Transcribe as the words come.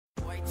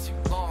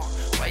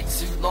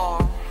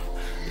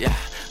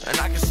And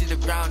I can see the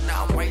ground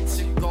now, way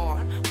too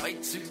gone, way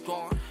too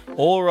gone.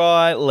 All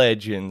right,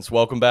 legends.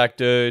 Welcome back,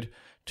 dude,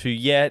 to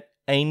yet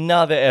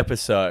another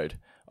episode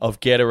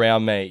of Get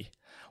Around Me.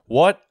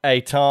 What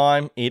a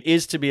time it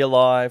is to be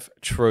alive,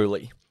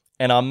 truly.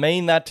 And I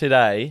mean that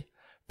today,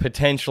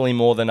 potentially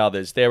more than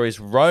others. There is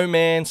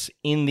romance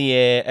in the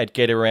air at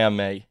Get Around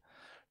Me.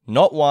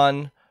 Not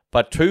one,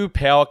 but two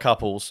power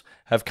couples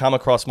have come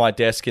across my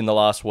desk in the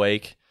last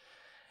week.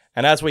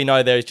 And as we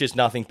know, there's just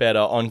nothing better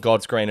on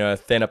God's green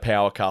earth than a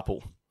power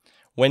couple.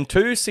 When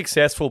two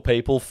successful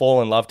people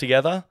fall in love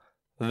together,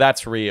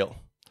 that's real.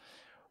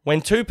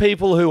 When two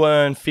people who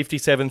earn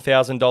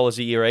 $57,000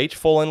 a year each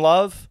fall in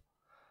love,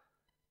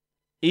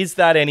 is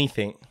that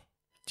anything?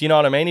 Do you know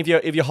what I mean? If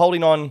you're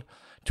holding on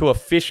to a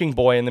fishing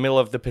buoy in the middle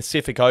of the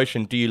Pacific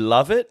Ocean, do you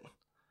love it?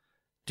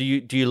 Do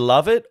you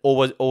love it,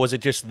 or was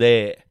it just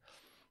there?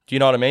 Do you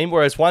know what I mean?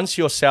 Whereas once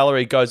your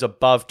salary goes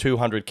above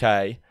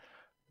 $200K,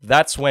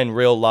 that's when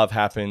real love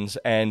happens,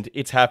 and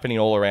it's happening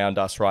all around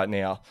us right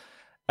now.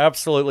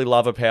 Absolutely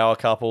love a power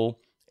couple.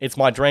 It's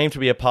my dream to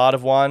be a part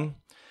of one.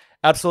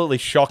 Absolutely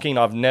shocking.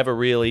 I've never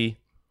really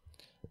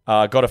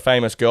got a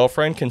famous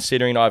girlfriend,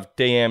 considering I've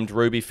DM'd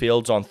Ruby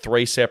Fields on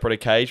 3 separate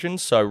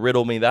occasions, so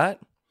riddle me that.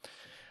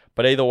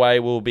 But either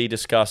way, we'll be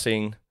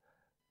discussing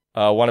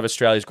one of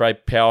Australia's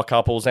great power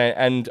couples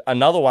and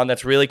another one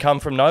that's really come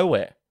from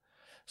nowhere.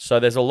 So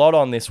there's a lot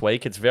on this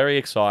week. It's very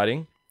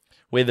exciting.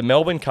 We had the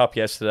Melbourne Cup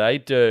yesterday.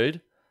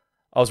 Dude,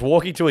 I was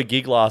walking to a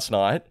gig last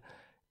night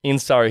in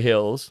Surrey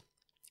Hills,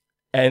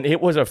 and it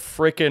was a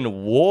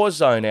freaking war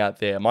zone out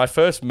there. My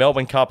first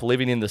Melbourne Cup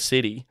living in the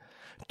city.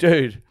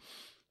 Dude,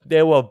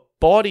 there were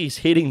bodies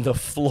hitting the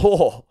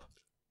floor.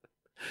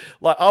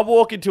 Like, I'm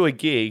walking to a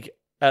gig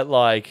at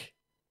like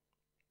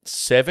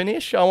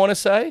 7-ish, I want to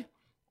say.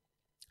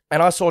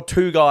 And I saw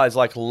two guys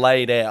like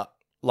laid out,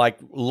 like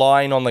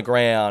lying on the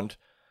ground,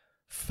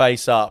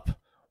 face up.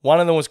 One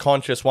of them was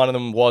conscious, one of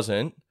them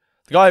wasn't.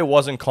 The guy who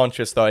wasn't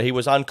conscious, though, he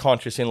was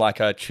unconscious in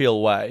like a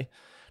chill way,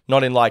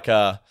 not in like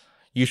a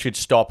you should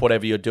stop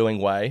whatever you're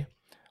doing way.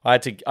 I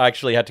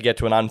actually had to get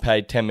to an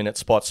unpaid 10-minute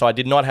spot, so I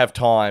did not have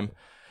time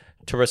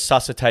to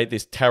resuscitate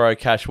this tarot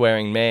cash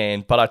wearing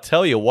man. But I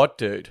tell you what,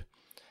 dude,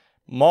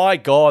 my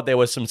God, there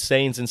were some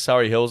scenes in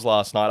Surrey Hills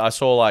last night. I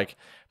saw like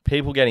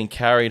people getting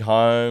carried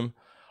home.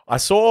 I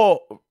saw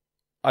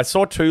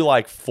two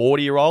like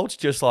 40-year-olds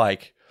just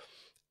like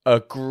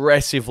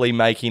aggressively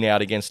making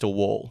out against a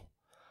wall.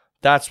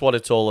 That's what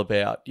it's all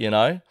about, you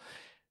know?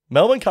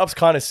 Melbourne Cup's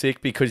kind of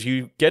sick because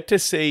you get to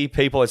see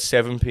people at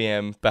 7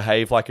 p.m.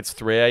 behave like it's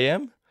 3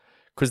 a.m.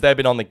 because they've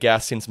been on the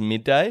gas since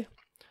midday.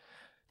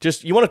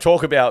 Just, you want to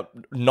talk about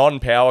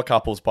non-power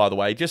couples, by the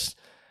way, just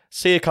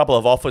see a couple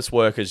of office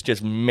workers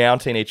just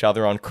mounting each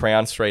other on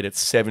Crown Street at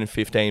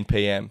 7:15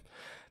 p.m.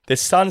 The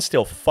sun's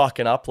still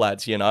fucking up,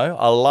 lads, you know?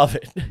 I love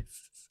it.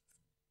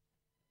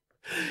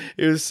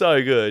 It was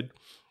so good.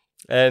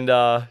 And,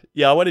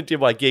 yeah, I went and did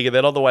my gig, and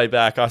then on the way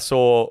back, I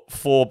saw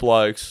 4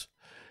 blokes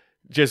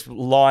just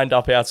lined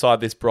up outside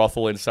this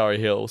brothel in Surrey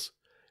Hills.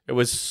 It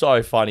was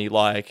so funny.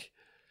 Like,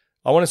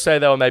 I want to say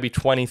they were maybe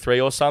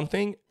 23 or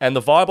something, and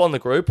the vibe on the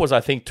group was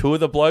I think 2 of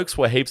the blokes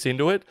were heaps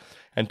into it,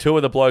 and 2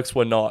 of the blokes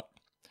were not.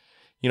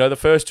 You know, the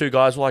first 2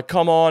 guys were like,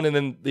 come on, and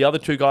then the other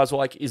 2 guys were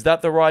like, is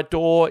that the right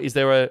door? Is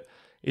there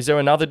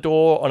another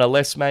door on a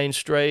less main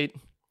street?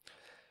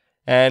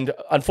 And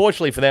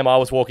unfortunately for them, I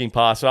was walking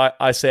past, and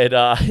I said,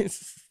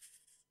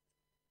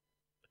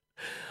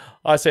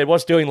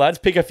 what's doing, lads?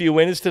 Pick a few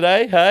winners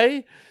today,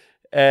 hey?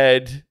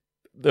 And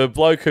the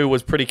bloke who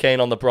was pretty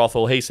keen on the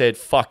brothel, he said,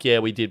 fuck yeah,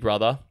 we did,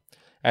 brother.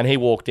 And he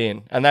walked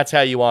in. And that's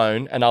how you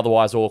own an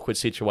otherwise awkward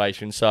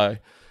situation. So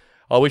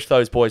I wish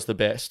those boys the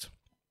best.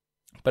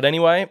 But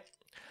anyway,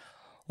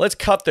 let's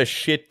cut the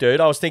shit,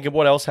 dude. I was thinking,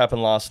 what else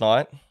happened last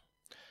night?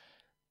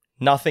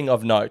 Nothing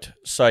of note.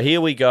 So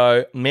here we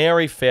go.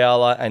 Mary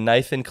Fowler and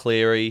Nathan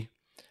Cleary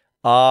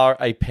are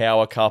a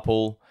power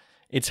couple.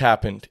 It's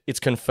happened. It's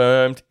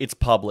confirmed. It's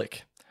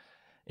public.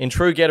 In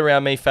true Get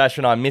Around Me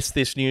fashion, I missed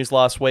this news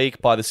last week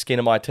by the skin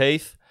of my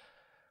teeth.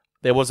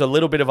 There was a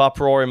little bit of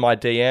uproar in my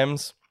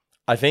DMs.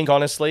 I think,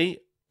 honestly,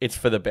 it's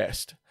for the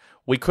best.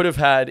 We could have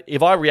had,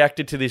 if I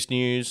reacted to this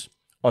news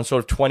on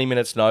sort of 20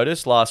 minutes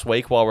notice last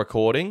week while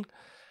recording,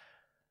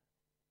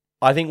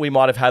 I think we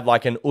might have had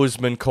like an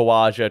Usman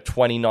Khawaja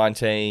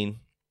 2019,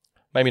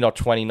 maybe not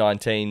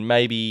 2019,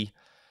 maybe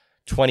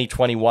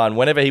 2021,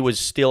 whenever he was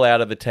still out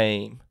of the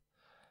team.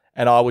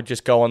 And I would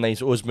just go on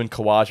these Usman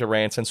Khawaja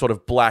rants and sort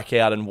of black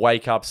out and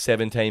wake up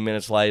 17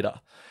 minutes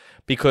later.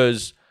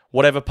 Because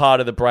whatever part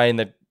of the brain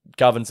that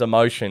governs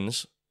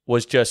emotions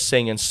was just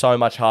singing so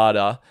much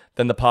harder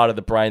than the part of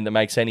the brain that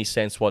makes any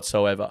sense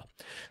whatsoever.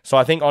 So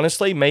I think,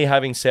 honestly, me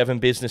having 7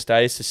 business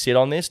days to sit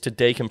on this, to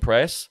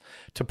decompress,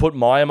 to put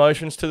my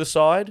emotions to the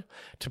side,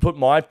 to put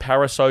my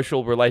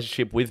parasocial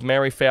relationship with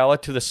Mary Fowler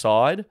to the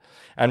side,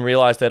 and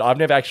realize that I've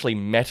never actually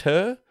met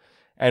her,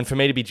 and for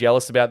me to be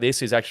jealous about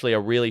this is actually a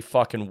really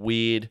fucking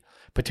weird,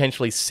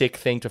 potentially sick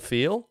thing to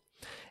feel.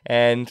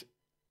 And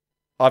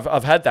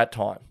I've had that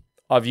time.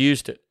 I've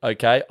used it,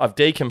 okay? I've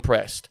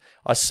decompressed.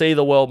 I see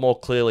the world more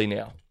clearly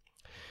now.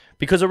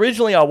 Because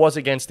originally I was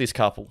against this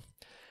couple.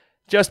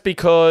 Just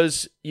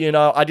because,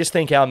 I just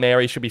think our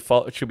Mary should be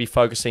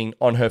focusing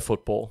on her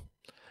football.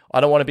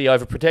 I don't want to be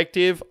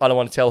overprotective. I don't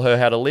want to tell her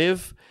how to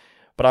live.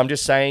 But I'm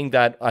just saying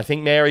that I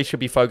think Mary should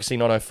be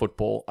focusing on her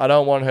football. I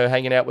don't want her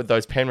hanging out with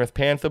those Penrith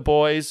Panther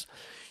boys,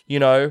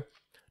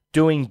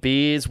 doing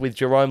beers with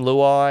Jerome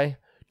Luai,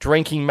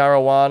 drinking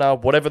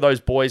marijuana, whatever those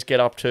boys get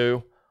up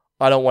to.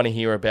 I don't want to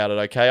hear about it,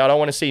 okay? I don't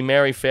want to see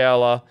Mary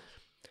Fowler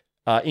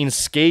in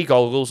ski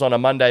goggles on a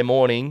Monday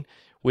morning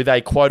with a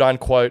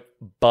quote-unquote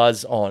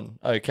buzz on,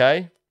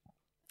 okay?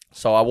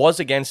 So I was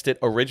against it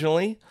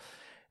originally,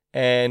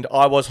 and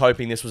I was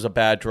hoping this was a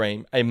bad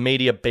dream, a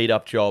media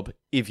beat-up job,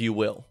 if you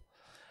will.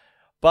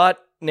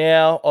 But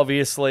now,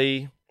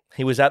 obviously,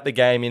 he was at the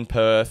game in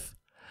Perth.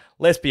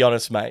 Let's be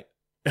honest, mate.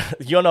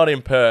 You're not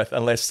in Perth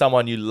unless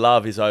someone you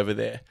love is over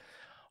there.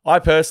 I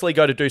personally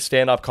go to do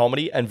stand-up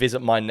comedy and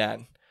visit my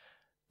nan.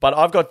 But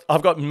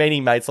I've got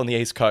many mates on the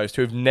East Coast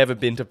who have never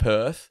been to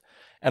Perth,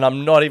 and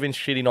I'm not even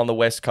shitting on the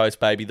West Coast,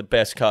 baby, the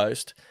best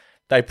coast.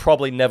 They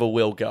probably never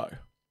will go.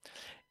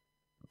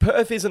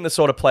 Perth isn't the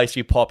sort of place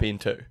you pop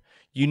into.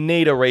 You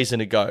need a reason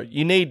to go.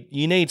 You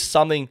need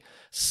something.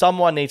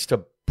 Someone needs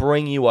to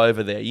bring you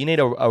over there. You need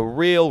a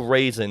real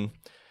reason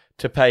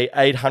to pay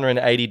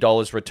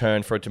 $880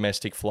 return for a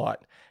domestic flight.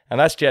 And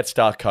that's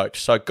Jetstar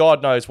coach. So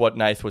God knows what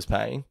Nath was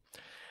paying.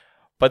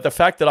 But the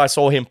fact that I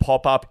saw him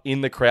pop up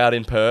in the crowd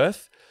in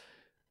Perth,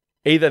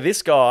 either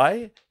this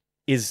guy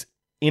is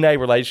in a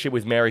relationship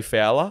with Mary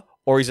Fowler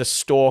or he's a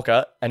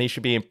stalker and he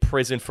should be in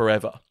prison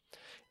forever.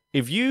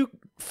 If you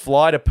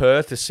fly to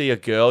Perth to see a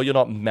girl you're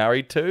not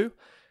married to,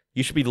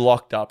 you should be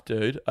locked up,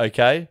 dude,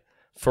 okay?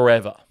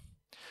 Forever.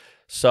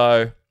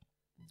 So,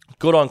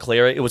 good on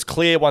Cleary. It was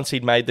clear once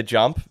he'd made the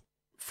jump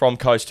from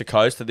coast to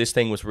coast that this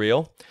thing was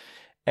real.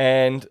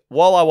 And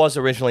while I was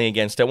originally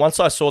against it, once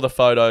I saw the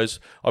photos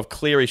of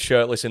Cleary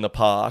shirtless in the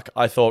park,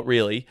 I thought,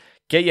 really,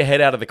 get your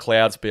head out of the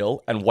clouds,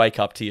 Bill, and wake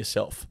up to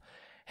yourself.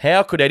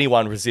 How could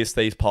anyone resist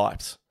these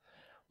pipes?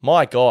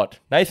 My God,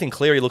 Nathan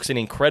Cleary looks in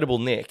incredible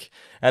nick.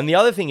 And the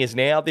other thing is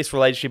now this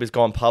relationship has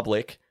gone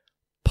public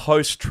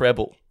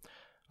post-treble.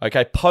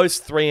 Okay,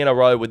 post 3 in a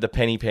row with the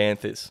Penny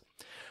Panthers.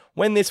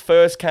 When this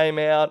first came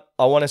out,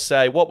 I want to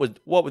say, what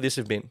would this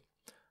have been?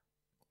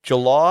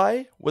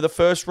 July were the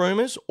first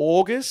rumours?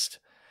 August?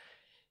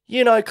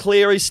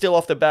 Cleary's still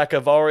off the back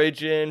of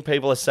Origin.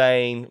 People are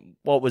saying,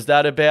 what was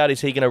that about?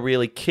 Is he going to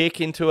really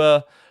kick into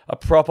a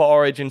proper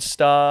Origin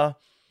star?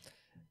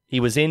 He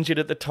was injured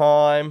at the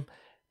time.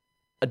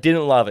 I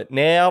didn't love it.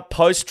 Now,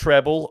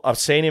 post-treble, I've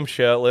seen him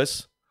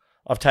shirtless.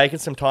 I've taken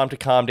some time to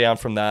calm down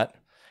from that.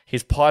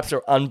 His pipes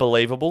are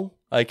unbelievable,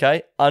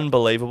 okay?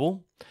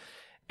 Unbelievable.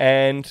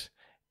 And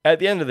at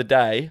the end of the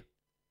day,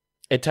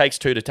 it takes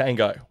two to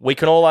tango. We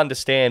can all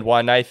understand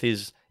why Nath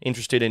is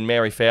interested in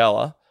Mary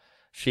Fowler.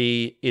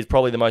 She is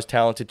probably the most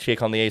talented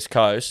chick on the East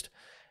Coast,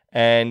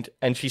 and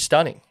she's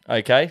stunning,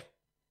 okay?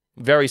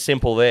 Very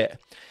simple there.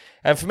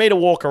 And for me to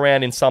walk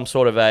around in some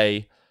sort of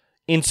a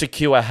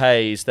insecure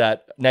haze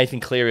that Nathan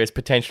Cleary has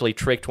potentially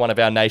tricked one of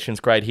our nation's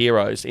great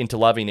heroes into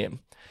loving him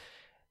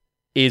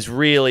is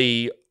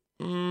really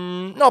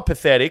not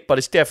pathetic, but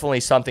it's definitely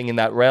something in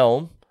that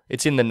realm.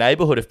 It's in the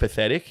neighborhood of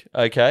pathetic,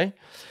 okay?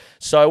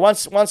 So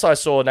once I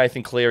saw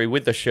Nathan Cleary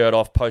with the shirt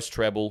off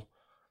post-treble,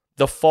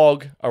 the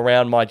fog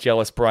around my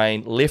jealous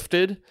brain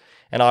lifted,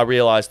 and I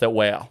realized that,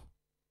 wow,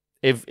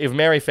 if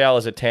Mary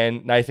Fowler's a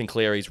 10, Nathan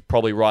Cleary's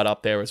probably right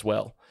up there as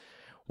well.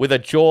 With a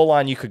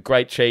jawline you could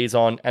grate cheese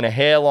on, and a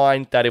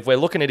hairline that, if we're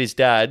looking at his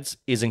dad's,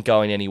 isn't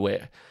going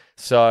anywhere.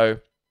 So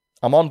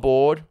I'm on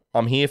board.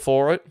 I'm here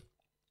for it.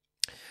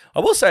 I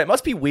will say it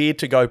must be weird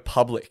to go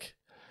public,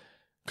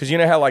 because you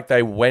know how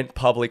they went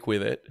public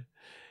with it.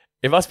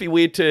 It must be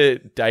weird to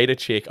date a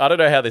chick. I don't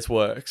know how this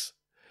works,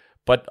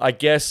 but I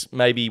guess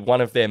maybe one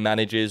of their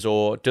managers,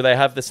 or do they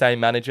have the same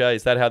manager?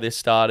 Is that how this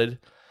started?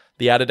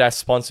 The Adidas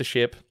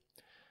sponsorship.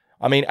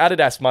 I mean,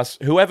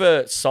 Adidas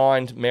whoever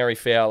signed Mary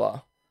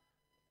Fowler,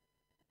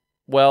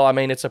 well, I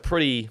mean,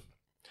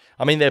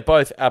 they're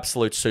both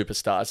absolute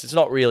superstars. It's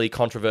not really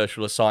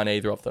controversial to sign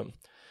either of them.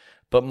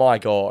 But my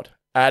God,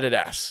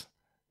 Adidas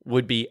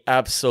would be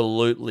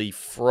absolutely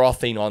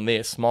frothing on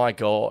this. My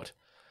God.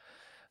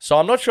 So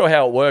I'm not sure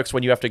how it works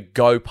when you have to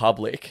go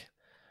public.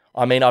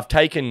 I mean, I've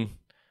taken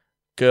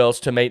girls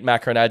to meet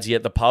Macronadze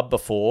at the pub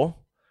before,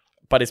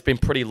 but it's been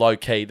pretty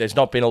low-key. There's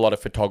not been a lot of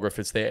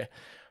photographers there.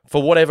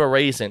 For whatever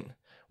reason,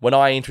 when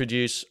I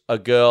introduce a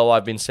girl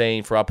I've been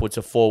seeing for upwards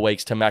of 4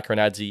 weeks to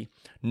Macronadze,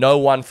 no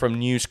one from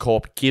News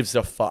Corp gives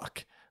a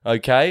fuck,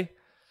 okay?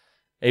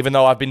 Even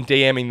though I've been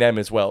DMing them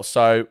as well.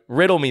 So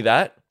riddle me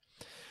that.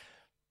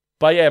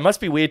 But yeah, it must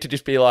be weird to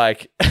just be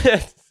like,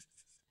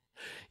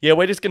 yeah,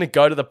 we're just going to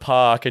go to the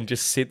park and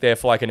just sit there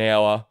for an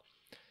hour.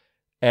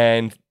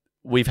 And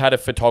we've had a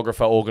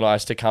photographer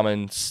organized to come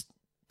and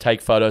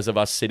take photos of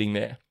us sitting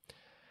there.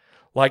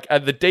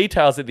 The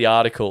details of the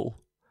article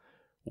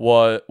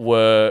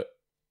were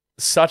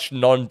such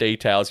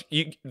non-details.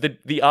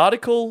 The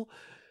article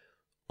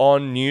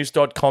on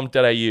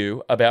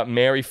news.com.au about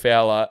Mary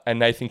Fowler and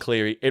Nathan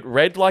Cleary. It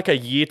read like a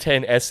year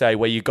 10 essay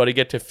where you got to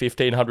get to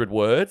 1,500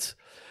 words.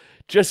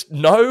 Just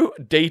no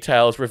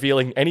details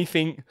revealing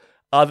anything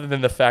other than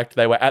the fact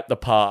they were at the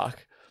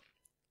park.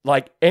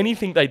 Like,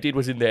 anything they did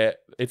was in there.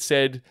 It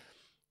said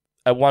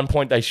at one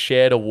point they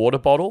shared a water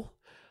bottle.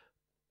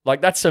 Like,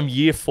 that's some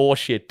year 4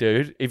 shit,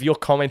 dude. If you're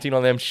commenting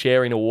on them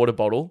sharing a water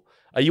bottle,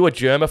 are you a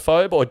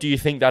germaphobe or do you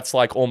think that's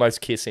like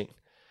almost kissing?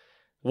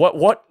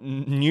 What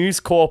News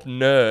Corp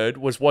nerd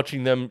was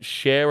watching them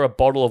share a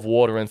bottle of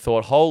water and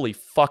thought, holy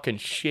fucking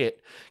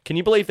shit. Can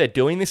you believe they're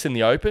doing this in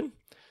the open?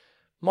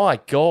 My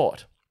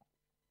God.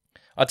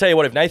 I'll tell you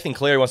what, if Nathan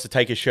Cleary wants to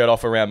take his shirt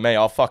off around me,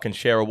 I'll fucking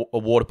share a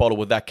water bottle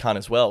with that cunt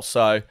as well.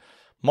 So,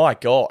 my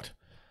God.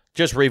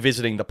 Just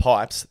revisiting the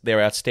pipes,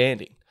 they're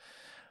outstanding.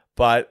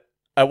 But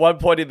at one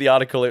point in the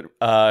article, it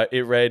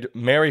read,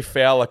 Mary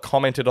Fowler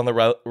commented on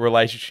the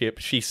relationship.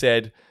 She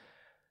said,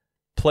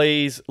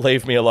 please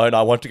leave me alone.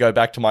 I want to go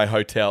back to my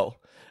hotel.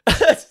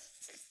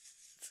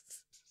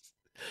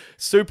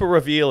 Super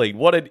revealing.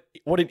 What an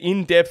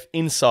in-depth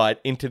insight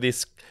into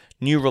this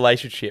new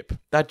relationship.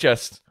 That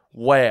just,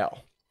 wow.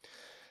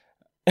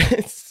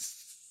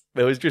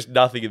 There was just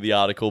nothing in the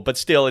article, but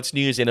still, it's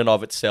news in and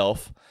of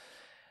itself.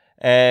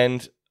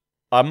 And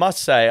I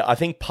must say, I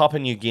think Papua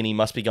New Guinea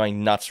must be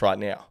going nuts right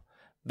now.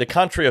 The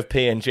country of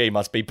PNG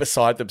must be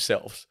beside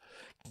themselves.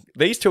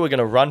 These two are going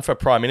to run for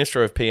Prime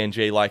Minister of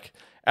PNG, like,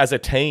 as a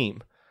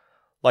team,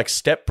 like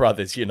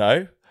stepbrothers, you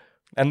know,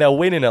 and they'll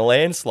win in a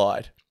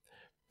landslide.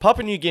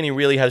 Papua New Guinea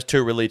really has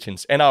 2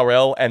 religions,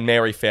 NRL and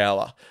Mary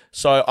Fowler.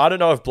 So I don't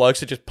know if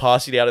blokes are just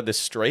passing out of the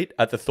street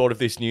at the thought of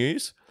this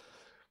news,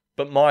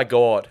 but my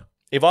God,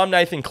 if I'm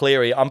Nathan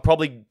Cleary, I'm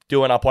probably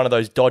doing up one of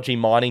those dodgy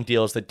mining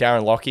deals that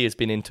Darren Lockyer has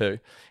been into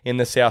in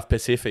the South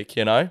Pacific,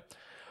 you know?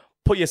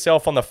 Put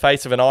yourself on the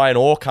face of an iron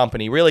ore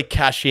company, really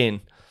cash in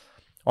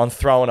on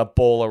throwing a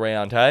ball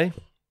around, hey?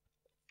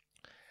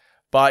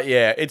 But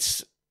yeah,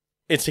 it's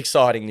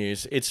exciting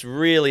news. It's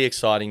really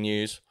exciting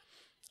news.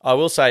 I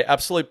will say,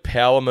 absolute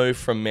power move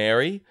from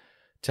Mary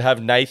to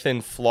have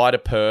Nathan fly to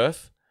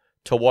Perth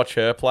to watch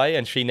her play,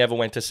 and she never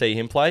went to see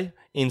him play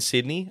in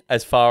Sydney,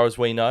 as far as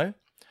we know.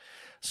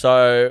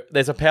 So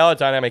there's a power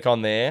dynamic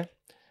on there,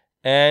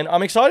 and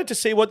I'm excited to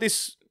see what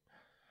this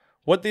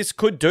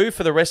could do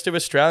for the rest of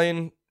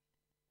Australian.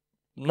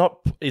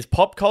 Is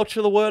pop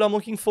culture the word I'm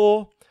looking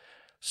for?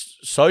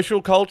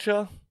 Social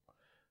culture.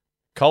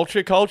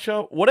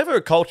 Culture, whatever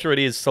culture it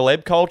is,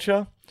 celeb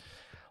culture.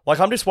 Like,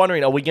 I'm just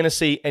wondering, are we going to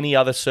see any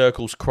other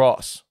circles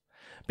cross?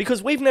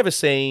 Because we've never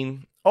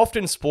seen,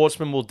 often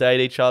sportsmen will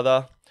date each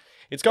other.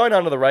 It's going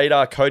under the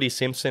radar, Cody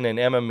Simpson and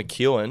Emma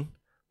McEwen.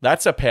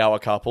 That's a power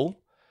couple.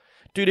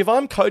 Dude, if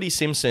I'm Cody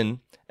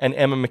Simpson and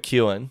Emma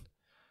McEwen,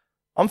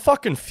 I'm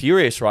fucking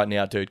furious right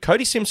now, dude.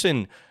 Cody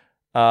Simpson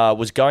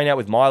was going out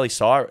with Miley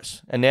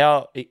Cyrus, and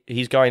now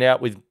he's going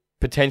out with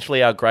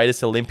potentially our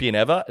greatest Olympian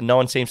ever, and no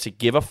one seems to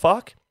give a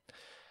fuck.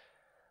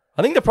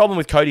 I think the problem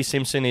with Cody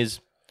Simpson is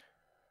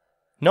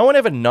no one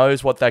ever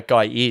knows what that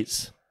guy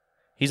is.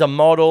 He's a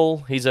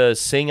model. He's a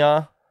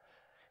singer.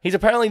 He's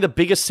apparently the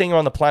biggest singer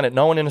on the planet.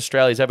 No one in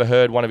Australia has ever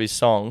heard one of his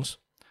songs.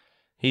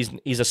 He's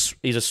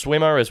a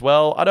swimmer as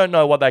well. I don't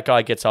know what that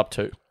guy gets up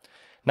to.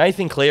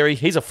 Nathan Cleary,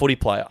 he's a footy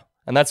player,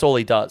 and that's all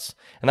he does.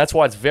 And that's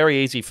why it's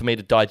very easy for me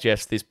to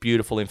digest this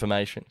beautiful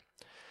information.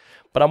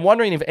 But I'm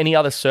wondering if any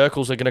other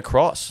circles are going to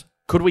cross.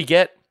 Could we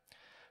get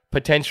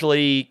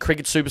potentially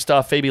cricket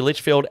superstar Phoebe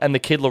Litchfield and the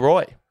Kid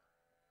Leroy?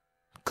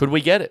 Could we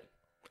get it?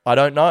 I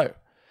don't know.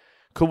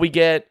 Could we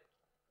get,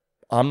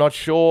 I'm not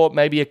sure,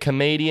 maybe a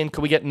comedian?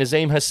 Could we get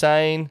Nazim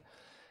Hussain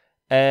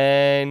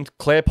and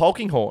Claire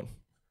Polkinghorne?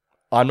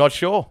 I'm not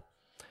sure.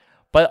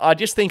 But I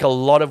just think a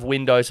lot of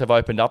windows have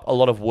opened up, a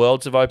lot of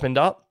worlds have opened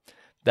up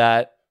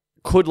that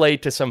could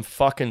lead to some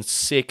fucking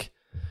sick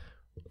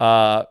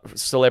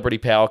celebrity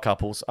power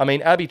couples. I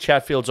mean, Abby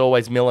Chatfield's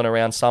always milling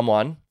around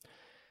someone.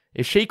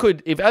 If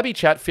Abby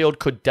Chatfield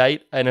could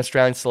date an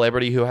Australian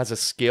celebrity who has a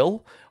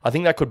skill, I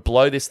think that could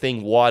blow this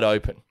thing wide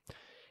open.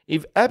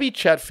 If Abby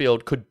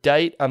Chatfield could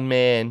date a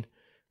man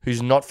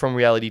who's not from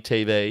reality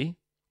TV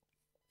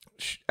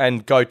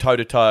and go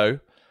toe-to-toe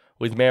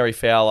with Mary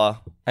Fowler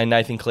and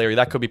Nathan Cleary,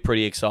 that could be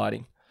pretty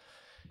exciting.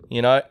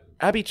 You know,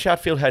 Abby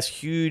Chatfield has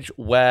huge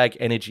wag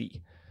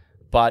energy,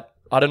 but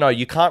I don't know,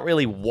 you can't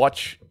really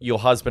watch your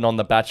husband on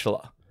The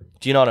Bachelor.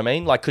 Do you know what I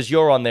mean? Like, because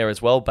you're on there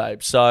as well,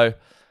 babe. So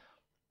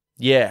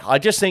yeah, I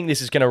just think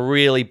this is going to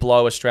really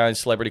blow Australian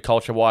celebrity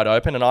culture wide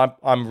open, and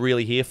I'm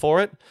really here for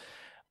it.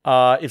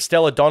 If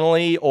Stella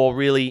Donnelly or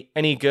really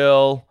any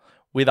girl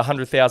with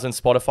 100,000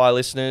 Spotify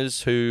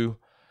listeners who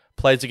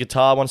plays the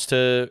guitar wants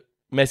to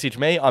message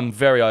me, I'm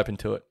very open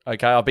to it.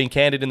 Okay, I've been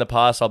candid in the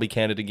past. I'll be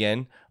candid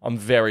again. I'm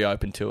very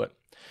open to it.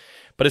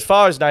 But as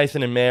far as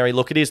Nathan and Mary,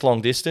 look, it is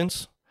long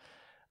distance.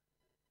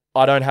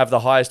 I don't have the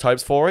highest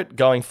hopes for it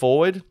going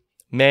forward.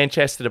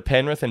 Manchester to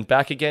Penrith and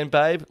back again,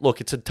 babe. Look,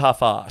 it's a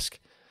tough ask.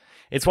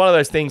 It's one of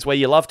those things where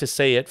you love to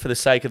see it for the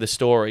sake of the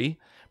story,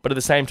 but at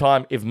the same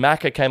time, if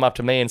Macca came up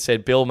to me and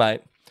said, Bill,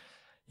 mate,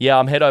 yeah,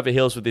 I'm head over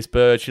heels with this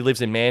bird. She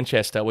lives in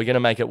Manchester. We're going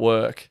to make it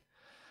work.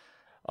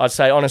 I'd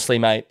say, honestly,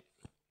 mate,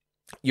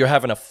 you're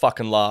having a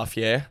fucking laugh,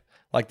 yeah?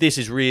 Like, this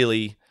is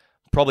really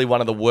probably one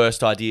of the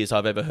worst ideas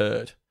I've ever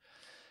heard.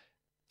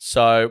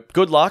 So,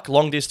 good luck.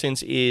 Long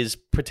distance is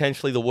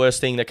potentially the worst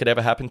thing that could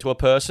ever happen to a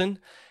person.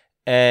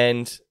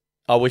 And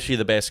I wish you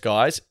the best,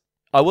 guys.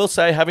 I will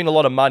say having a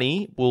lot of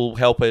money will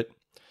help it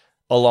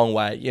a long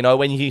way. You know,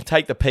 when you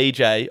take the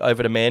PJ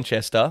over to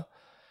Manchester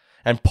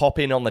and pop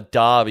in on the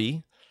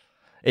Derby,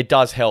 it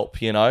does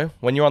help, you know.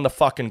 When you're on the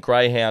fucking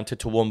Greyhound to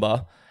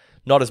Toowoomba,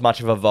 not as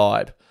much of a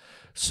vibe.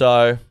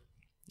 So,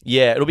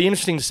 yeah, it'll be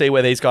interesting to see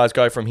where these guys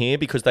go from here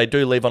because they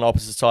do live on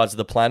opposite sides of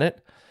the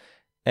planet.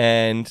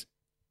 And,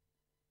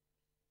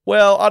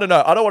 well, I don't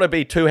know. I don't want to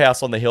be too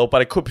house on the hill,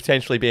 but it could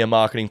potentially be a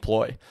marketing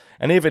ploy.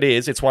 And if it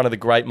is, it's one of the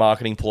great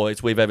marketing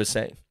ploys we've ever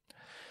seen.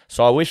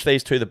 So I wish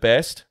these two the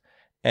best,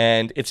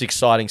 and it's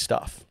exciting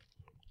stuff.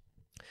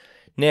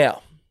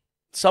 Now,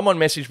 someone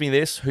messaged me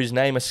this, whose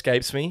name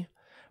escapes me,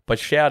 but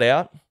shout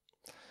out.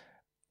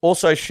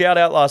 Also, shout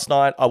out last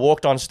night. I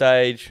walked on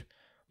stage,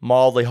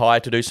 mildly high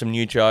to do some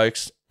new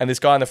jokes, and this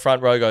guy in the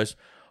front row goes,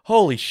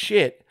 holy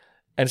shit,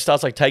 and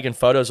starts like taking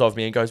photos of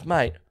me and goes,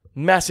 mate,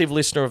 massive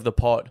listener of the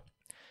pod.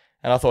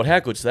 And I thought,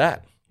 how good's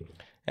that?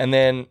 And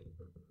then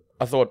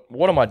I thought,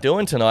 what am I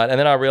doing tonight? And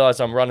then I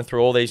realized I'm running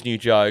through all these new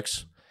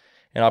jokes,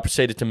 and I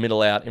proceeded to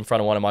middle out in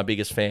front of one of my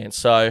biggest fans.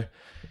 So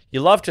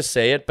you love to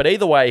see it, but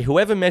either way,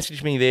 whoever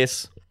messaged me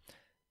this,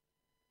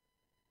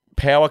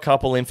 power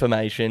couple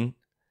information,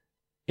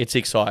 it's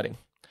exciting.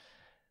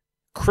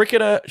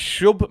 Cricketer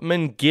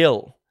Shubman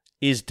Gill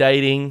is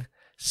dating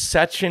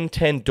Sachin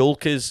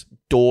Tendulkar's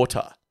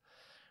daughter,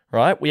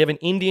 right? We have an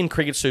Indian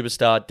cricket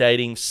superstar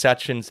dating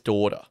Sachin's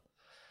daughter.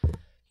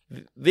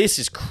 This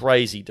is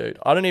crazy, dude.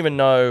 I don't even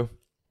know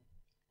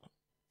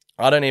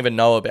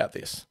about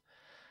this.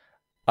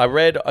 I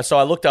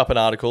looked up an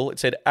article. It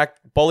said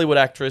Bollywood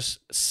actress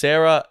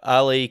Sarah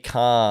Ali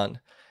Khan.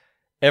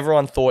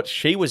 Everyone thought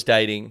she was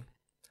dating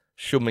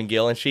Shubman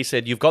Gill, and she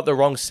said, you've got the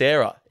wrong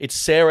Sarah. It's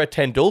Sarah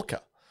Tendulkar.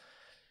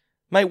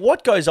 Mate,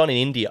 what goes on in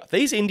India?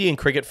 These Indian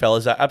cricket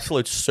fellas are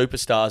absolute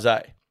superstars,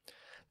 eh?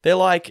 They're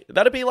like,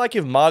 that'd be like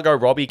if Margot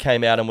Robbie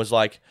came out and was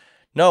like,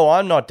 no,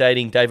 I'm not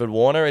dating David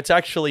Warner. It's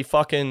actually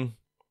fucking,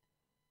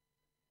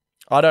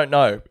 I don't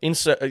know.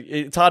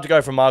 It's hard to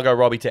go from Margot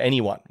Robbie to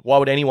anyone. Why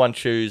would anyone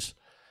choose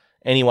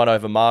anyone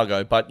over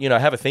Margot? But, you know,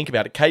 have a think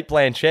about it. Cate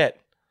Blanchett,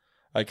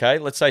 okay?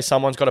 Let's say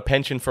someone's got a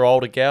penchant for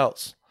older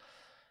gals.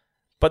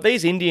 But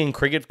these Indian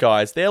cricket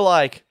guys, they're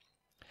like,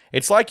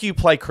 it's like you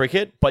play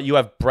cricket, but you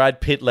have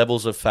Brad Pitt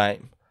levels of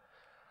fame.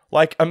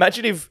 Like,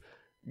 imagine if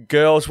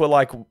girls were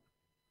like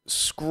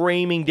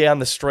screaming down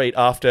the street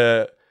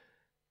after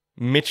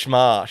Mitch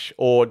Marsh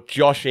or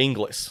Josh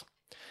Inglis.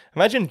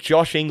 Imagine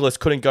Josh Inglis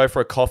couldn't go for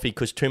a coffee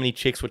because too many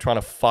chicks were trying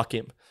to fuck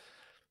him.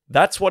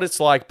 That's what it's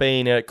like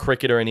being a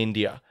cricketer in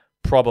India.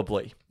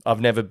 Probably.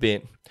 I've never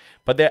been.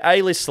 But they're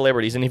A-list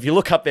celebrities, and if you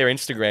look up their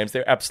Instagrams,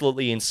 they're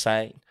absolutely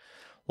insane.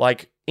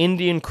 Like,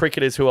 Indian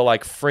cricketers who are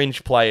like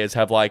fringe players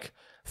have like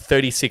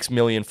 36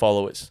 million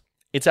followers.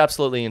 It's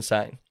absolutely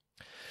insane.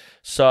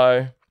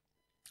 So,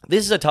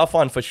 this is a tough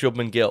one for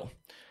Shubman Gill.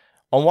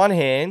 On one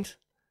hand,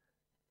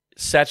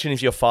 Sachin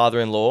is your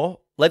father-in-law.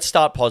 Let's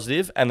start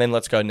positive and then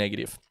let's go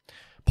negative.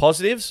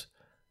 Positives,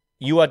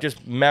 you are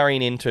just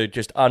marrying into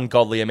just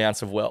ungodly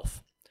amounts of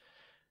wealth.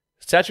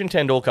 Sachin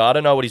Tendulkar, I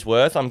don't know what he's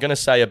worth. I'm going to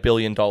say $1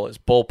 billion.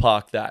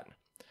 Ballpark that.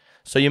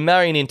 So you're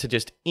marrying into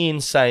just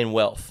insane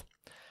wealth.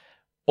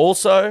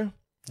 Also,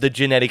 the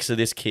genetics of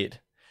this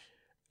kid.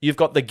 You've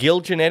got the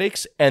Gill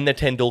genetics and the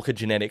Tendulkar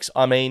genetics.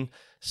 I mean,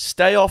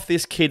 stay off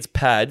this kid's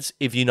pads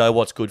if you know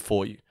what's good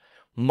for you.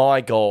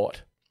 My God.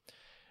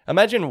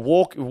 Imagine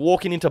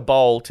walking into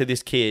bowl to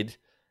this kid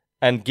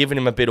and giving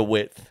him a bit of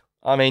width.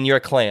 I mean, you're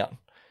a clown.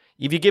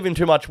 If you give him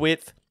too much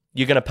width,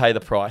 you're going to pay the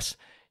price.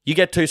 You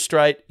get too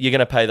straight, you're going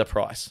to pay the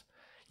price.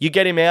 You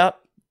get him out,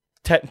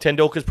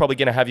 Tendulkar's probably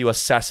going to have you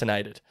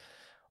assassinated.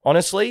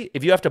 Honestly,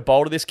 if you have to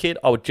bowl to this kid,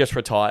 I would just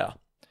retire.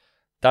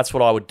 That's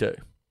what I would do.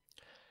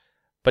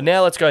 But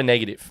now let's go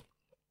negative.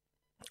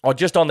 Oh,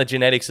 just on the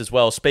genetics as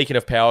well, speaking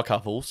of power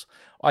couples,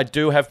 I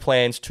do have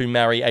plans to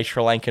marry a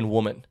Sri Lankan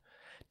woman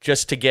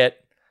just to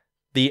get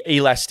the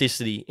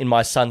elasticity in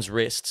my son's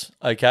wrists,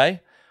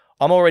 okay?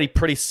 I'm already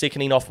pretty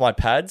sickening off my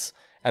pads,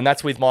 and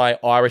that's with my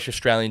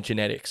Irish-Australian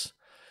genetics.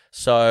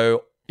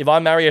 So if I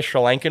marry a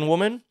Sri Lankan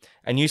woman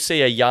and you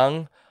see a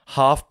young,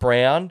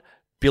 half-brown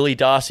Billy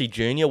Darcy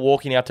Jr.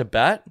 walking out to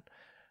bat,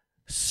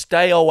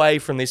 stay away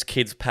from this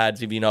kid's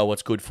pads if you know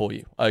what's good for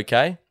you,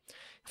 okay?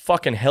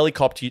 Fucking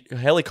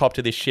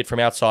helicopter this shit from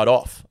outside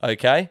off,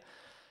 okay?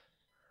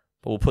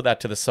 But we'll put that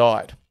to the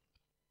side.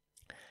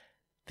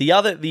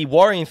 The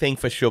worrying thing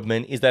for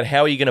Shubman is that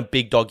how are you going to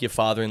big dog your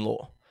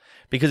father-in-law?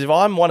 Because if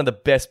I'm one of the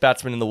best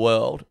batsmen in the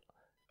world,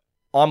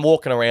 I'm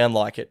walking around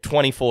like it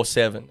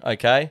 24/7,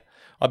 okay?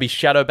 I'll be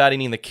shadow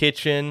batting in the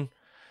kitchen,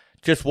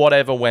 just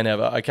whatever,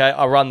 whenever, okay?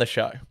 I run the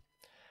show.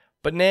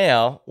 But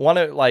now,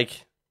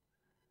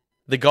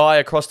 the guy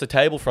across the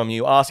table from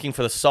you asking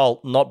for the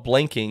salt, not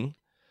blinking,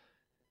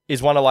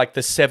 is one of like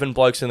the 7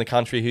 blokes in the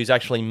country who's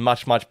actually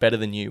much, much better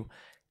than you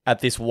at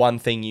this one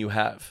thing you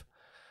have.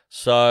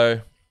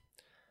 So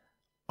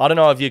I don't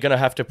know if you're going to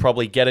have to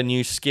probably get a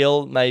new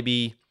skill,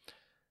 maybe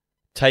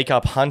take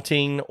up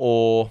hunting,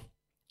 or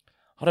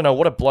I don't know,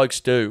 what do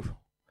blokes do?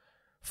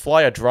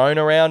 Fly a drone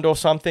around or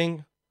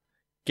something?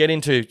 Get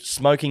into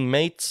smoking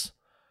meats?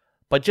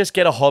 But just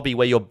get a hobby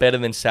where you're better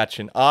than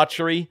Sachin.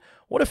 Archery?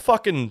 What do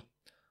fucking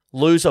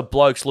loser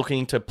blokes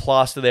looking to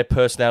plaster their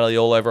personality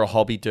all over a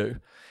hobby do?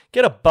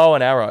 Get a bow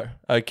and arrow,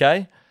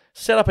 okay?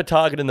 Set up a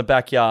target in the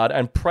backyard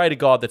and pray to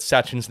God that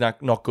Sachin's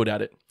not good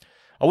at it.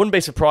 I wouldn't be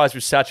surprised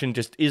if Sachin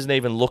just isn't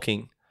even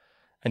looking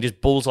and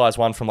just bullseyes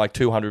one from like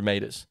 200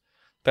 meters.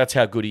 That's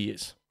how good he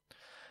is.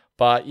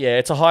 But yeah,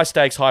 it's a high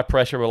stakes, high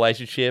pressure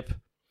relationship,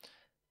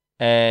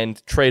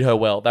 and treat her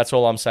well. That's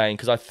all I'm saying,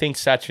 because I think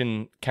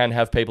Sachin can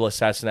have people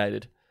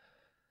assassinated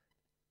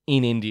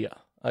in India,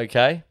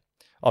 okay?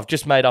 I've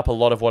just made up a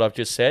lot of what I've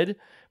just said,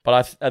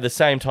 but at the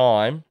same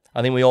time,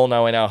 I think we all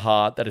know in our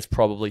heart that it's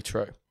probably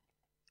true.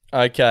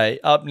 Okay,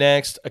 up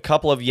next, a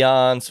couple of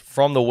yarns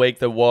from the week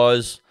that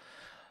was.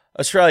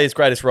 Australia's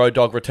greatest road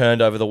dog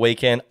returned over the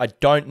weekend. I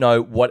don't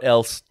know what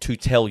else to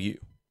tell you,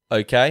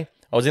 okay?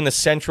 I was in the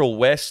central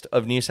west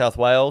of New South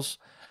Wales.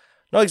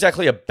 Not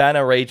exactly a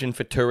banner region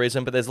for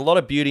tourism, but there's a lot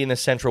of beauty in the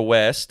central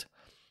west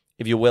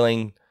if you're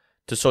willing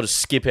to sort of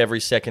skip every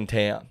second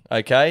town,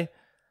 okay?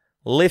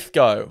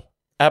 Lithgow,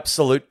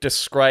 absolute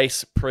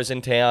disgrace,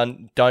 prison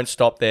town. Don't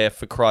stop there,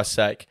 for Christ's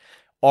sake.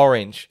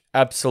 Orange,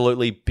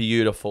 absolutely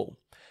beautiful.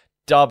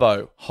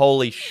 Dubbo,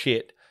 holy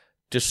shit,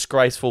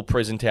 disgraceful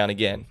prison town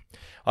again.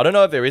 I don't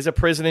know if there is a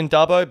prison in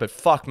Dubbo, but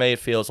fuck me, it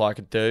feels like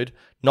it, dude.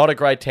 Not a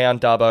great town,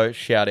 Dubbo.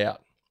 Shout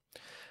out.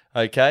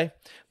 Okay?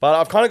 But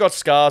I've kind of got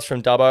scars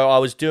from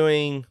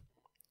Dubbo.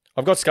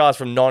 I've got scars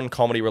from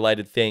non-comedy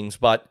related things,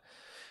 but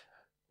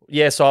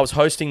yeah, so I was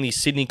hosting the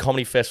Sydney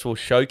Comedy Festival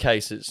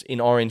showcases in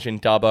Orange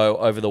and Dubbo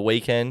over the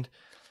weekend.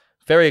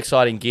 Very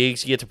exciting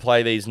gigs. You get to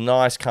play these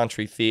nice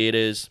country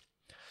theatres.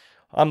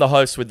 I'm the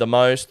host with the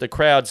most. The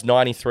crowd's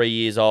 93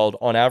 years old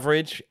on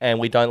average, and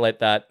we don't let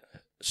that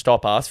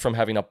stop us from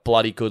having a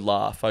bloody good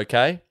laugh,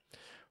 okay?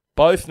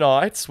 Both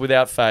nights,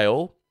 without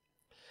fail.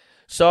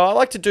 So I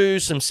like to do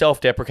some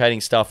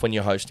self-deprecating stuff when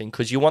you're hosting,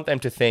 because you want them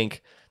to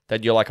think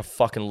that you're like a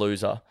fucking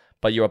loser,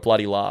 but you're a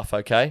bloody laugh,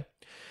 okay?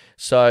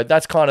 So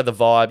that's kind of the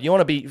vibe. You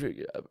want to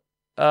be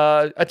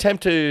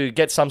attempt to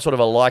get some sort of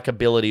a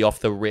likability off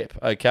the rip,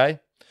 okay?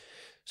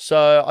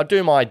 So I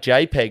do my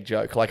JPEG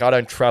joke. Like, I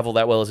don't travel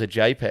that well as a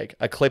JPEG.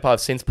 A clip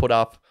I've since put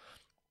up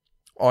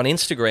on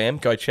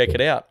Instagram. Go check it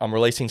out. I'm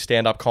releasing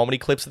stand-up comedy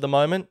clips at the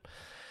moment.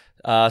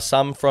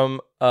 Some from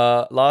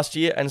last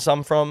year and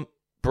some from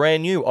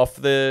brand new off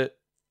the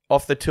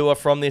tour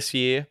from this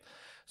year.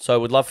 So I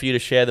would love for you to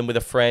share them with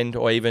a friend,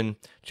 or even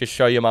just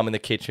show your mum in the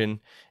kitchen.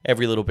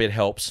 Every little bit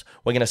helps.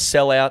 We're going to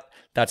sell out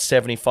that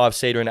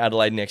 75-seater in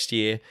Adelaide next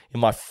year.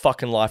 And my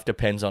fucking life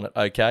depends on it,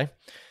 okay?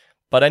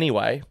 But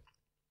anyway.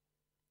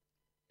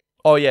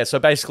 Oh yeah, so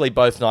basically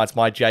both nights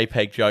my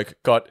JPEG joke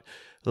got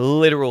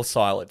literal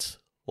silence.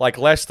 Like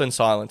less than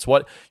silence.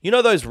 What, you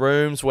know those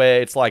rooms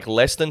where it's like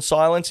less than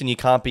silence and you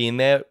can't be in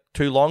there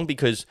too long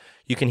because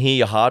you can hear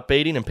your heart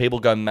beating and people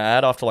go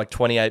mad after like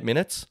 28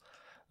 minutes?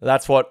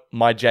 That's what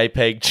my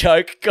JPEG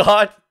joke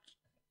got.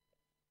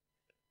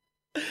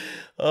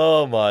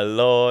 Oh my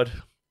Lord.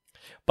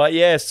 But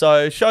yeah,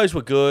 so shows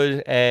were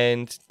good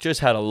and just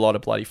had a lot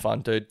of bloody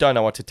fun, dude. Don't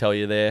know what to tell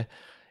you there.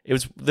 It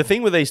was the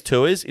thing with these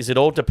tours is it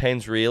all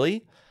depends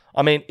really.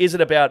 I mean, is it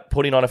about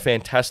putting on a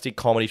fantastic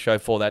comedy show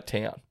for that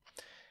town?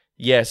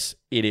 Yes,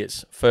 it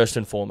is, first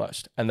and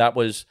foremost. And that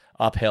was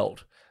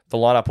upheld. The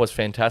lineup was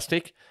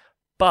fantastic.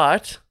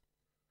 But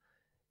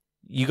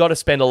you got to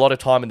spend a lot of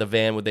time in the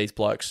van with these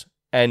blokes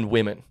and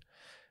women.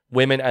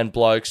 Women and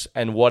blokes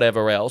and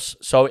whatever else.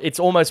 So it's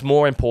almost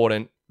more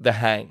important, the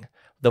hang,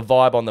 the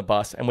vibe on the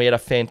bus. And we had a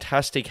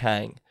fantastic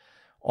hang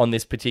on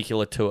this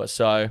particular tour.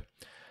 So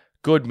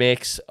good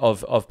mix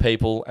of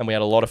people, and we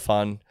had a lot of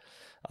fun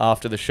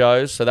after the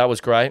shows. So that was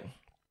great.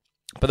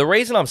 But the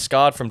reason I'm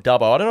scarred from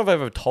Dubbo, I don't know if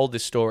I've ever told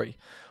this story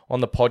on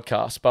the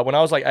podcast, but when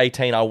I was like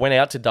 18, I went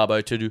out to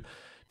Dubbo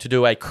to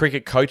do a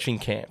cricket coaching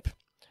camp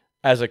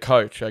as a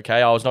coach,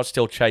 okay? I was not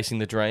still chasing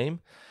the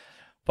dream,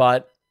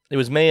 but it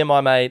was me and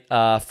my mate,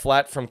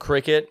 Flat from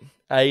cricket,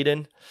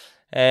 Aiden,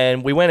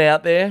 and we went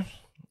out there.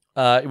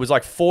 It was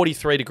like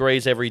 43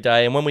 degrees every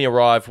day, and when we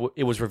arrived,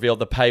 it was revealed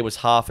the pay was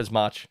half as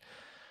much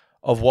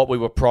of what we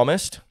were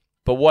promised.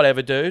 But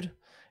whatever, dude.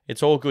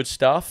 It's all good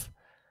stuff.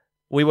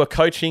 We were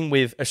coaching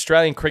with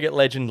Australian cricket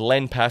legend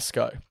Len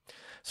Pascoe.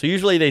 So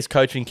usually these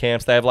coaching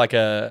camps, they have like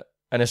an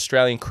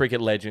Australian cricket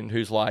legend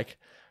who's like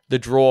the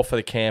draw for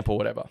the camp or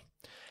whatever.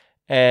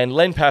 And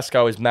Len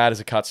Pascoe is mad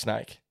as a cut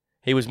snake.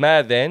 He was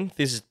mad then.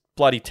 This is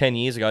bloody 10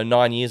 years ago,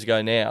 9 years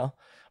ago now.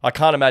 I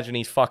can't imagine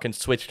he's fucking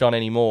switched on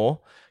anymore.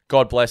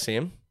 God bless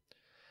him.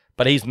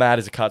 But he's mad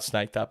as a cut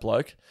snake, that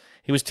bloke.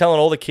 He was telling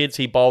all the kids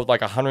he bowled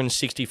like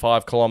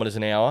 165 kilometres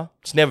an hour.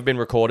 It's never been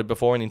recorded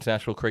before in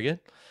international cricket.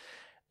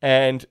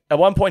 And at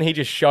one point, he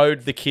just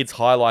showed the kids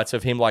highlights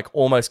of him like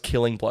almost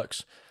killing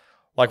blokes.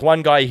 Like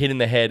one guy he hit in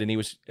the head and he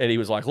was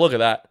like, look at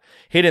that.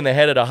 Hit in the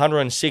head at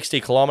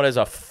 160 kilometers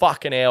a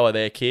fucking hour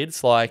there,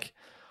 kids. Like,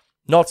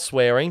 not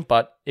swearing,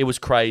 but it was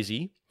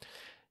crazy.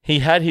 He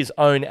had his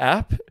own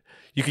app.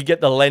 You could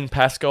get the Len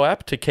Pascoe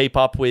app to keep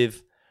up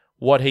with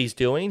what he's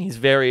doing, his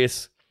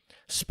various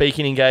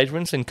speaking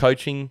engagements and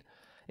coaching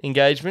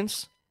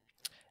engagements.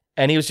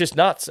 And he was just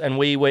nuts. And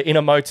we were in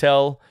a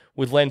motel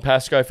with Len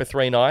Pascoe for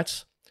 3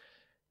 nights.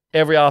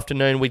 Every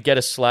afternoon we'd get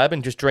a slab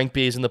and just drink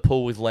beers in the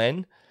pool with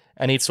Len.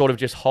 And he'd sort of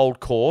just hold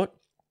court.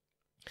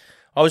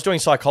 I was doing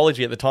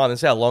psychology at the time.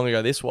 That's how long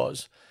ago this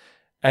was.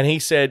 And he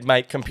said,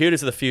 mate,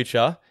 computers are the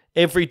future.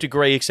 Every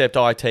degree except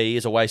IT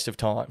is a waste of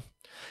time.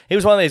 He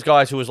was one of these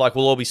guys who was like,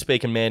 we'll all be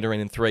speaking Mandarin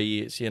in 3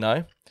 years, you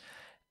know?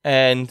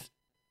 And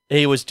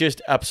he was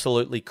just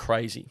absolutely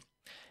crazy.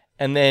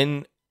 And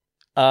then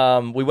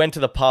we went to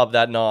the pub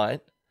that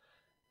night.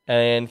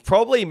 And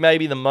probably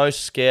maybe the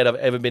most scared I've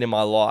ever been in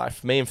my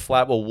life. Me and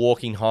Flat were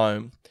walking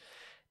home.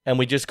 And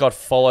we just got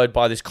followed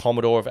by this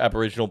Commodore of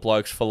Aboriginal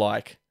blokes for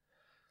like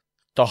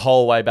the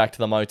whole way back to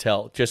the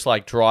motel. Just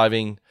like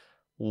driving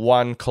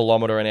 1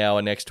 kilometer an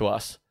hour next to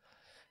us.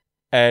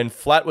 And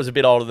Flat was a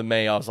bit older than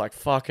me. I was like,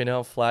 fucking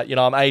hell, Flat. You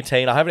know, I'm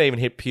 18. I haven't even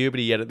hit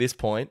puberty yet at this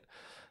point.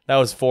 That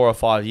was 4 or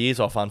 5 years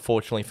off,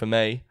 unfortunately for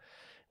me.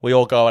 We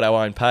all go at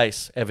our own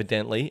pace,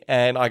 evidently.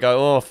 And I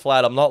go, oh,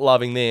 Flat, I'm not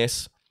loving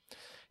this.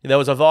 There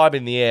was a vibe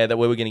in the air that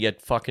we were going to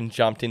get fucking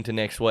jumped into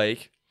next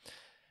week.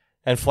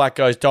 And Flat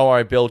goes, don't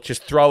worry, Bill,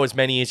 just throw as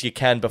many as you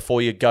can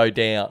before you go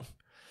down.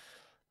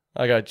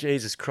 I go,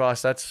 Jesus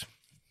Christ, that's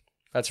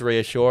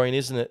reassuring,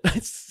 isn't it?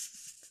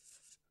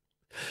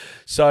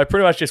 So I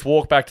pretty much just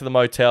walked back to the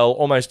motel,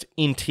 almost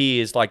in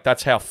tears, like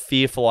that's how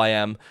fearful I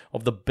am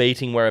of the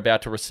beating we're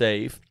about to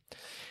receive.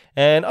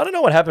 And I don't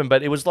know what happened,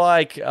 but it was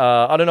like,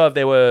 I don't know if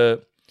there were,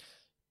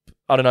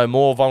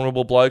 more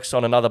vulnerable blokes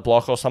on another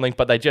block or something,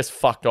 but they just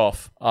fucked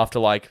off after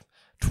like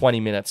 20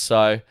 minutes.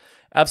 So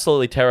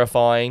absolutely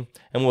terrifying.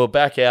 And we were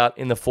back out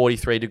in the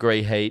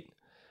 43-degree heat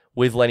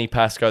with Lenny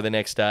Pascoe the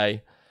next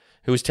day,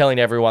 who was telling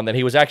everyone that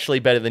he was actually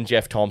better than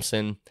Jeff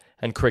Thompson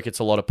and cricket's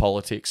a lot of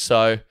politics.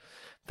 So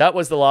that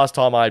was the last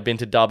time I had been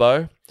to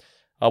Dubbo.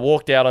 I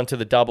walked out onto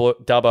the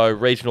Dubbo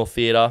Regional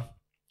Theatre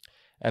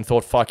and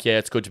thought, fuck yeah,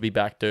 it's good to be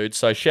back, dude.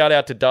 So shout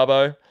out to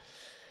Dubbo.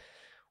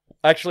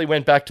 Actually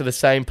went back to the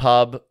same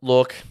pub.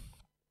 Look,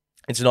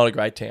 it's not a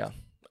great town,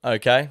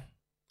 okay?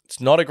 It's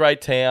not a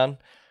great town,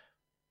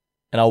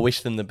 and I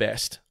wish them the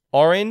best.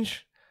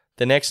 Orange,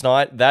 the next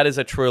night, that is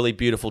a truly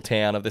beautiful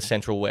town of the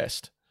Central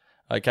West,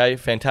 okay?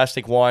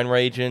 Fantastic wine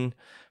region,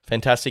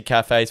 fantastic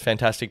cafes,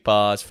 fantastic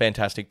bars,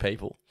 fantastic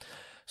people.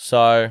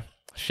 So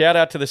shout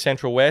out to the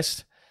Central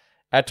West.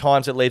 At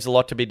times it leaves a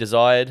lot to be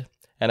desired,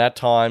 and at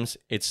times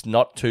it's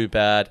not too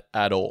bad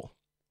at all.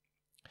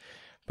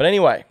 But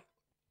anyway,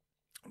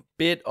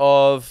 we're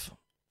a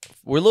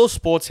little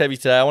sports heavy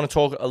today. I want to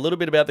talk a little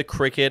bit about the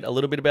cricket, a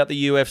little bit about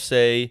the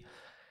UFC,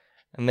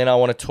 and then I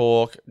want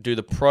to do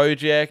the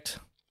project.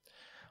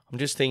 I'm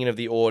just thinking of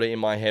the order in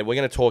my head. We're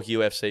going to talk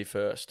UFC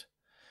first.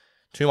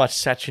 Too much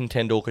Sachin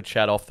Tendulkar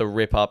chat off the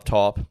rip up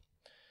top.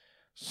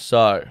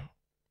 So,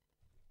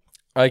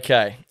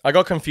 okay. I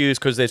got confused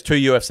because there's 2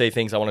 UFC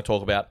things I want to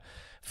talk about.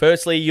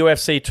 Firstly,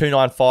 UFC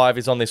 295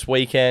 is on this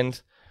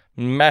weekend.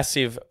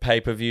 Massive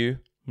pay-per-view.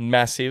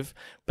 Massive.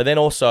 But then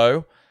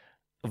also,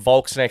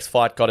 Volk's next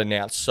fight got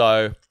announced.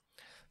 So,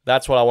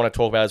 that's what I want to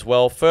talk about as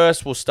well.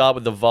 First, we'll start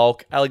with the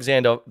Volk.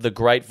 Alexander the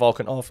Great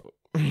Volkanov.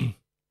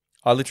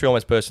 I literally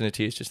almost burst into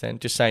tears just then,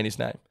 just saying his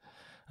name.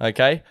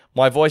 Okay?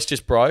 My voice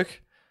just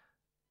broke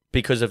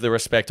because of the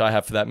respect I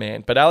have for that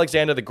man. But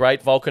Alexander the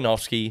Great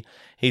Volkanovski,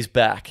 he's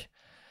back.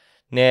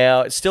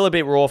 Now, it's still a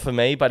bit raw for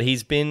me, but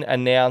he's been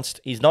announced.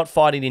 He's not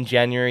fighting in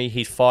January.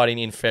 He's fighting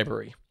in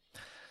February.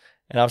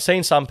 And I've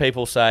seen some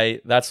people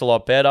say that's a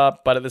lot better,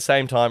 but at the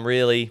same time,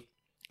 really,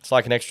 it's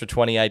like an extra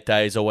 28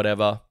 days or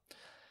whatever.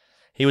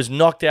 He was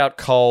knocked out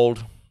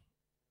cold,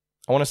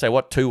 I want to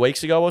say, 2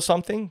 weeks ago or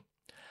something?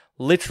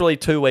 Literally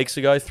 2 weeks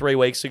ago, 3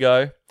 weeks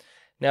ago.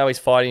 Now he's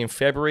fighting in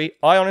February.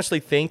 I honestly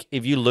think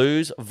if you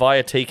lose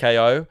via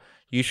TKO,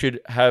 you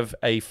should have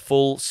a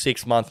full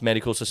 6-month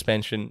medical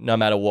suspension no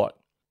matter what.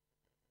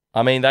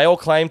 I mean, they all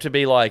claim to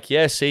be like,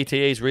 yeah,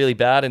 CTE is really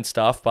bad and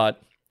stuff,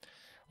 but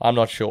I'm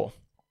not sure.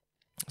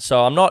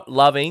 So I'm not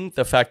loving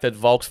the fact that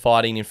Volk's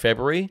fighting in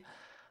February.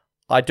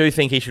 I do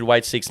think he should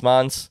wait 6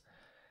 months.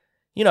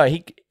 You know,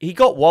 he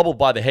got wobbled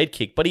by the head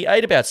kick, but he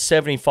ate about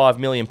 75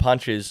 million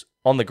punches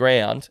on the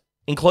ground,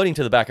 including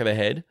to the back of the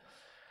head.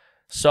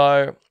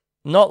 So,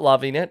 not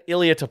loving it.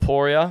 Ilia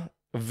Topuria,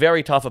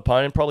 very tough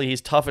opponent, probably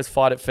his toughest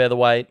fight at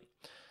featherweight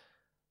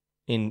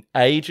in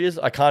ages.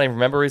 I can't even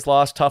remember his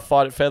last tough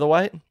fight at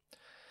featherweight.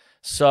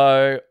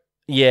 So,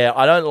 yeah,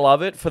 I don't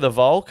love it for the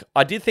Volk.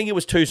 I did think it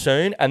was too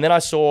soon, and then I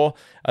saw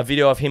a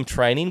video of him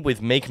training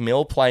with Meek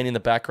Mill playing in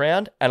the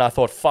background, and I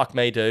thought, fuck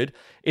me, dude,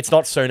 it's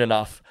not soon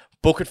enough.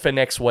 Book it for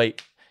next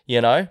week, you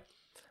know?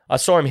 I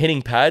saw him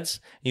hitting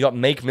pads. You got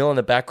Meek Mill in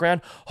the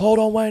background. Hold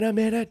on, wait a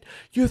minute.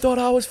 You thought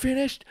I was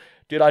finished?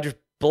 Dude, I just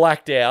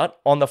blacked out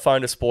on the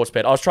phone to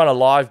Sportsbet. I was trying to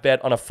live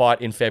bet on a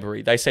fight in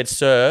February. They said,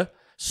 sir,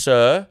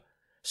 Sir,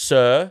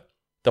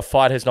 the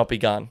fight has not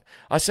begun.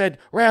 I said,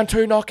 round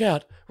 2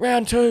 knockout,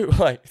 round 2.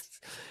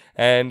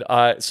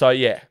 So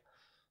yeah.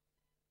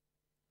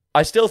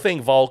 I still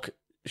think Volk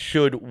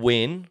should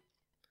win,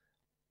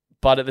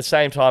 but at the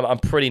same time, I'm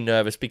pretty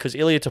nervous because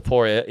Ilia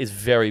Topuria is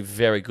very,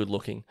 very good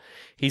looking.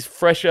 He's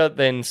fresher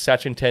than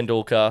Sachin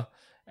Tendulkar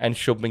and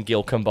Shubman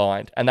Gill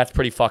combined, and that's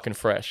pretty fucking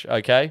fresh,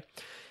 okay?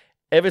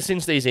 Ever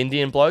since these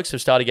Indian blokes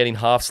have started getting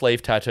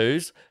half-sleeve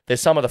tattoos, they're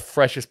some of the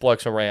freshest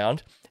blokes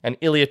around, and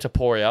Ilia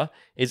Topuria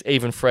is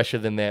even fresher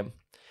than them.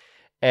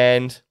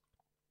 And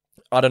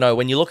I don't know,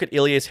 when you look at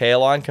Ilia's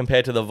hairline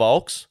compared to the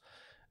Volks,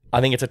 I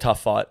think it's a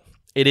tough fight.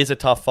 It is a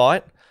tough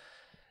fight.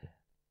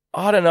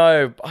 I don't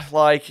know,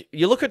 like,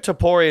 you look at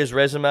Topuria's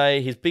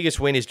resume, his biggest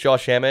win is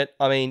Josh Emmett.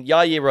 I mean,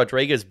 Yair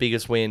Rodriguez's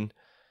biggest win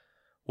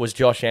was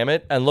Josh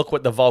Emmett, and look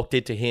what the Volk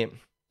did to him.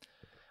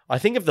 I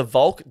think if the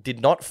Volk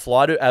did not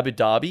fly to Abu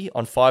Dhabi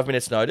on 5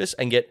 minutes' notice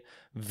and get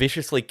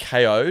viciously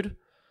KO'd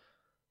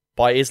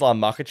by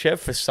Islam Makhachev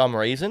for some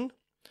reason,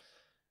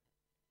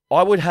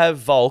 I would have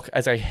Volk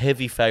as a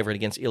heavy favourite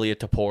against Ilia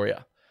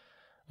Topuria.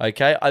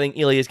 Okay? I think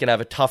Ilia's going to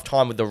have a tough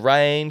time with the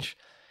range.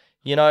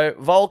 You know,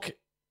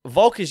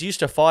 Volk is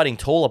used to fighting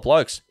taller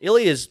blokes.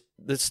 Ilia's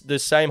the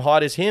same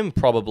height as him,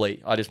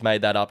 probably. I just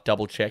made that up,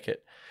 double check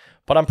it.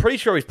 But I'm pretty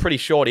sure he's pretty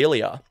short,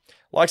 Ilia.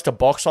 Likes to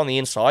box on the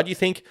inside. You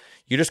think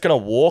you're just going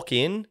to walk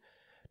in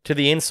to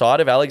the inside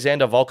of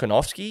Alexander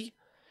Volkanovski?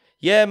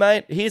 Yeah,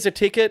 mate, here's a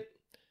ticket.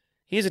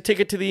 Here's a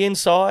ticket to the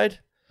inside.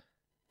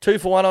 2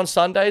 for 1 on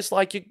Sundays.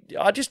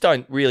 I just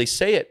don't really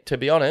see it, to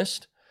be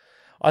honest.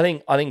 I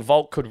think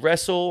Volk could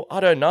wrestle. I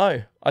don't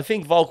know. I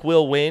think Volk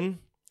will win.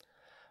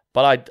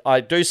 But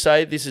I do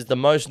say this is the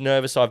most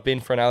nervous I've been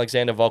for an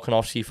Alexander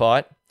Volkanovski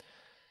fight.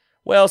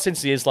 Well,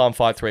 since the Islam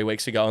fight 3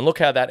 weeks ago. And look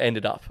how that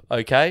ended up,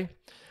 okay?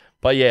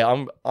 But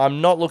yeah,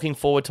 I'm not looking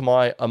forward to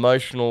my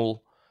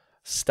emotional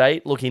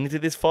state looking into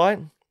this fight.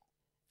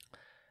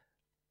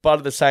 But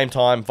at the same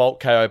time, Volk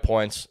KO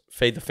points,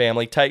 feed the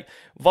family. Take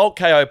Volk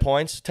KO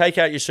points, take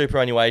out your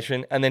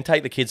superannuation, and then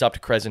take the kids up to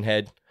Crescent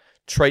Head.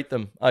 Treat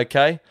them,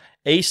 okay?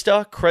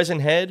 Easter,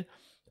 Crescent Head,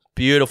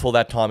 beautiful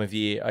that time of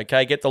year,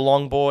 okay? Get the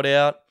longboard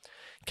out,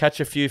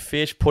 catch a few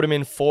fish, put them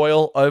in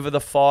foil over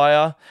the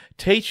fire.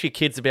 Teach your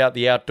kids about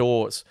the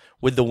outdoors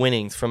with the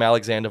winnings from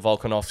Alexander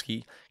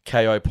Volkanovski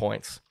KO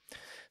points.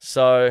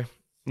 So,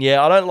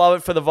 yeah, I don't love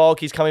it for the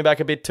Volk. He's coming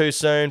back a bit too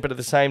soon, but at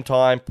the same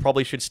time,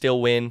 probably should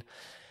still win.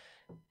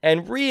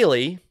 And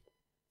really,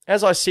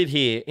 as I sit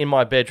here in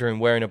my bedroom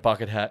wearing a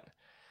bucket hat,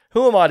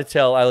 who am I to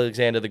tell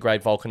Alexander the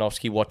Great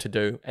Volkanovski what to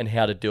do and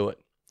how to do it?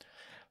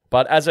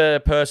 But as a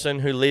person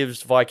who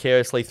lives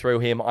vicariously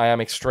through him, I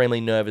am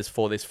extremely nervous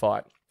for this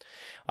fight.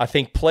 I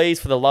think, please,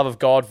 for the love of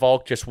God,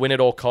 Volk, just win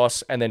at all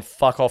costs and then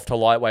fuck off to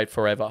lightweight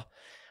forever.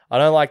 I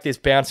don't like this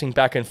bouncing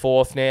back and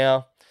forth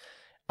now.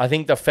 I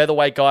think the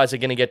featherweight guys are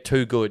going to get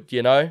too good,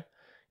 you know?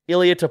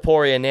 Ilia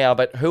Topuria now,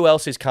 but who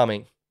else is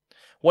coming?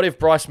 What if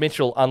Bryce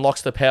Mitchell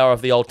unlocks the power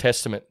of the Old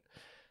Testament?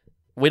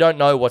 We don't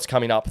know what's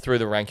coming up through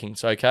the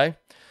rankings, okay?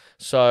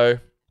 So,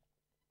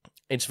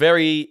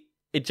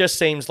 it just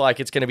seems like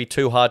it's going to be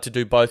too hard to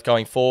do both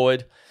going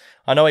forward.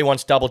 I know he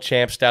wants double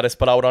champ status,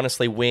 but I would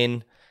honestly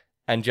win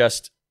and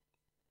just,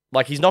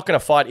 he's not going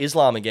to fight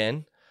Islam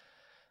again.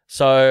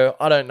 So,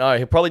 I don't know.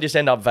 He'll probably just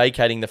end up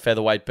vacating the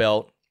featherweight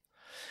belt.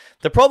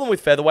 The problem with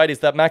featherweight is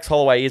that Max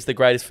Holloway is the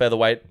greatest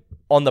featherweight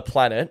on the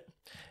planet.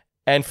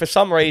 And for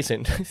some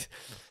reason,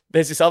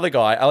 there's this other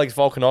guy, Alex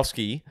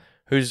Volkanovski,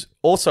 who's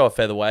also a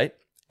featherweight,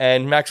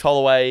 and Max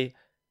Holloway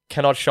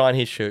cannot shine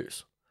his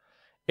shoes.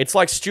 It's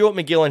like Stuart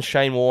McGill and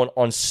Shane Warne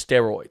on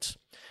steroids.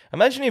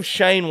 Imagine if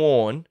Shane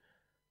Warne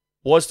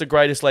was the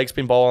greatest leg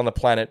spin bowler on the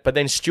planet, but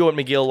then Stuart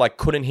McGill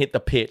couldn't hit the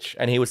pitch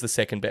and he was the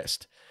second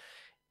best.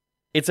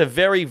 It's a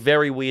very,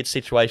 very weird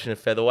situation at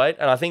featherweight,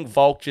 and I think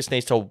Volk just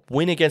needs to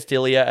win against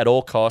Ilia at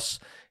all costs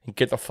and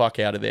get the fuck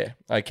out of there,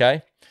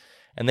 okay?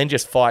 And then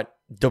just fight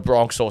the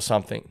Bronx or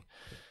something.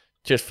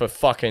 Just for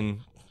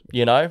fucking,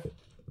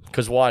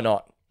 because why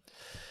not?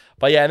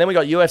 But yeah, and then we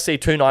got UFC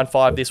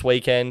 295 this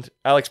weekend.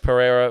 Alex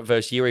Pereira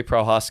versus Yuri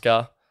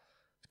Prohaska.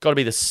 Got to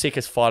be the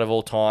sickest fight of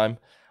all time.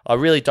 I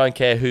really don't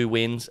care who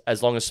wins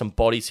as long as some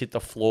bodies hit the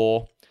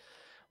floor.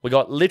 We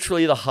got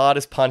literally the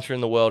hardest puncher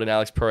in the world in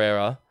Alex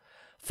Pereira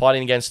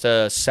fighting against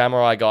a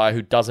samurai guy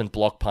who doesn't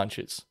block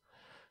punches.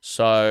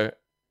 So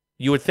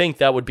you would think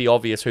that would be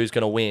obvious who's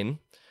going to win.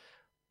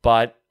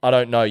 But I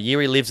don't know.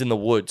 Yuri lives in the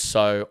woods,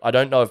 so I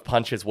don't know if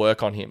punches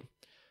work on him.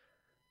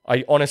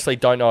 I honestly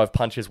don't know if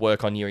punches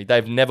work on Yuri.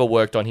 They've never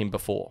worked on him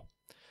before.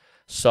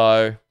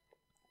 So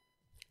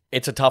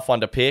it's a tough one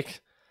to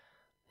pick.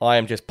 I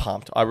am just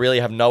pumped. I really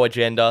have no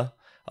agenda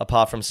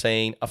apart from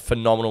seeing a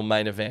phenomenal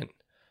main event.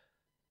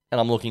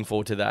 And I'm looking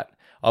forward to that.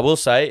 I will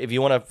say, if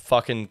you want to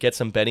fucking get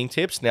some betting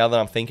tips, now that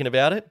I'm thinking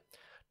about it,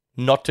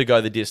 not to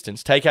go the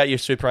distance. Take out your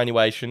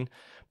superannuation,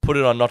 put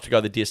it on not to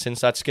go the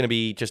distance. That's going to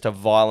be just a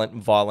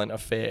violent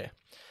affair.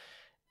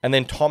 And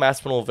then Tom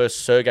Aspinall versus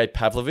Sergey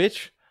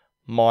Pavlovich.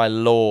 My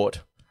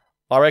lord.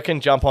 I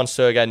reckon jump on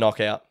Sergey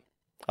knockout.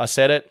 I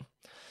said it.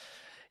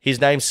 His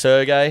name's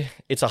Sergey.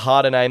 It's a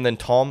harder name than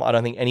Tom. I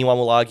don't think anyone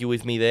will argue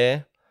with me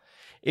there.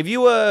 If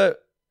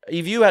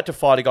you had to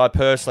fight a guy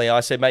personally, I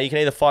said, mate, you can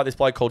either fight this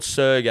bloke called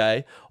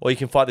Sergey or you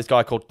can fight this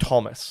guy called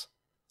Thomas.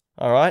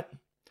 All right?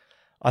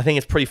 I think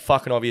it's pretty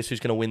fucking obvious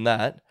who's going to win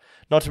that.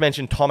 Not to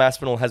mention Tom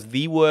Aspinall has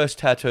the worst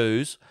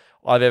tattoos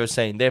I've ever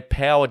seen. They're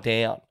power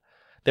down.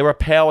 They're a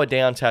power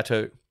down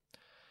tattoo.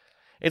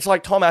 It's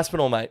like Tom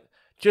Aspinall, mate.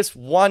 Just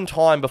one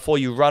time before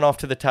you run off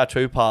to the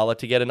tattoo parlor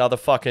to get another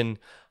fucking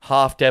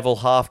half devil,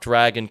 half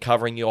dragon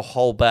covering your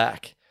whole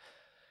back.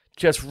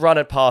 Just run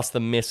it past the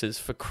missus,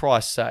 for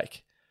Christ's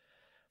sake.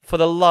 For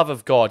the love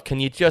of God,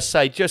 can you just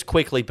say, just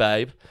quickly,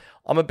 babe,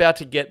 I'm about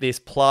to get this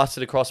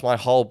plastered across my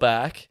whole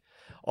back.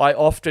 I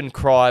often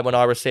cry when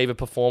I receive a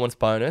performance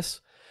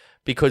bonus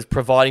because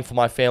providing for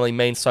my family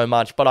means so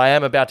much, but I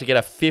am about to get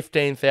a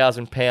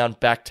 £15,000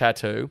 back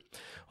tattoo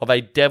of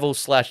a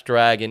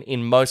devil/dragon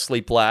in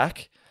mostly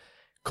black.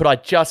 Could I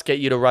just get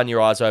you to run your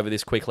eyes over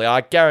this quickly?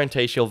 I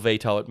guarantee she'll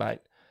veto it, mate.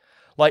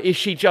 Like, is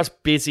she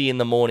just busy in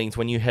the mornings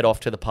when you head off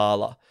to the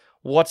parlor?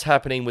 What's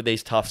happening with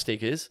these tough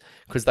stickers?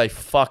 Because they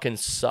fucking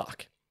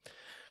suck.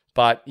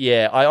 But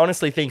yeah, I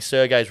honestly think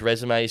Sergey's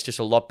resume is just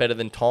a lot better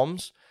than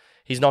Tom's.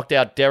 He's knocked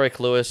out Derek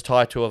Lewis,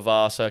 Tai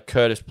Tuivasa,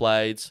 Curtis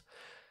Blades.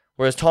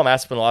 Whereas Tom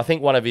Aspinall, I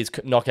think one of his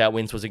knockout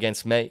wins was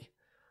against me.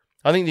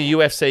 I think the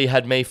UFC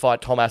had me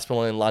fight Tom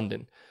Aspinall in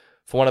London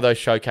for one of those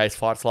showcase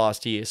fights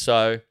last year.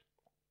 So,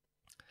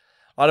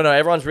 I don't know,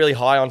 everyone's really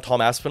high on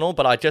Tom Aspinall,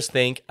 but I just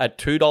think at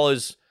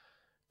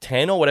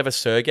 $2.10 or whatever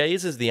Sergey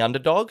is the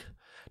underdog,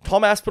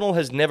 Tom Aspinall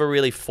has never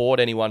really fought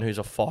anyone who's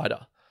a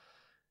fighter.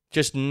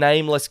 Just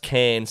nameless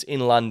cans in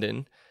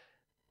London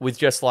with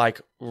just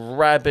like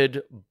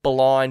rabid,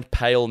 blind,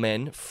 pale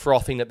men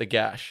frothing at the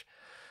gash.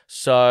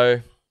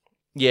 So,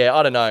 yeah,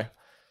 I don't know.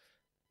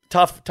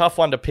 Tough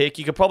one to pick.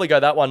 You could probably go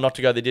that one not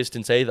to go the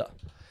distance either.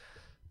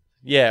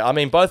 Yeah, I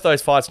mean, both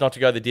those fights not to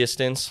go the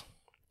distance.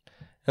 And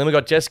then we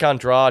got Jessica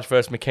Andrade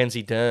versus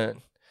Mackenzie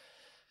Dern.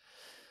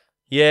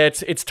 Yeah,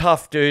 it's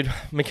tough, dude.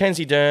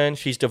 Mackenzie Dern,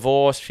 she's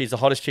divorced. She's the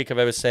hottest chick I've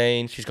ever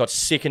seen. She's got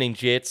sickening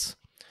jits.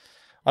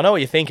 I know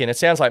what you're thinking. It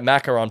sounds like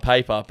Macca on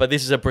paper, but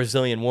this is a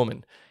Brazilian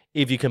woman,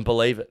 if you can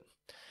believe it.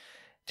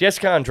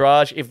 Jessica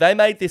Andrade, if they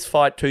made this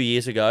fight 2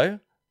 years ago,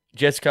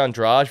 Jessica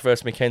Andrade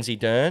versus Mackenzie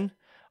Dern,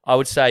 I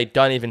would say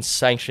don't even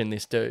sanction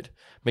this dude.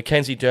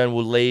 Mackenzie Dern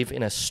will leave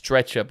in a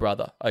stretcher,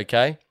 brother,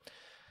 okay?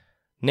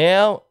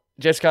 Now,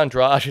 Jessica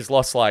Andrade has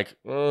lost like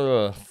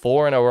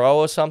 4 in a row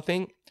or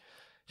something.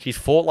 She's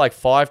fought like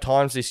 5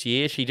 times this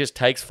year. She just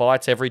takes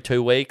fights every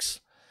 2 weeks.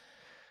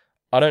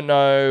 I don't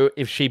know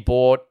if she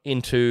bought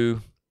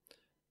into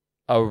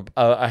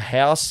a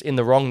house in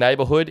the wrong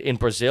neighborhood in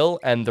Brazil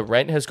and the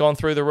rent has gone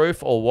through the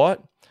roof or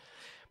what.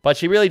 But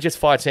she really just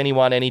fights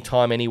anyone,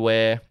 anytime,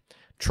 anywhere.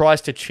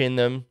 Tries to chin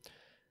them.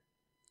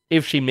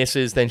 If she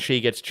misses, then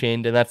she gets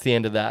chinned, and that's the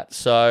end of that.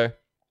 So,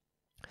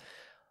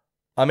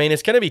 I mean,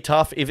 it's going to be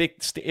tough. If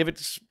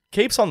it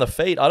keeps on the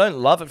feet, I don't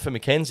love it for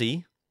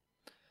Mackenzie.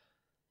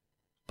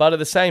 But at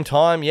the same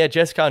time, yeah,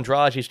 Jessica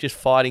Andrade is just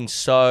fighting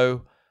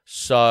so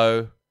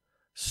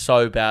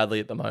badly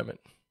at the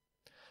moment.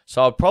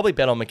 So I'd probably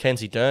bet on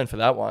Mackenzie Dern for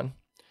that one.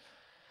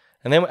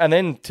 And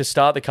then to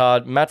start the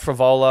card, Matt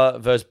Frevola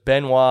versus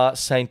Benoit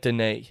Saint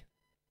Denis.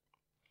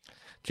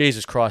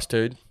 Jesus Christ,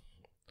 dude.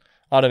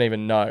 I don't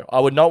even know. I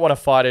would not want to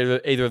fight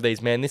either of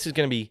these men. This is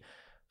going to be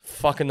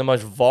fucking the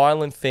most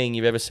violent thing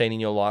you've ever seen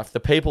in your life. The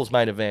people's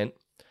main event.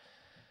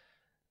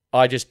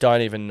 I just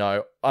don't even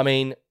know. I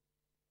mean,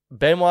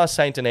 Benoit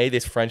Saint Denis,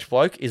 this French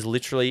bloke, is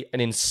literally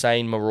an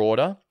insane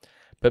marauder.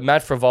 But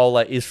Matt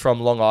Frevola is from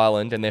Long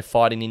Island and they're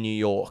fighting in New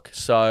York.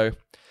 So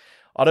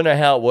I don't know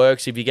how it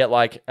works if you get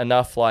like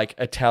enough like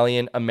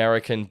Italian,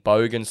 American,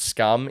 bogan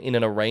scum in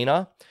an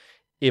arena.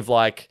 If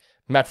like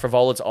Matt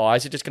Frevola's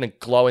eyes are just going to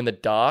glow in the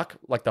dark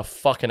like the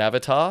fucking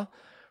Avatar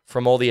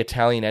from all the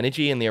Italian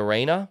energy in the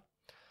arena.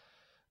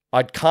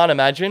 I can't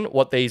imagine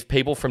what these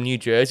people from New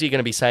Jersey are going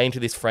to be saying to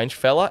this French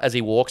fella as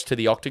he walks to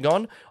the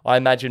octagon. I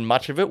imagine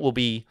much of it will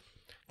be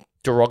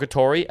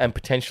derogatory and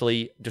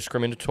potentially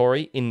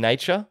discriminatory in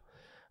nature.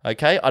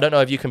 Okay, I don't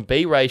know if you can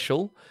be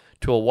racial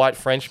to a white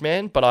French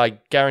man, but I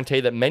guarantee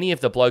that many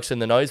of the blokes in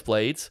the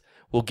nosebleeds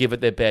will give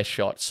it their best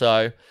shot.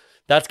 So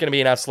that's going to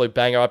be an absolute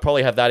banger. I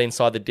probably have that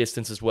inside the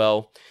distance as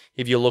well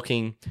if you're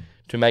looking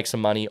to make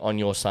some money on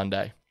your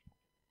Sunday.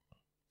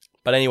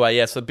 But anyway,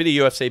 yeah, so a bit of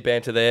UFC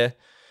banter there.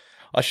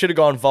 I should have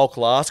gone Volk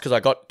last because I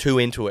got too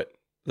into it.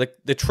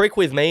 The trick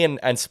with me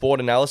and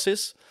sport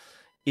analysis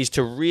is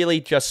to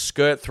really just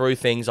skirt through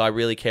things I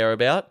really care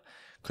about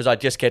because I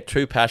just get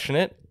too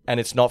passionate and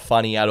it's not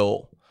funny at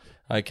all.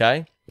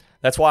 Okay?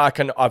 That's why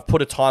I've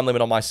put a time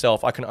limit on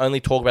myself. I can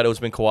only talk about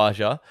Usman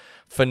Khawaja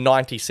for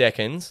 90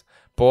 seconds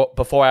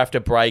before I have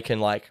to break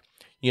and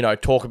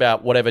talk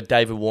about whatever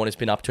David Warner's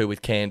been up to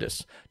with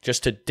Candace,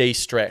 just to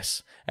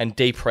de-stress and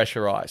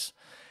depressurize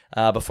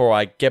before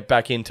I get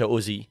back into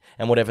Uzi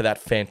and whatever that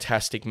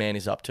fantastic man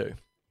is up to.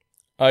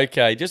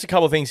 Okay, just a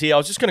couple of things here. I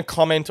was just going to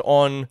comment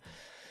on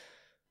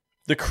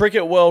the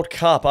Cricket World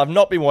Cup. I've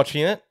not been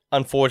watching it,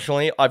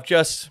 unfortunately.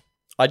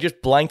 I've I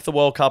just blanked the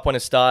World Cup when it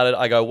started.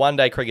 I go, one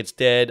day cricket's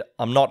dead.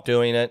 I'm not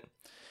doing it.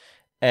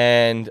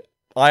 And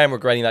I am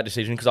regretting that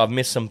decision because I've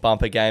missed some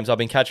bumper games. I've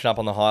been catching up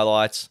on the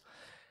highlights.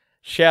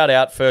 Shout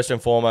out first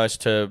and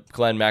foremost to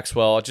Glenn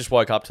Maxwell. I just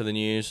woke up to the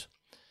news.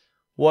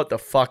 What the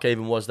fuck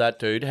even was that,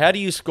 dude? How do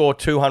you score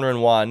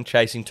 201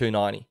 chasing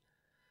 290?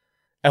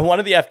 And one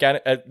of the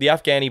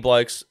Afghani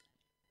blokes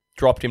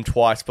dropped him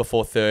twice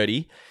before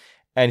 30.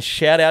 And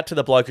shout out to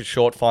the bloke at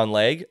short fine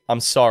leg. I'm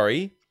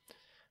sorry,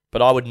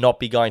 but I would not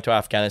be going to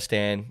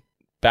Afghanistan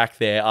back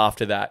there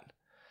after that.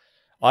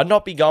 I'd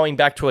not be going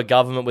back to a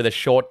government with a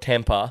short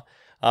temper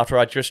after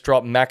I just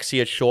dropped Maxi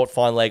at short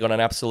fine leg on an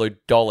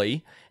absolute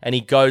dolly, and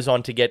he goes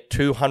on to get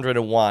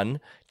 201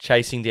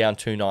 chasing down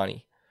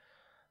 290.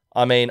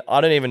 I mean,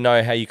 I don't even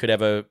know how you could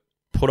ever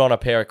put on a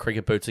pair of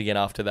cricket boots again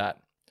after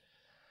that.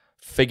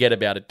 Forget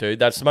about it, dude.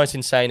 That's the most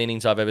insane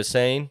innings I've ever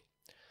seen.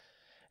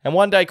 And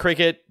one day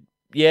cricket,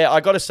 yeah, I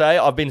got to say,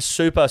 I've been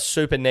super,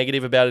 super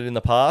negative about it in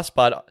the past,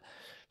 but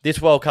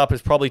this World Cup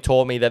has probably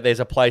taught me that there's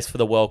a place for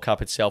the World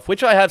Cup itself,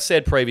 which I have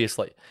said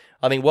previously.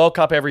 I think World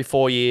Cup every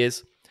 4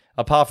 years.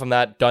 Apart from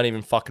that, don't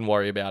even fucking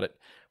worry about it.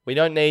 We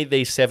don't need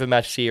these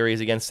 7-match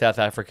series against South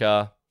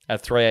Africa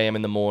at 3 a.m.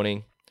 in the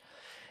morning.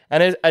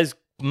 And as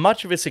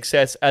much of a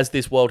success as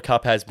this World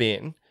Cup has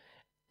been,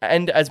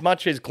 and as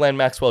much as Glenn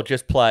Maxwell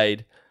just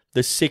played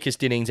the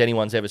sickest innings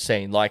anyone's ever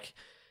seen, like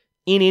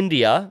in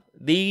India,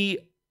 the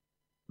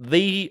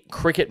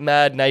cricket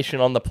mad nation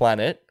on the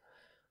planet,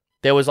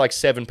 there was like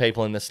 7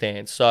 people in the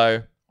stands.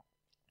 So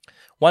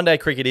one day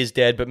cricket is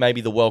dead, but maybe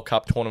the World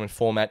Cup tournament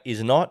format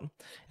is not.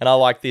 And I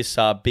like this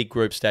big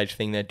group stage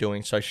thing they're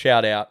doing. So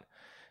shout out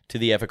to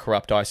the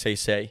ever-corrupt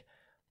ICC.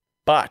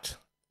 But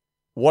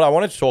what I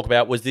wanted to talk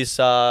about was this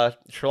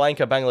Sri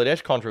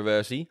Lanka-Bangladesh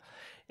controversy.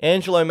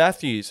 Angelo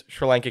Matthews,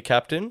 Sri Lanka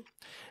captain.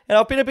 And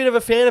I've been a bit of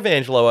a fan of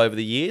Angelo over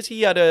the years.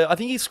 I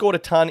think he scored a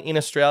ton in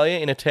Australia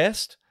in a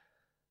test.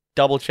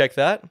 Double check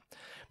that.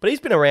 But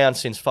he's been around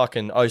since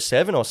fucking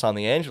 07 or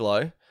something,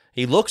 Angelo.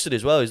 He looks it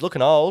as well. He's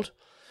looking old.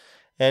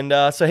 And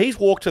so he's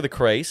walked to the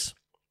crease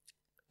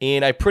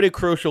in a pretty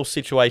crucial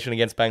situation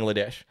against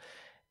Bangladesh.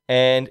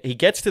 And he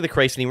gets to the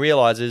crease and he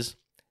realizes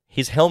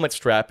his helmet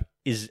strap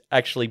is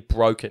actually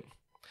broken.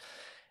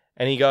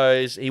 And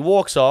he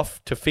walks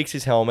off to fix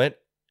his helmet.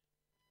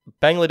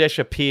 Bangladesh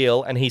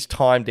appeal and he's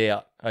timed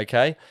out,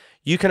 okay?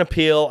 You can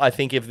appeal, I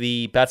think, if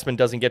the batsman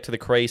doesn't get to the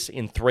crease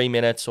in 3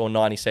 minutes or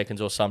 90 seconds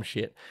or some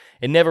shit.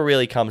 It never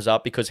really comes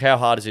up because how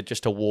hard is it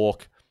just to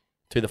walk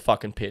to the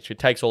fucking pitch? It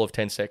takes all of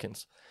 10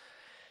 seconds.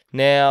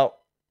 Now,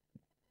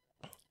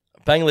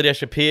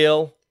 Bangladesh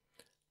appeal,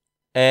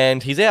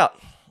 and he's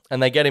out.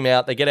 And they get him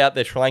out. They get out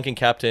their Sri Lankan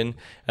captain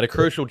at a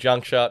crucial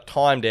juncture,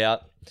 timed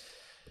out.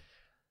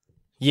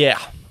 Yeah,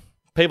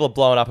 people are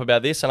blowing up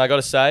about this, and I got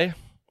to say,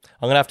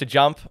 I'm going to have to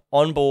jump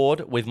on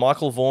board with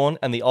Michael Vaughan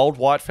and the old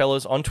white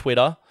fellas on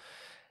Twitter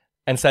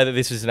and say that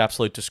this is an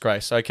absolute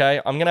disgrace, okay?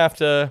 I'm going to have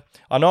to...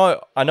 I know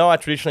I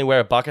traditionally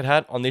wear a bucket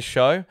hat on this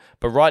show,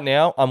 but right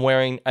now I'm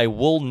wearing a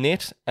wool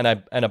knit and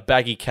a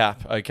baggy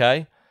cap,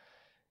 okay?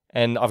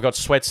 And I've got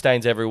sweat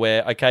stains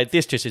everywhere, okay?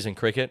 This just isn't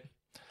cricket.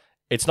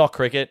 It's not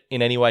cricket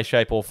in any way,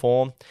 shape, or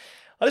form.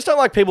 I just don't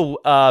like people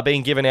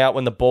being given out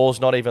when the ball's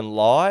not even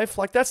live.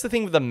 Like, that's the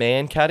thing with the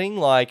man-catting.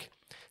 Like,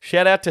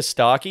 shout out to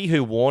Starkey,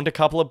 who warned a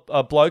couple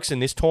of blokes in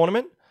this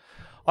tournament.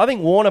 I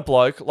think warn a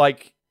bloke,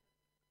 like,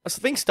 I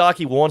think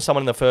Starkey warned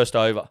someone in the first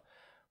over.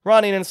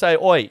 Run in and say,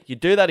 oi, you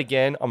do that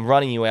again, I'm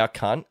running you out,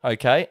 cunt,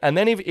 okay? And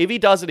then if he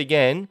does it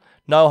again,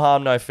 no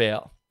harm, no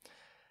foul.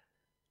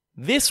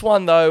 This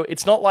one, though,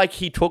 it's not like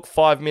he took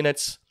 5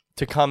 minutes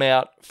to come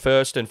out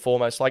first and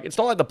foremost. Like, it's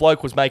not like the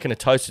bloke was making a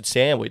toasted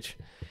sandwich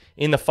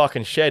in the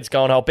fucking sheds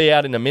going, I'll be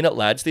out in a minute,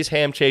 lads. This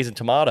ham, cheese, and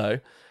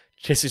tomato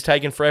just is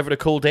taking forever to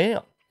cool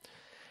down.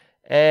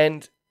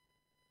 And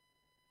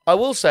I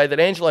will say that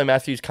Angelo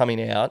Matthews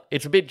coming out,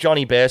 it's a bit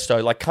Johnny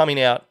Bairstow, like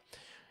coming out,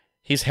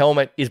 his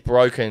helmet is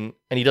broken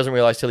and he doesn't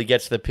realise till he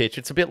gets to the pitch.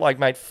 It's a bit like,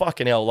 mate,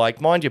 fucking hell,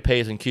 like, mind your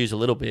P's and Q's a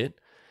little bit.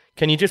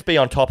 Can you just be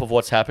on top of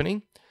what's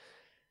happening?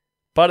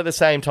 But at the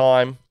same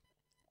time,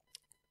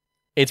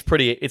 it's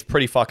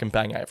pretty fucking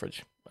bang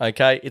average,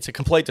 okay? It's a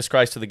complete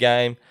disgrace to the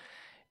game.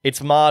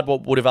 It's marred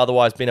what would have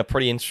otherwise been a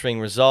pretty interesting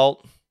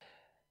result.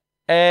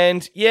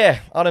 And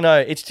yeah, I don't know.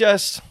 It's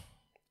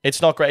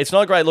not great. It's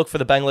not a great look for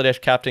the Bangladesh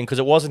captain because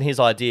it wasn't his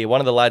idea. One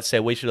of the lads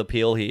said we should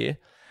appeal here.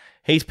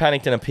 He's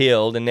panicked and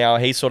appealed, and now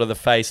he's sort of the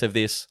face of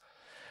this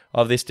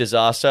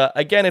disaster.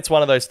 Again, it's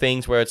one of those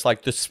things where it's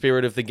like the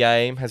spirit of the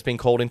game has been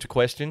called into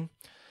question.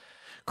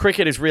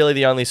 Cricket is really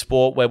the only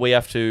sport where we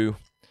have to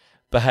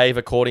behave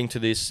according to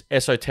this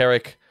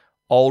esoteric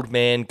old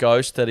man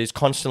ghost that is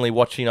constantly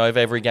watching over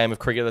every game of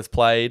cricket that's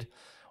played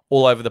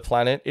all over the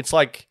planet. It's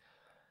like,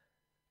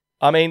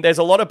 I mean, there's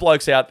a lot of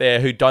blokes out there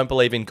who don't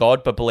believe in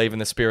God but believe in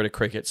the spirit of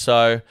cricket.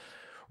 So,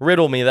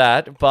 riddle me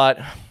that. But,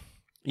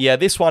 yeah,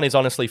 this one is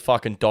honestly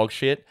fucking dog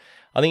shit.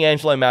 I think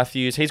Angelo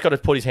Matthews, he's got to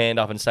put his hand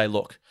up and say,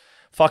 look,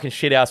 fucking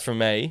shit house from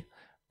me.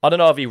 I don't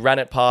know if he ran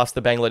it past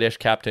the Bangladesh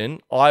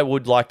captain. I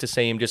would like to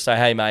see him just say,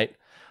 hey, mate,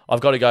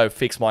 I've got to go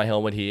fix my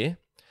helmet here.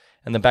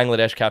 and the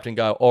Bangladesh captain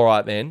go, all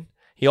right then.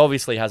 He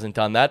obviously hasn't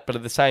done that, but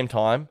at the same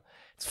time,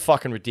 it's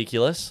fucking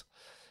ridiculous.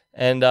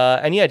 And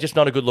yeah, just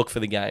not a good look for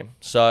the game.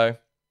 So,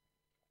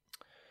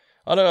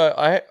 I don't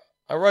know.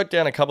 I wrote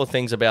down a couple of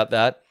things about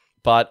that,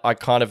 but I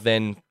kind of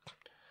then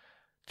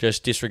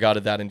just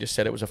disregarded that and just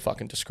said it was a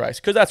fucking disgrace,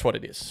 because that's what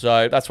it is.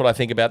 So that's what I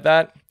think about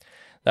that.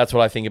 That's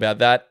what I think about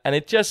that. And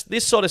it just,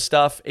 this sort of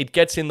stuff, it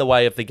gets in the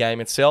way of the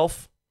game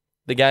itself.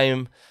 The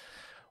game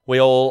we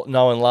all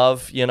know and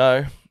love, you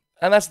know.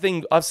 And that's the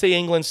thing, I see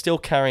England still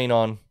carrying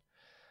on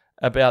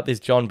about this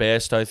John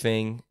Bairstow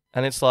thing.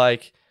 And it's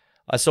like,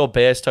 I saw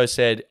Bairstow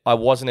said, I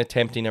wasn't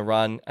attempting a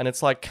run. And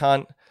it's like,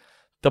 cunt,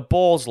 the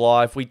ball's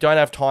live. We don't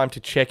have time to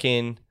check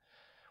in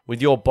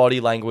with your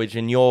body language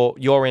and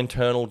your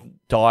internal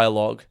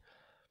dialogue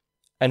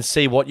and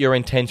see what your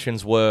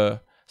intentions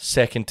were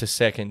second to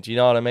second. You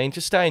know what I mean?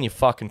 Just stay in your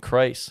fucking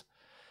crease,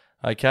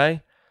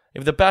 okay?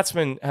 If the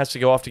batsman has to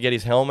go off to get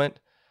his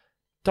helmet,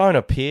 don't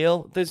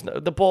appeal.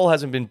 The ball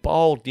hasn't been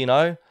bowled, you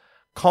know?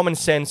 Common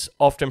sense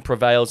often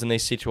prevails in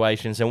these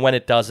situations, and when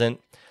it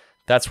doesn't,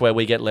 that's where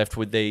we get left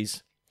with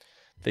these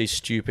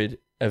stupid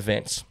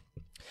events.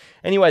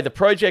 Anyway, the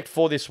project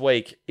for this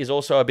week is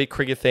also a bit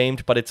cricket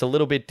themed, but it's a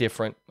little bit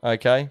different,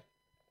 okay?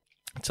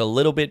 It's a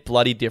little bit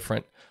bloody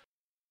different.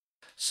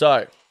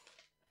 So,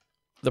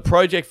 the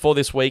project for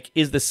this week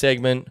is the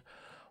segment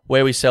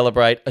where we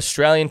celebrate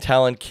Australian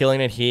talent killing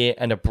it here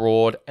and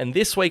abroad. And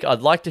this week,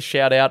 I'd like to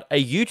shout out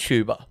a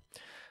YouTuber,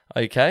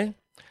 okay?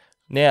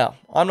 Now,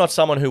 I'm not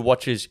someone who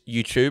watches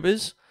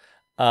YouTubers.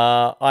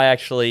 I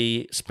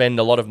actually spend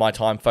a lot of my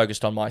time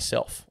focused on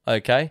myself,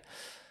 okay?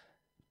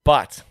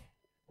 But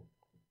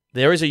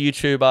there is a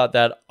YouTuber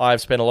that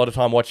I've spent a lot of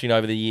time watching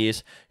over the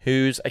years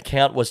whose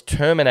account was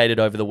terminated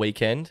over the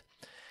weekend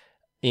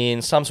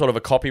in some sort of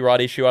a copyright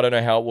issue. I don't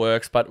know how it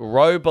works, but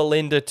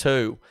Robalinda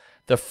 2,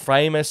 the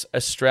famous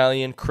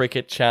Australian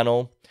cricket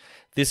channel.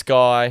 This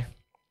guy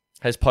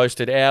has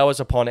posted hours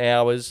upon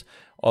hours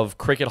of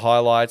cricket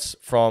highlights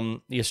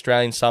from the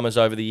Australian summers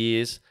over the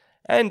years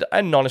and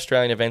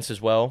non-Australian events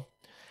as well.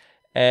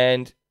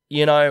 And,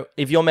 you know,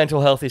 if your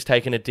mental health is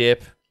taking a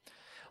dip,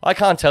 I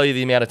can't tell you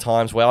the amount of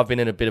times where I've been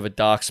in a bit of a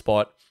dark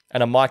spot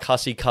and a Mike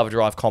Hussey cover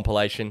drive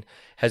compilation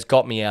has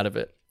got me out of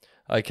it,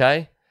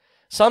 okay?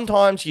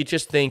 Sometimes you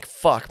just think,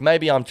 fuck,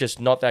 maybe I'm just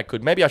not that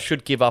good. Maybe I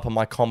should give up on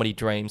my comedy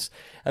dreams.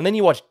 And then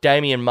you watch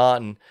Damien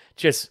Martin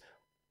just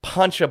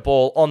punch a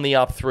ball on the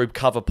up through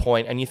cover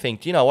point and you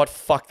think, do you know what?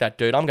 Fuck that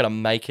dude. I'm going to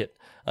make it,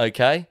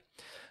 okay?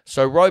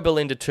 So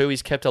Robalinda 2,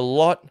 he's kept a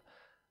lot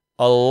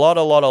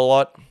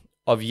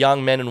of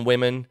young men and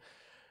women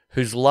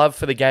whose love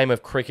for the game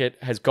of cricket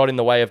has got in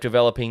the way of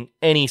developing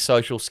any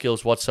social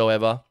skills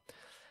whatsoever.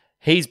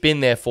 He's been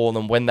there for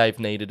them when they've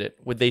needed it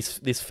with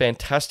this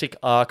fantastic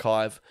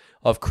archive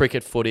of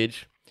cricket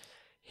footage.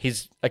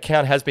 His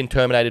account has been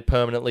terminated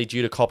permanently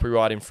due to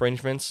copyright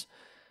infringements.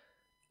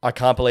 I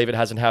can't believe it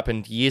hasn't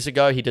happened years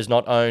ago. He does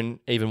not own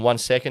even 1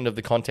 second of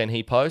the content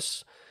he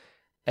posts.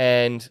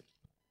 And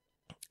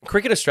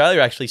Cricket Australia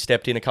actually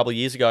stepped in a couple of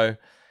years ago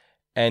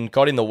and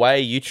got in the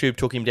way. YouTube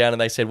took him down and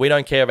they said, we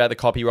don't care about the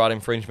copyright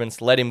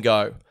infringements. Let him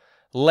go.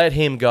 Let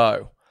him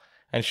go.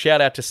 And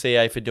shout out to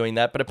CA for doing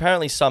that. But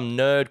apparently some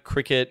nerd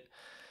cricket,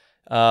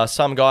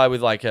 some guy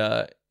with like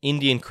a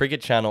Indian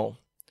cricket channel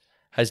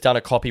has done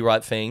a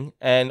copyright thing.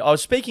 And I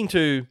was speaking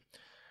to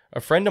a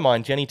friend of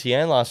mine, Jenny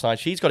Tian, last night.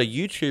 She's got a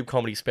YouTube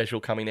comedy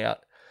special coming out.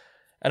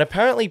 And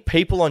apparently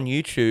people on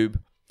YouTube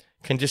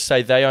can just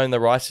say they own the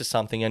rights to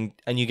something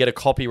and you get a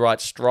copyright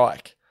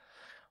strike.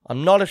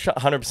 I'm not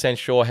 100%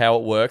 sure how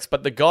it works,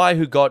 but the guy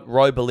who got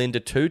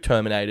Robalinda 2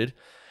 terminated,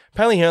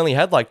 apparently he only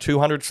had like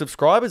 200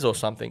 subscribers or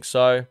something.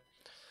 So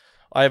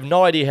I have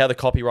no idea how the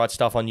copyright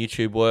stuff on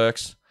YouTube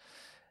works.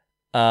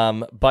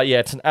 But yeah,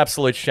 it's an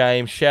absolute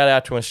shame. Shout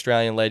out to an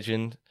Australian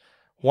legend,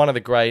 one of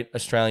the great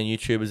Australian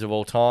YouTubers of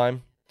all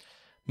time.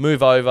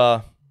 Move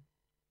over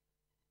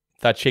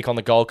that chick on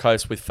the Gold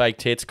Coast with fake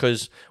tits,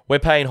 because we're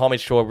paying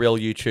homage to a real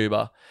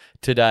YouTuber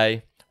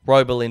today.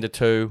 Robalinda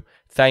 2,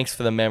 thanks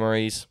for the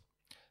memories.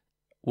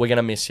 We're going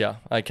to miss you,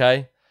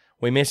 okay?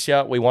 We miss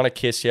you. We want to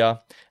kiss you.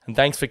 And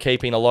thanks for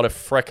keeping a lot of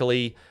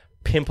freckly,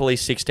 pimply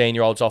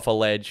 16-year-olds off a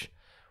ledge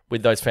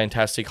with those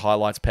fantastic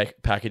highlights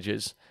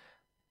packages.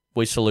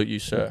 We salute you,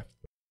 sir.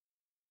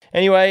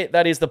 Anyway,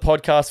 that is the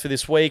podcast for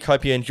this week.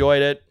 Hope you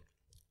enjoyed it,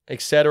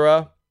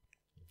 etc.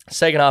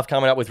 Second half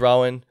coming up with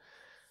Rowan.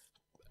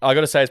 I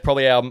got to say, it's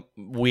probably our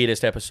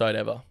weirdest episode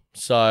ever.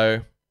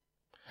 So,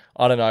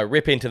 I don't know.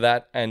 Rip into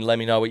that and let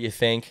me know what you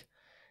think.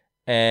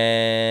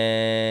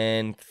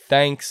 And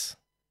thanks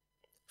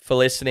for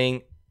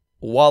listening.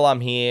 While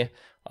I'm here,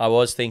 I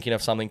was thinking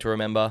of something to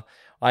remember.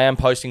 I am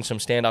posting some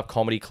stand-up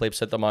comedy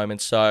clips at the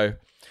moment. So,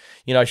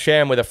 you know,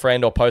 share them with a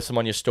friend or post them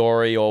on your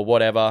story or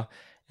whatever.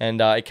 And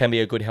it can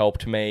be a good help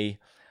to me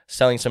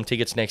selling some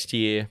tickets next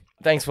year.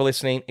 Thanks for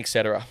listening,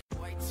 etc.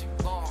 Way too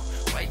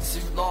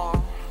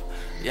long,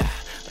 yeah.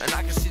 And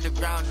I can see the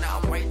ground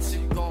now, way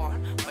too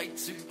gone.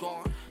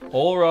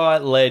 All right,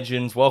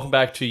 legends, welcome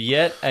back to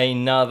yet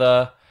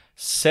another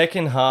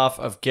second half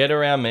of Get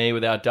Around Me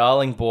with our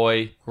darling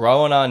boy,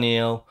 Rowan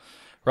Arneal.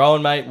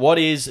 Rowan, mate, what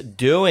is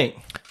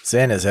doing?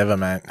 Zen as ever,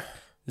 mate.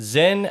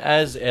 Zen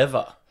as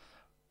ever.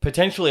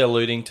 Potentially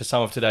alluding to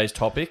some of today's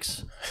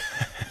topics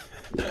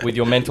with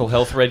your mental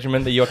health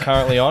regimen that you're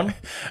currently on.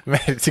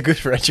 Mate, it's a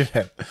good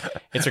regimen.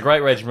 It's a great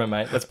regimen,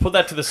 mate. Let's put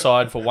that to the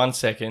side for 1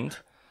 second.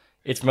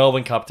 It's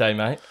Melbourne Cup Day,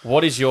 mate.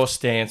 What is your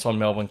stance on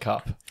Melbourne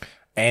Cup?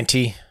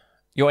 Anti.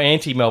 You're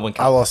anti-Melbourne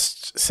I Cup.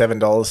 lost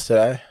 $7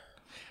 today.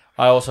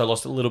 I also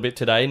lost a little bit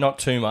today, not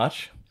too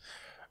much.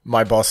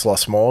 My boss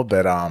lost more,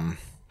 but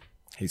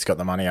he's got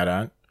the money, I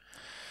don't.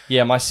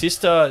 Yeah, my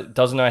sister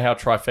doesn't know how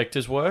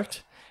trifectas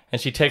worked,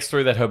 and she texts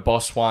through that her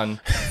boss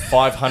won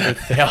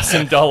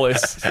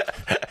 $500,000.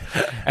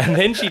 And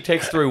then she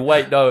texts through,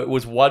 wait, no, it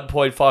was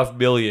 1.5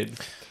 million.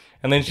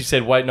 And then she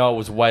said, wait, no, it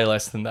was way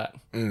less than that.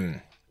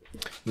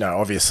 No,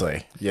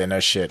 obviously. Yeah,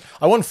 no shit.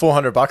 I won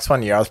 $400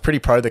 one year. I was pretty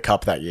pro the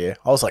cup that year.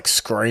 I was like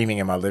screaming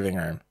in my living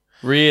room.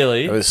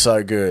 Really? It was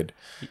so good.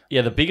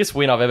 Yeah, the biggest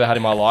win I've ever had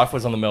in my life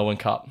was on the Melbourne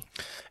Cup.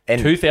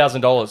 And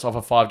 $2,000 off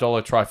a $5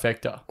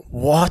 trifecta.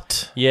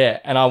 what? Yeah,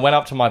 and I went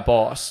up to my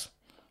boss,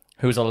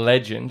 who was a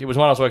legend. It was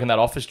when I was working that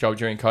office job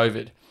during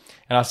COVID.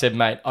 And I said,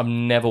 mate, I've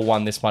never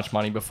won this much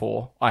money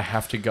before. I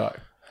have to go.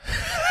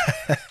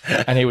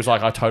 And he was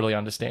like, I totally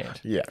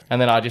understand. Yeah.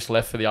 And then I just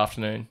left for the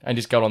afternoon and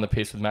just got on the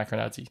piss with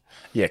Macronazzi.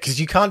 Yeah, because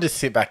you can't just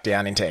sit back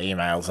down into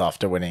emails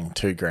after winning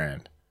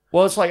 $2,000.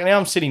 Well, it's like now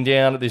I'm sitting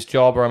down at this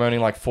job where I'm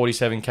earning like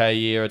 $47K a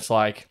year. It's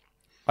like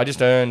I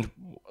just earned,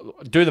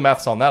 do the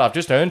maths on that, I've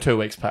just earned 2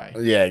 weeks' pay.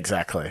 Yeah,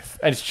 exactly.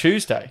 And it's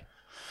Tuesday.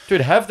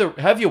 Dude,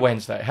 have your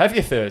Wednesday, have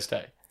your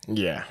Thursday,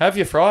 Yeah. have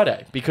your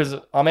Friday, because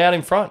I'm out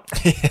in front.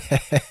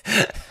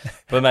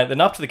 But mate,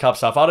 the Up to the Cup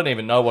stuff, I don't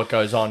even know what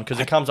goes on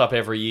because it comes up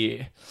every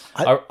year.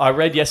 I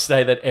read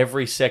yesterday that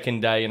every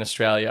second day in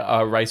Australia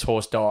a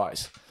racehorse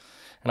dies.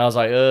 And I was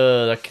like,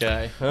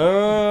 okay.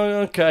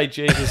 Okay,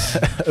 Jesus.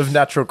 Of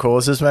natural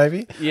causes,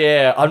 maybe?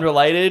 Yeah,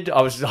 unrelated.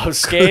 I was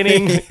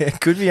scanning. It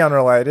could be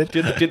unrelated.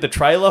 Did the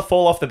trailer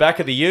fall off the back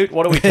of the ute?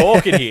 What are we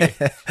talking here?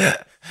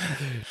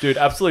 Dude,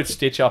 absolute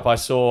stitch up I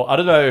saw. I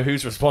don't know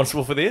who's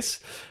responsible for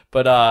this,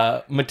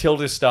 but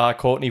Matilda star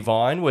Courtney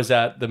Vine was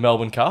at the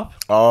Melbourne Cup.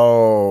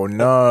 Oh,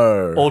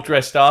 no. All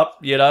dressed up,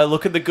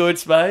 look at the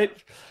goods, mate.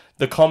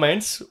 The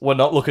comments were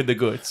not look at the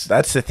goods.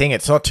 That's the thing.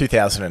 It's not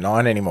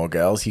 2009 anymore,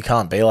 girls. You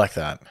can't be like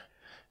that.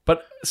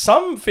 But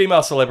some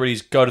female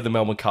celebrities go to the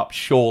Melbourne Cup,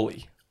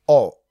 surely.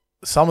 Oh,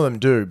 some of them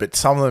do, but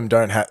some of them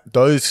don't have...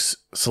 Those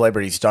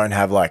celebrities don't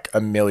have like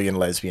 1 million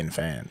lesbian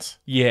fans.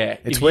 Yeah.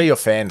 It's where your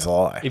fans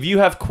lie. If you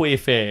have queer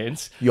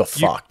fans... You're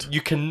fucked.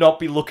 You cannot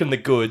be looking the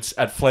goods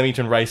at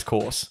Flemington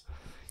Racecourse.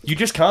 You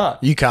just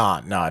can't. You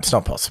can't. No, it's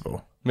not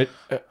possible.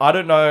 I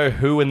don't know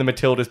who in the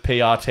Matilda's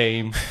PR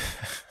team...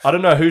 I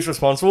don't know who's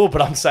responsible,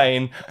 but I'm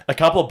saying a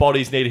couple of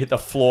bodies need to hit the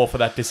floor for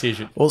that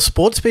decision. Well,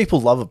 sports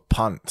people love a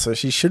punt, so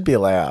she should be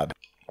allowed.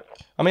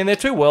 I mean, they're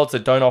two worlds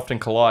that don't often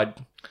collide.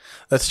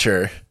 That's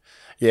true.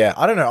 Yeah,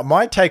 I don't know.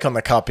 My take on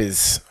the cup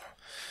is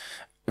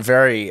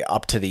very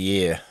up to the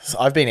year. So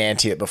I've been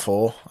anti it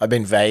before. I've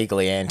been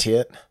vaguely anti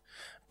it.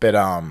 But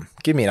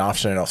give me an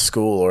afternoon off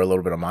school or a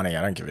little bit of money.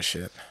 I don't give a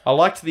shit. I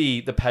liked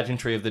the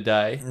pageantry of the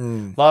day.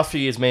 Last few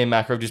years, me and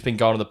Mac have just been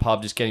going to the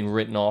pub, just getting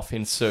written off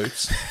in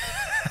suits.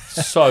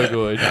 So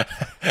good.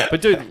 But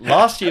dude,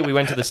 last year we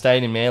went to the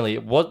Stadium in Manly.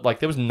 It was like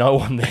there was no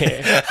one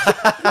there.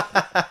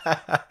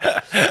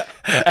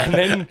 And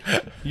then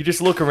you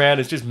just look around,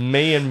 it's just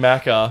me and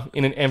Macca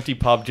in an empty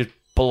pub just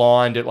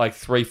blind at like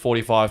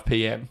 3:45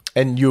 p.m.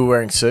 And you were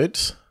wearing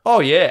suits?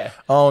 Oh yeah.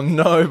 Oh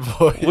no,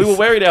 boys. We were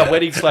wearing our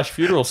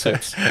wedding/funeral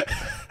suits.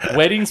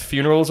 Weddings,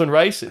 funerals and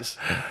races.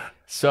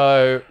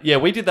 So yeah,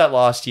 we did that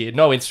last year.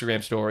 No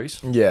Instagram stories.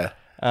 Yeah.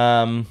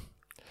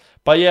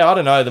 But yeah, I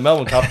don't know. The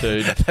Melbourne Cup,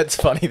 dude. That's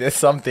funny. There's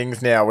some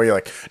things now where you're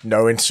like,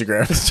 no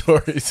Instagram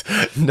stories.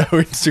 No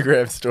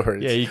Instagram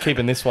stories. Yeah, you're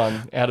keeping this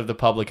one out of the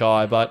public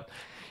eye. But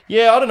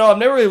yeah, I don't know. I've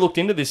never really looked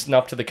into this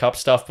Up to the Cup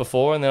stuff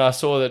before. And then I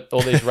saw that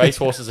all these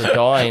racehorses are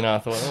dying. And I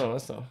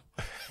thought,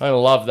 I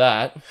don't love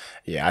that.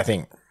 Yeah, I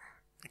think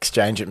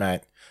exchange it,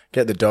 mate.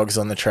 Get the dogs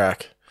on the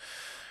track.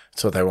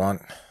 That's what they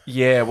want.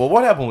 Yeah, well,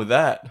 what happened with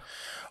that?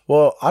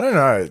 Well, I don't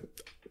know.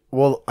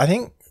 Well, I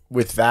think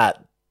with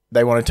that,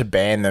 they wanted to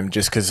ban them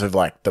just because of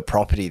like the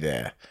property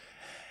there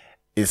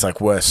is like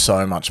worth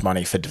so much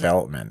money for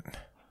development.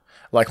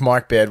 Like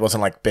Mike Baird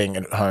wasn't like being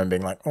at home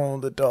being like,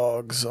 oh, the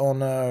dogs, oh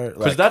no.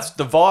 Because that's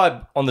the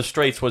vibe on the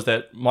streets was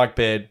that Mike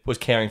Baird was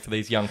caring for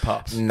these young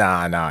pups.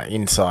 Nah,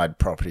 inside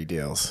property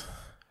deals.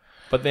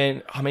 But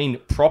then, I mean,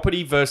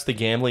 property versus the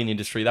gambling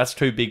industry, that's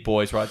two big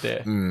boys right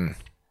there.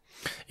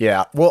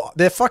 Yeah, well,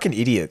 they're fucking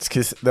idiots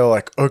because they're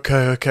like,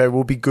 okay,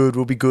 we'll be good,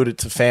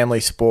 it's a family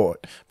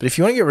sport. But if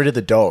you want to get rid of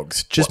the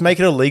dogs, just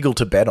make it illegal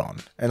to bet on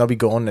and they'll be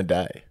gone in a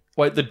day.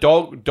 Wait, the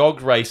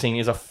dog racing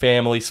is a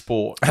family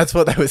sport. That's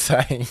what they were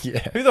saying,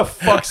 yeah. Who the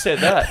fuck said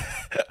that?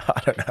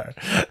 I don't know.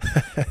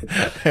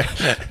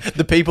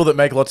 The people that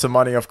make lots of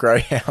money off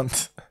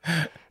greyhounds.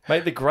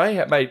 Mate,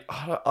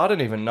 I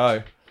don't even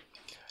know.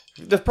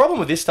 The problem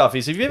with this stuff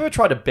is, if you ever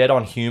tried to bet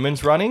on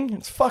humans running,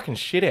 it's fucking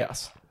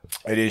shithouse.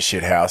 It is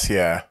shithouse,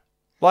 yeah.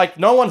 Like,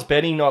 no one's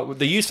betting on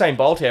the Usain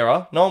Bolt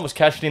era. No one was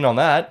cashing in on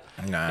that.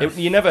 No.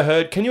 You never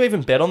heard, can you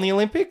even bet on the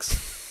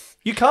Olympics?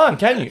 You can't,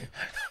 can you?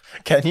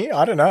 Can you?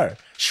 I don't know.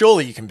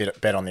 Surely you can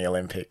bet on the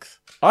Olympics.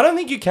 I don't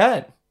think you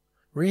can.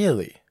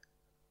 Really?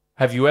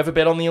 Have you ever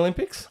bet on the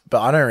Olympics?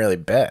 But I don't really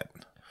bet.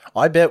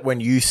 I bet when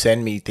you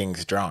send me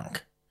things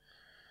drunk.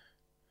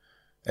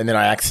 And then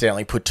I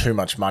accidentally put too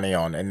much money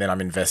on, and then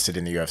I'm invested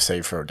in the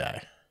UFC for a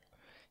day.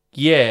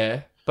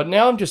 Yeah, but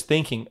now I'm just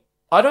thinking,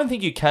 I don't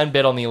think you can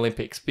bet on the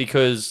Olympics,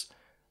 because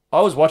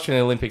I was watching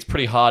the Olympics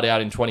pretty hard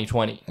out in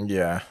 2020.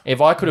 Yeah.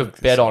 If I could have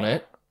bet on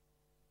it,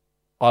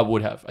 I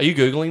would have. Are you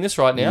Googling this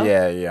right now?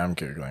 Yeah, I'm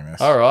Googling this.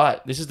 All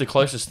right. This is the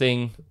closest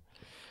thing.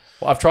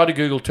 Well, I've tried to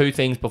Google two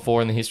things before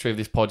in the history of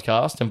this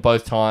podcast, and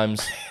both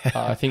times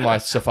I think my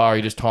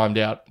Safari just timed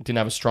out. Didn't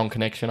have a strong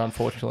connection,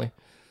 unfortunately.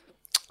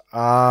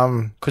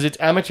 Because it's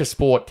amateur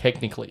sport,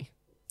 technically.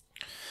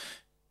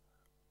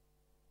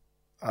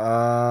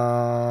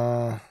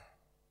 Oh,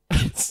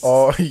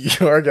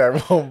 you're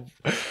okay. Well,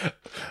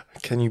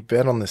 can you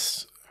bet on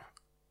this?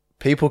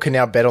 People can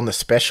now bet on the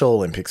Special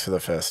Olympics for the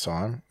first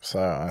time.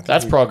 So I think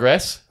That's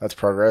progress. That's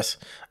progress.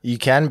 You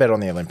can bet on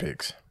the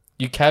Olympics.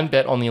 You can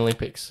bet on the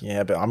Olympics.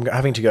 Yeah, but I'm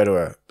having to go to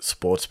a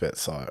sports bet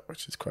site,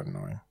 which is quite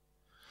annoying.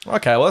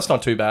 Okay, well, that's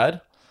not too bad.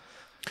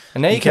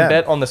 And now you can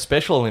bet on the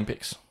Special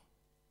Olympics.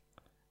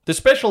 The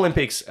Special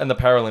Olympics and the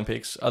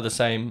Paralympics are the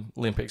same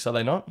Olympics, are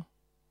they not?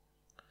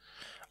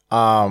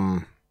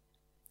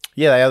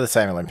 Yeah, they are the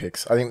same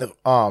Olympics. I think that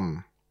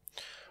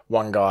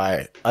one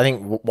guy, I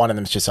think one of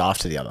them's just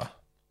after the other.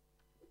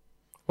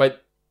 Wait,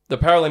 the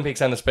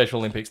Paralympics and the Special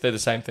Olympics, they're the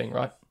same thing,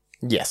 right?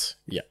 Yes.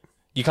 Yeah.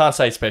 You can't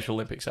say Special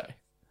Olympics, eh?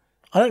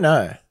 I don't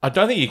know. I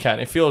don't think you can.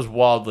 It feels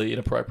wildly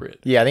inappropriate.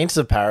 Yeah, I think it's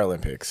the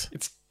Paralympics.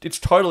 It's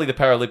totally the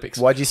Paralympics.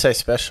 Why'd you say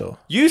special?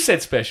 You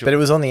said special. But it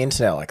was on the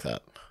internet like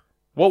that.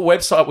 What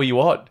website were you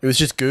on? It was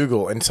just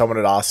Google, and someone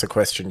had asked the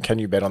question, can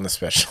you bet on the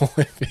Special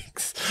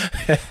Olympics?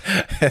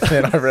 And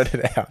then I read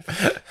it out.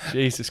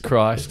 Jesus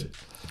Christ.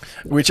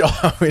 Which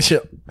I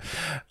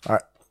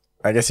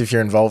guess if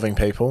you're involving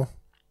people.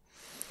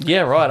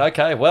 Yeah, right.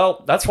 Okay.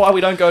 Well, that's why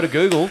we don't go to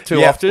Google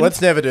too often.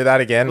 Let's never do that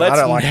again. I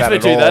don't like that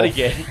at all. Let's never do that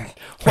again.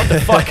 What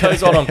the fuck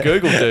goes on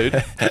Google,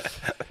 dude?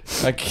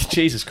 Okay,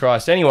 Jesus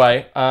Christ.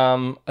 Anyway,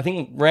 I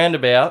think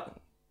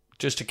roundabout,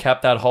 just to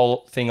cap that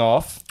whole thing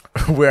off.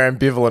 We're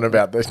ambivalent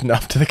about this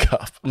Nup to the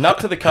Cup. Nup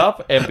to the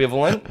Cup,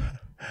 ambivalent.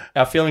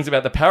 Our feelings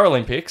about the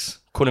Paralympics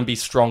couldn't be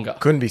stronger.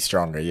 Couldn't be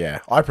stronger, yeah.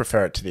 I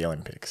prefer it to the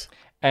Olympics.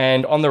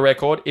 And on the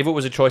record, if it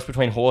was a choice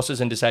between horses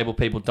and disabled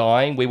people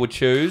dying, we would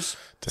choose...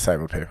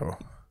 Disabled people.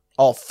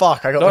 Oh,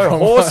 fuck. I got the wrong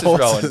horses,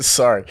 Rowan.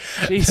 Sorry.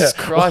 Jesus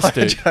Christ,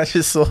 dude. I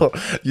just saw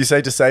you say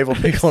disabled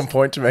people and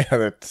point to me.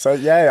 So,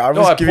 yeah.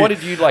 I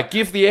pointed you like,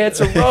 give the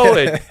answer,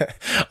 Rowan.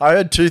 I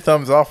heard 2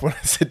 thumbs up when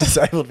I said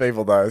disabled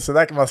people, though. So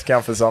that must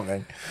count for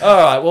something. All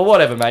right. Well,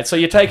 whatever, mate. So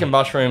you're taking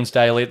mushrooms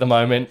daily at the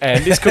moment.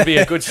 And this could be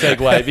a good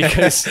segue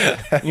because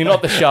you're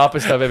not the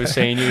sharpest I've ever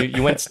seen you.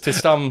 You went to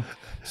some...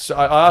 So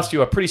I asked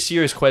you a pretty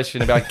serious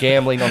question about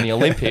gambling on the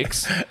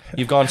Olympics.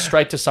 You've gone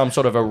straight to some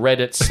sort of a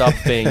Reddit sub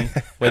thing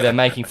where they're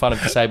making fun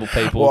of disabled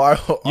people.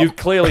 You're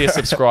clearly a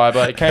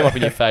subscriber. It came up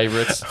in your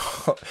favourites.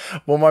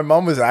 Well, my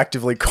mum was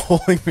actively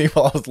calling me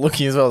while I was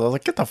looking as well. I was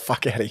like, get the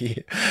fuck out of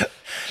here.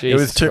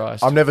 Jesus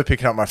Christ. I'm never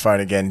picking up my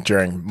phone again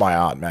during my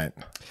art, mate.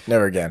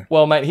 Never again.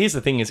 Well, mate, here's the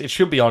thing is it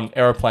should be on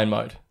aeroplane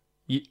mode.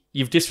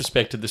 You've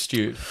disrespected the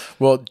stew.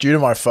 Well, due to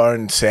my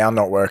phone sound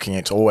not working,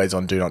 it's always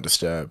on Do Not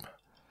Disturb.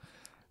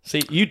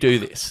 See, you do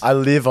this. I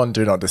live on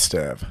Do Not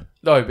Disturb.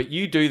 No, but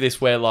you do this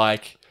where,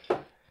 like,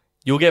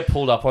 you'll get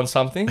pulled up on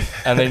something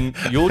and then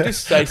you'll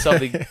just say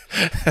something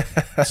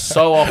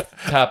so off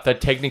tap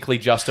that technically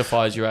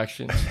justifies your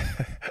actions.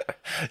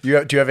 Do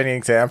you have any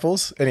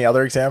examples? Any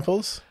other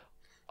examples?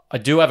 I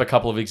do have a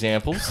couple of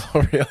examples.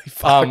 Oh, really?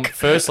 Fuck.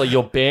 Firstly,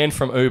 you're banned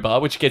from Uber,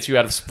 which gets you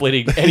out of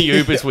splitting any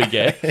Ubers we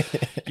get.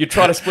 You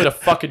try to split a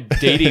fucking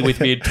DD with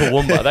me in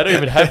Toowoomba. They don't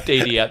even have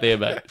DD out there,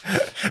 mate.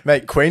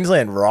 Mate,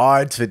 Queensland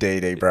rides for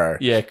DD, bro.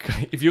 Yeah,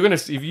 if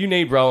you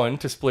need Rowan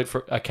to split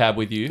for a cab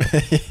with you,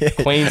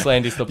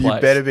 Queensland is the place. You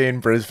better be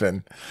in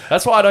Brisbane.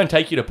 That's why I don't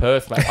take you to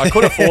Perth, mate. I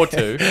could afford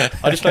to.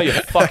 I just know you're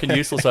fucking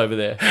useless over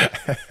there.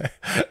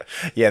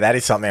 Yeah, that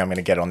is something I'm going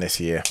to get on this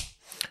year.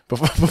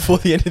 Before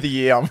the end of the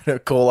year, I'm going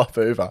to call up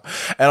Uber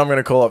and I'm going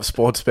to call up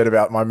Sportsbet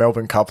about my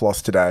Melbourne Cup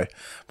loss today.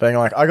 Being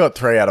like, I got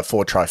 3 out of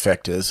 4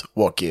 trifectas.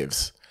 What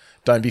gives?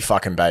 Don't be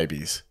fucking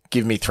babies.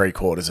 Give me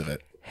 3/4 of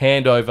it.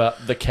 Hand over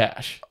the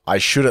cash. I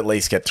should at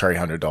least get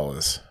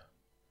 $300.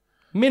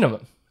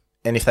 Minimum.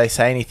 And if they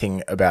say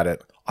anything about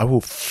it, I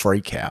will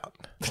freak out.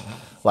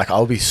 Like,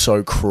 I'll be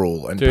so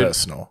cruel and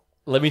personal.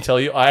 Let me tell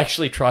you, I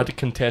actually tried to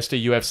contest a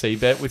UFC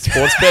bet with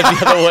Sportsbet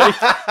the other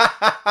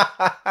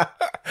week.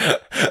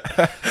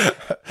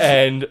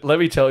 And let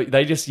me tell you,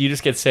 you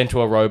just get sent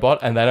to a robot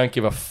and they don't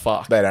give a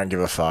fuck. They don't give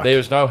a fuck.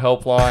 There's no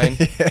helpline.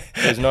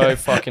 There's no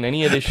fucking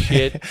any of this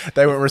shit.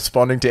 They weren't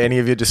responding to any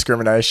of your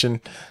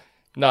discrimination.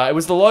 No, it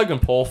was the Logan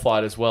Paul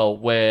fight as well,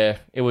 where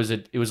it was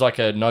like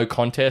a no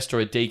contest or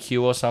a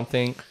DQ or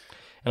something,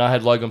 and I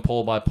had Logan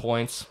Paul by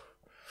points.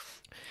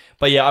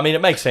 But yeah, I mean,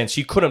 it makes sense.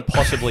 You couldn't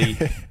possibly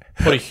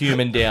put a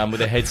human down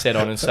with a headset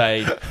on and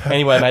say,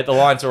 anyway, mate, the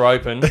lines are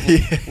open.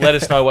 Let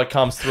us know what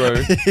comes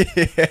through.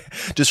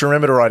 Just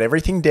remember to write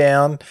everything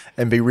down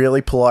and be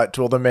really polite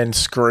to all the men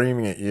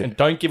screaming at you. And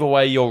don't give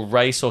away your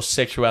race or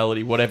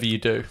sexuality, whatever you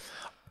do.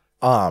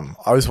 I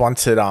was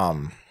once at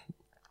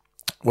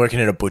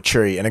working at a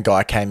butchery, and a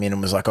guy came in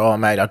and was like, "Oh,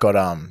 mate, I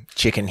got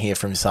chicken here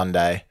from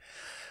Sunday,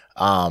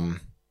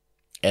 and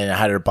I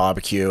had it at a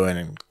barbecue,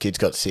 and kids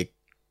got sick,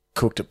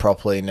 cooked it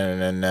properly,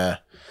 and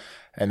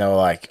they were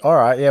like, all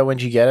right, yeah,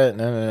 when'd you get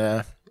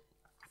it?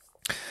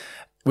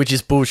 Which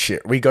is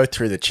bullshit. We go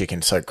through the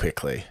chicken so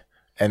quickly,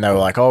 and they were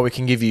like, oh, we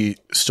can give you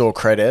store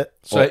credit.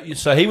 So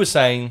he was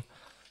saying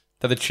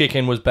that the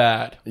chicken was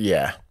bad,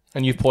 Yeah.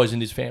 and you've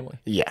poisoned his family.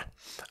 Yeah.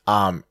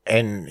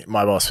 And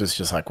my boss was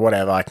just like,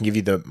 whatever, I can give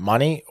you the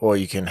money, or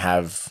you can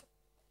have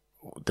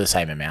the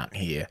same amount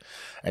here.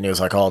 And he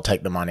was like, oh, I'll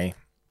take the money.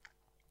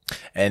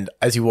 And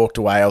as he walked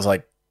away, I was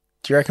like,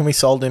 do you reckon we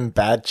sold him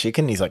bad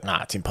chicken? He's like,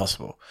 nah, it's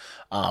impossible.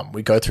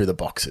 We go through the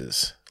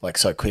boxes like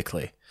so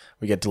quickly.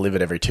 We get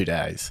delivered every 2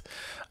 days.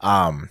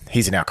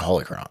 He's an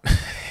alcoholic, right?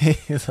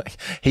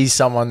 he's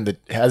someone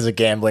that has a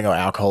gambling or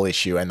alcohol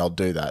issue, and they'll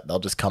do that. They'll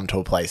just come to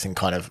a place and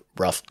kind of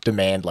rough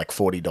demand like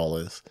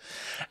 $40,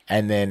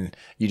 and then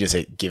you just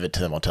give it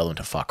to them or tell them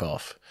to fuck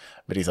off.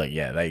 But he's like,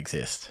 yeah, they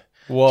exist.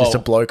 Whoa. Just a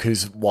bloke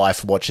whose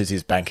wife watches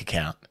his bank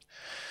account.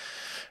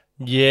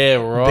 Yeah,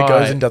 right. That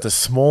goes and does a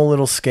small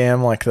little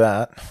scam like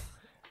that.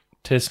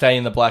 To stay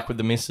in the black with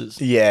the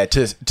missus. Yeah,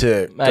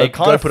 to Mate,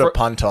 go put a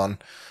punt on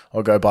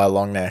or go buy a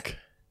long neck.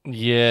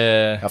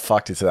 Yeah. How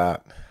fucked is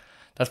that?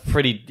 That's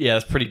pretty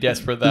desperate, This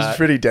that. is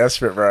pretty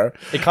desperate, bro.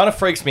 It kind of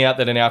freaks me out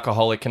that an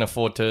alcoholic can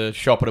afford to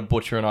shop at a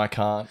butcher and I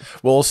can't.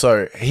 Well,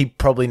 also, he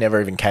probably never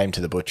even came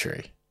to the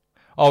butchery.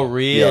 Oh,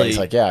 really? Yeah, he's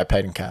like, yeah, I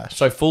paid in cash.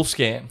 So full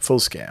scam. Full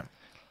scam.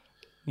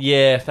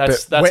 Yeah,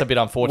 that's a bit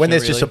unfortunate. When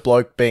there's really. just a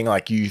bloke being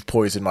like, you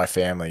poisoned my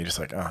family, you're just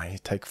like, oh, you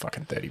take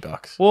fucking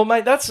 $30. Well,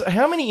 mate, that's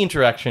how many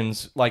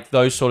interactions like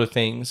those sort of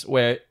things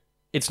where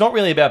it's not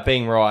really about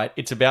being right.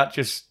 It's about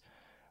just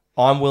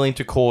I'm willing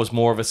to cause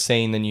more of a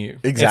scene than you.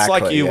 Exactly.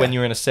 It's like you yeah. when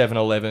you're in a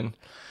 7-Eleven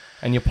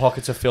and your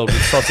pockets are filled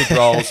with sausage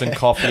rolls and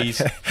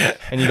coffees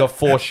and you got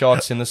 4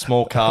 shots in the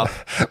small cup.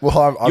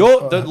 Well,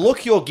 The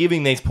look you're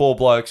giving these poor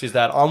blokes is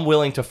that I'm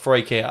willing to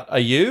freak out. Are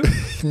you?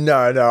 No,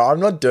 I'm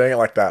not doing it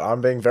like that.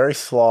 I'm being very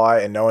sly,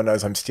 and no one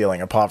knows I'm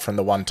stealing, apart from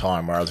the one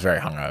time where I was very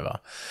hungover.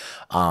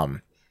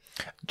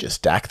 Just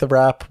stack the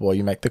wrap while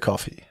you make the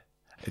coffee.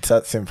 It's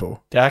that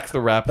simple. Dack the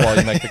wrap while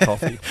you make the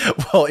coffee.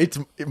 Well, it's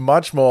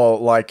much more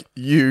like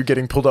you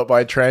getting pulled up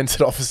by a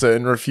transit officer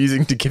and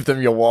refusing to give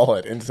them your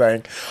wallet and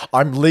saying,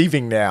 I'm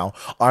leaving now.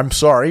 I'm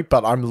sorry,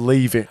 but I'm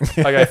leaving.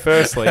 Okay,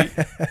 firstly,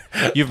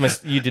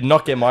 you did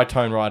not get my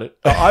tone right.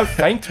 I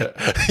thanked her.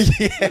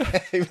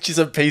 Yeah, which is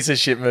a piece of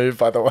shit move,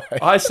 by the way.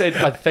 I said,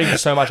 I thank you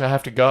so much, I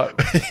have to go.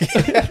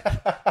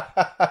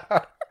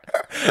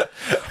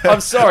 I'm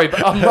sorry,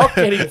 but I'm not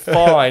getting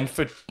fined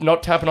for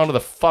not tapping onto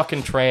the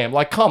fucking tram.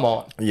 Like, come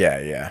on.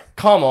 Yeah.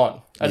 Come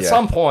on. At Yeah.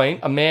 some point,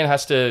 a man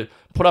has to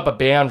put up a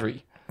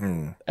boundary.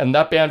 And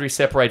that boundary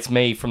separates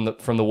me from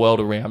the world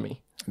around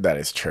me. That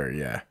is true,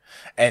 yeah.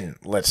 And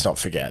let's not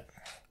forget,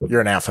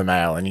 you're an alpha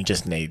male and you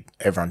just need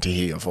everyone to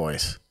hear your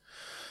voice.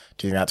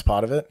 Do you think that's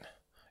part of it?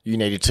 You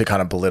needed to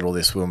kind of belittle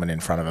this woman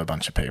in front of a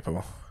bunch of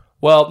people.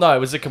 Well, no, it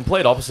was the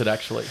complete opposite,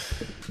 actually.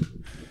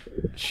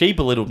 She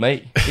belittled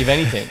me, if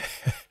anything.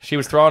 She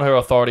was throwing her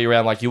authority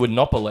around like you would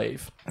not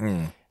believe.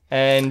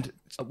 And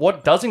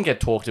what doesn't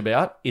get talked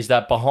about is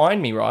that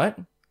behind me, right?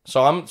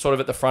 So I'm sort of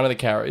at the front of the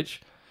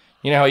carriage.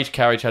 You know how each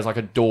carriage has like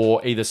a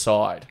door either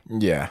side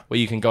Yeah. where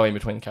you can go in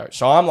between the carriage.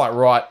 So I'm like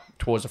right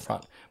towards the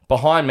front.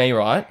 Behind me,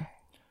 right,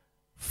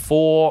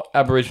 4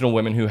 Aboriginal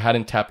women who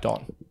hadn't tapped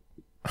on.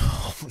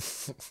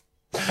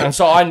 And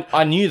so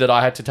I knew that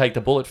I had to take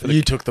the bullet for the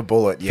You took the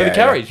bullet, yeah. the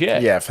carriage, yeah.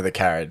 Yeah, for the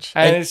carriage.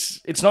 and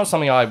it's not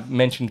something I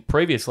mentioned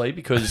previously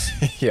because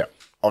yeah,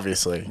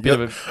 obviously. bit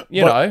of a,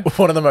 you know.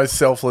 One of the most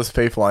selfless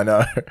people I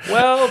know.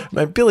 Well,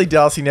 Mate, Billy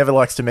Darcy never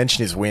likes to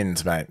mention his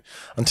wins, mate.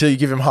 Until you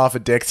give him half a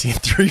Dexy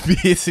and 3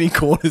 beers and he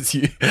corners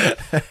you.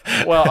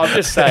 I'm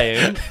just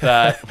saying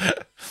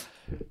that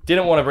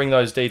didn't want to bring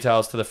those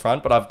details to the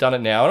front, but I've done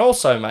it now. And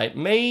also, mate,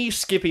 me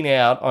skipping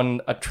out on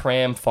a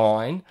tram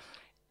fine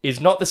is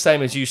not the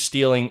same as you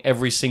stealing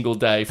every single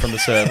day from the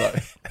servo.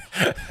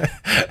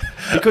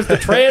 Because the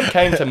tram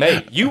came to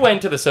me. You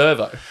went to the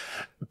servo.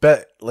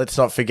 But let's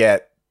not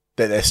forget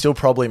that they're still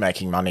probably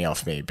making money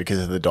off me because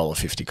of the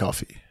 $1.50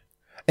 coffee.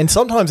 And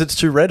sometimes it's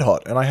too red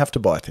hot and I have to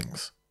buy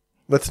things.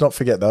 Let's not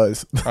forget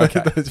those.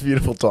 Okay. Those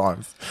beautiful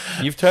times.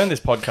 You've turned this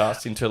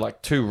podcast into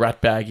like too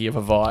rat baggy of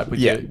a vibe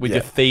with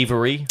your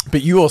thievery.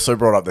 But you also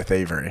brought up the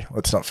thievery.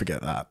 Let's not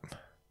forget that.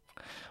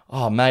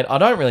 Oh, mate, I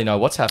don't really know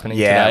what's happening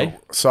Yeah. today.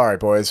 Sorry,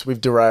 boys.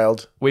 We've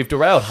derailed. We've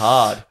derailed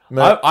hard.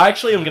 Mate. I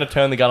actually am going to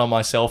turn the gun on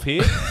myself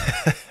here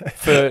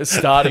for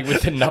starting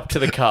with the nup to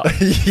the cup.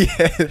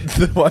 Yeah.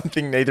 The one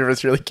thing neither of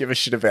us really give a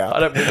shit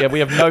about. We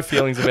have no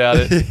feelings about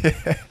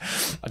it.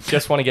 I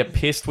just want to get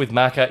pissed with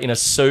Macca in a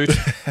suit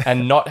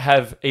and not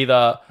have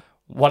either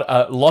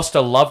lost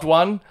a loved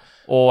one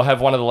or have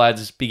one of the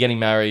lads be getting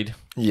married.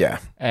 Yeah.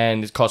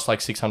 And it costs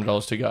like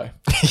 $600 to go.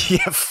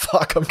 Yeah,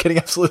 fuck. I'm getting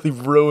absolutely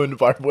ruined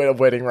by a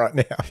wedding right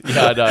now.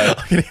 Yeah, I know.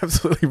 I'm getting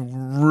absolutely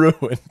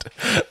ruined.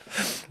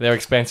 They're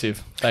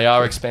expensive. They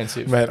are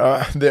expensive. Man,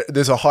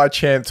 there's a high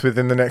chance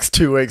within the next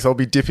 2 weeks I'll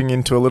be dipping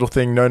into a little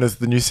thing known as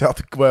the New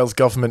South Wales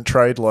Government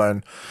Trade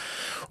Loan.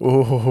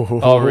 Ooh.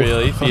 Oh,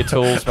 really? For your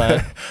tools,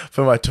 mate?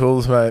 For my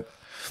tools, mate.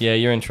 Yeah,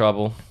 you're in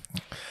trouble.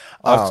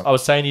 I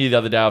was saying to you the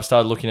other day, I've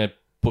started looking at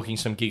booking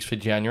some gigs for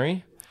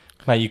January.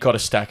 Mate, you've got to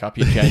stack up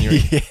your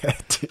January. Yeah,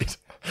 dude.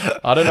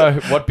 I don't know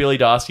what Billy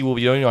Darcy will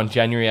be doing on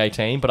January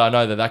 18, but I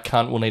know that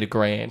cunt will need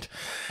 $1,000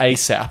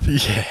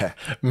 ASAP. Yeah,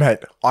 mate,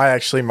 I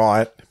actually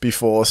might be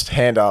forced,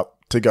 hand up,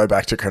 to go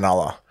back to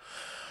Cronulla.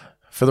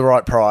 For the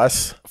right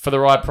price. For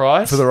the right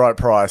price? For the right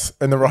price.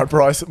 And the right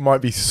price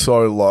might be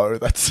so low.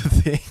 That's the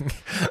thing.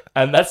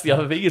 And that's the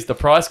other thing is the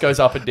price goes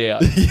up and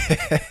down.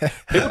 Yeah.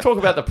 People talk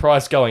about the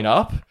price going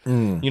up.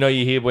 You know,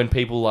 you hear when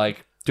people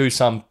like do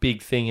some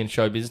big thing in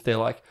show business, they're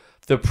like,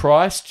 the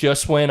price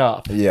just went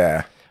up.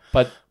 Yeah.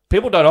 But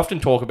people don't often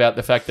talk about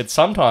the fact that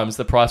sometimes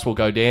the price will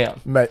go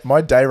down. Mate,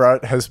 my day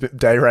rate has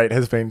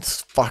been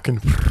fucking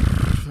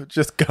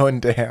just going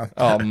down.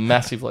 Oh,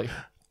 massively.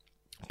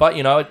 But,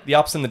 you know, the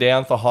ups and the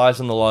downs, the highs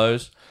and the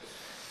lows.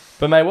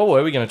 But, mate, what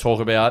were we going to talk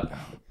about?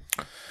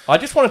 I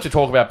just wanted to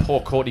talk about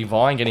poor Courtney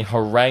Vine getting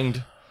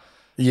harangued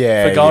for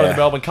going to the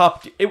Melbourne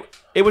Cup.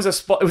 It was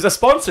a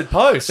sponsored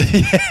post.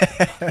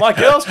 My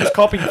girl's just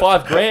copping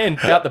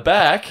 $5,000 out the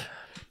back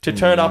to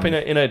turn up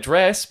in a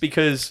dress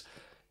because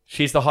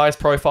she's the highest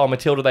profile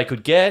Matilda they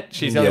could get.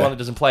 She's the only one that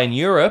doesn't play in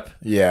Europe.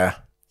 Yeah.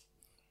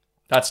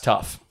 That's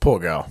tough. Poor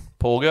girl.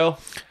 Poor girl.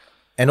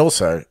 And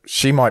also,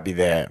 she might be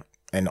there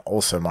and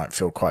also might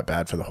feel quite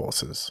bad for the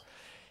horses.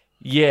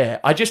 Yeah.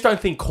 I just don't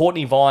think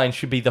Courtney Vine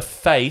should be the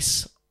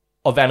face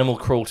of animal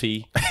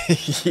cruelty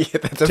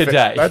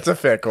today. That's a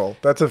fair call.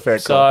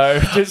 So,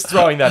 just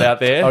throwing that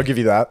out there. I'll give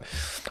you that.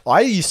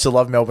 I used to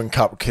love Melbourne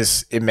Cup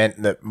because it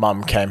meant that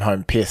Mum came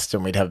home pissed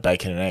and we'd have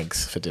bacon and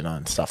eggs for dinner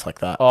and stuff like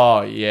that.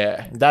 Oh,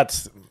 yeah.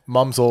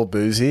 Mum's all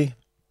boozy.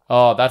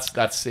 Oh,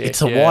 that's it.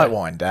 It's a white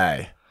wine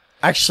day.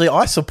 Actually,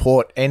 I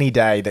support any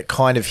day that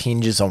kind of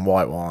hinges on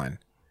white wine.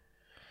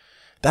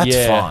 That's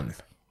fun.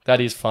 That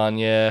is fun,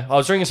 yeah. I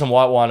was drinking some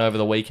white wine over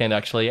the weekend,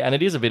 actually, and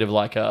it is a bit of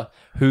like a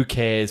who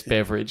cares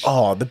beverage.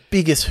 Oh, the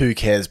biggest who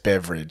cares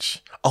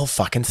beverage. I'll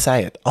fucking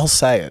say it. I'll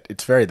say it.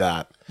 It's very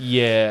that.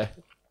 Yeah.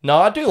 No,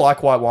 I do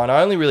like white wine.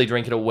 I only really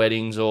drink it at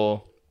weddings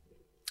or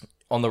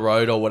on the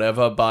road or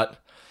whatever, but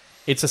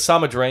it's a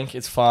summer drink.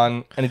 It's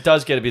fun, and it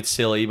does get a bit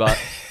silly, but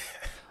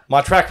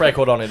my track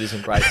record on it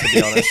isn't great, to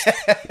be honest.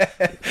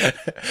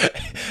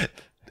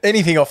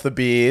 Anything off the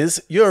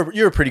beers,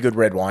 you're a pretty good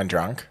red wine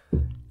drunk.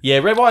 Yeah,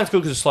 red wine's good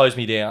because it slows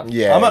me down.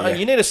 Yeah,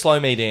 You need to slow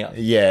me down.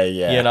 Yeah.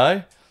 You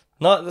know?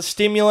 Not the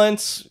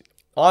stimulants,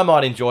 I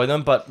might enjoy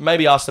them, but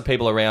maybe ask the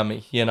people around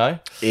me, you know?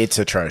 It's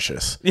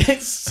atrocious.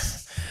 Yes.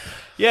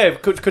 Yeah,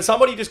 could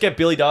somebody just get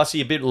Billy Darcy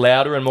a bit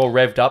louder and more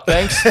revved up,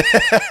 thanks?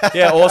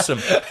 Yeah, awesome.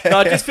 No,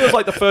 it just feels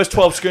like the first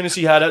 12 schooners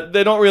he had,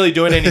 they're not really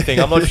doing anything.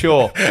 I'm not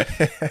sure.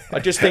 I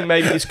just think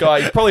maybe this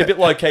guy, he's probably a bit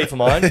low-key for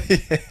mine.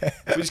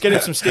 We just get him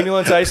some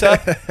stimulants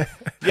ASAP.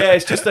 Yeah,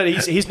 it's just that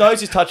his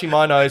nose is touching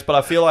my nose, but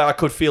I feel like I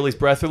could feel his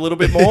breath a little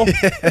bit more.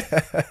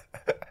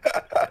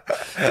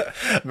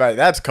 Mate,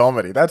 that's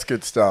comedy. That's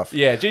good stuff.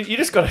 Yeah, you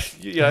just got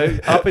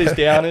to, uppers,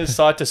 downers,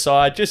 side to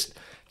side, just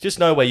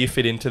know where you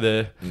fit into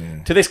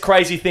to this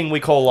crazy thing we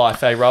call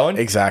life, eh, Rowan?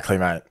 Exactly,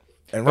 mate.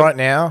 And right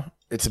now,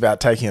 it's about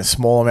taking a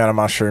small amount of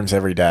mushrooms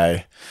every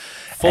day.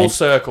 Full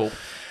circle.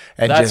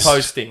 And that's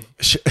just, hosting.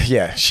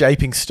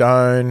 Shaping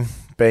stone,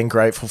 being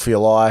grateful for your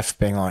life,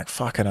 being like,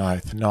 fucking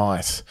oath,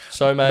 nice.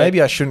 So, mate.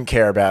 Maybe I shouldn't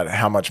care about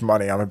how much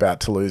money I'm about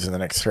to lose in the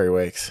next 3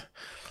 weeks.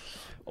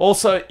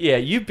 Also, yeah,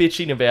 you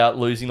bitching about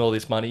losing all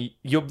this money.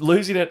 You're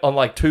losing it on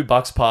like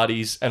 $2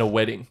 parties and a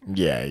wedding.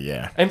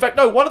 Yeah. In fact,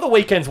 no, one of the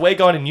weekends we're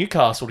going to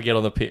Newcastle to get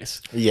on the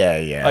piss.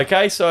 Yeah.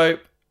 Okay, so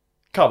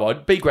come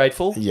on, be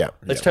grateful. Yep.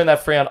 Let's turn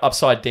that frown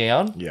upside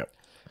down. Yep.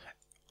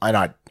 And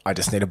I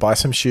just need to buy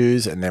some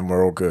shoes and then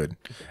we're all good.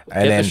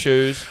 And Get then the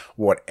shoes.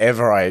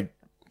 whatever I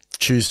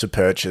choose to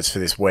purchase for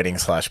this wedding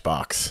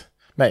 /bucks,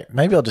 mate,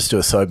 maybe I'll just do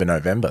a sober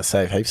November,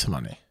 save heaps of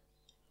money.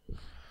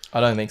 I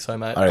don't think so,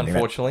 mate, I don't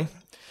unfortunately.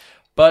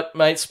 But,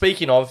 mate,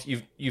 speaking of,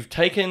 you've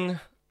taken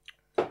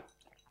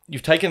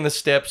the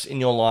steps in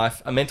your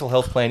life, a mental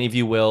health plan, if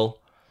you will.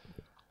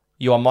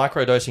 You are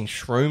microdosing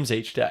shrooms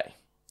each day.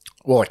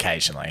 Well,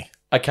 occasionally.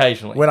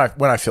 When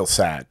I feel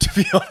sad, to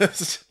be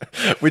honest,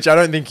 which I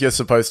don't think you're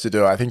supposed to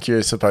do. I think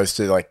you're supposed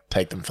to like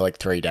take them for like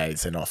 3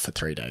 days and off for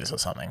 3 days or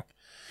something.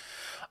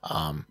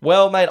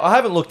 Well, mate, I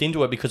haven't looked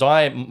into it because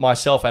I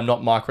myself am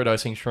not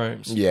microdosing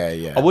shrooms.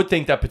 Yeah. I would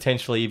think that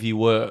potentially if you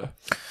were.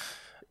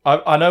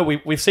 I know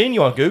we've seen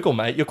you on Google,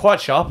 mate. You're quite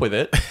sharp with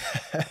it.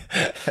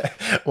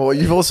 Well,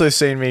 you've also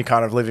seen me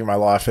kind of living my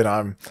life, and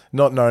I'm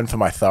not known for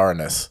my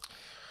thoroughness.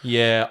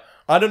 Yeah.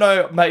 I don't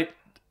know, mate.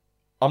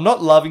 I'm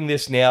not loving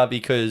this now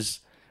because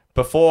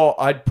before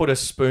I'd put a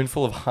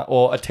spoonful of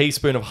or a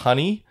teaspoon of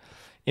honey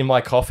in my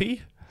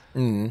coffee,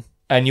 and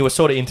you were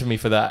sort of into me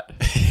for that.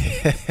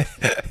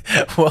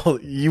 Well,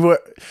 you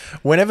were.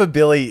 Whenever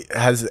Billy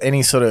has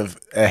any sort of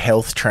a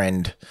health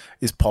trend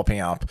is popping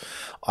up,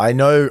 I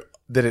know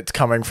that it's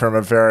coming from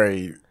a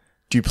very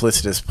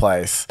duplicitous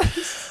place.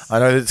 I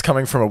know that it's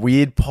coming from a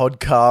weird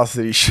podcast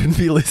that he shouldn't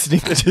be listening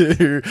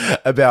to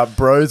about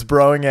bros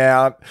broing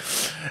out.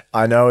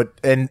 I know it,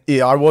 and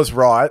I was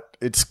right.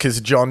 It's because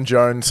John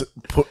Jones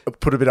put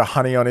a bit of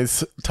honey on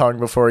his tongue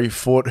before he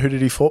fought. Who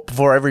did he fought?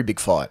 Before every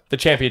big fight. The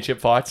championship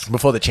fights.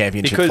 Before the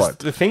championship Because fight.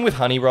 the thing with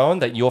honey, Rowan,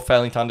 that you're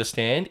failing to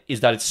understand is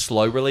that it's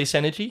slow release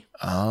energy.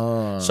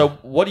 Oh. So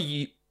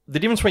the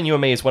difference between you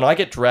and me is when I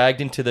get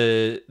dragged into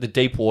the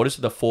deep waters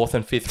of the 4th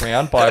and 5th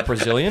round by a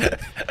Brazilian,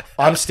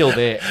 I'm still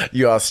there.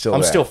 You are still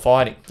I'm there. still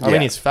fighting. I'm Yeah.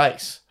 in his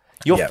face.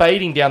 You're Yeah.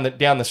 fading down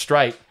the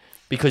straight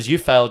because you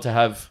failed to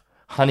have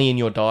honey in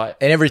your diet.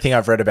 And everything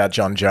I've read about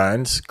John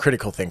Jones,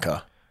 critical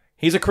thinker.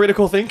 He's a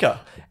critical thinker,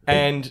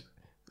 and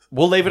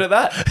we'll leave it at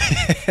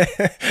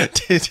that.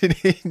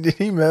 Did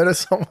he murder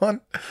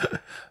someone?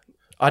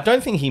 I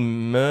don't think he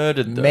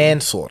murdered them.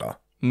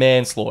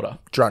 Manslaughter.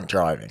 Drunk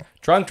driving.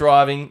 Drunk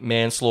driving,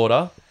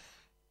 manslaughter.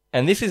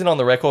 And this isn't on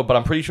the record, but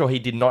I'm pretty sure he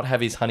did not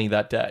have his honey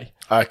that day.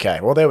 Okay,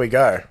 well, there we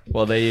go.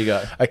 Well, there you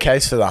go. A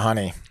case for the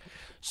honey.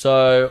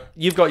 So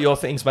you've got your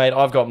things, mate.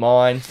 I've got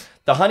mine.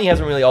 The honey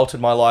hasn't really altered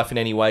my life in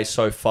any way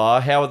so far.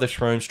 How are the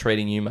shrooms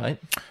treating you, mate?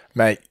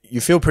 Mate, you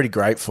feel pretty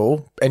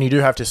grateful, and you do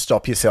have to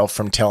stop yourself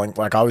from telling.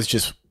 Like, I was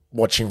just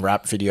watching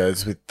rap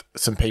videos with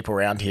some people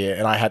around here,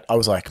 and I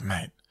was like,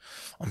 mate,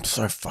 I'm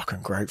so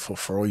fucking grateful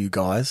for all you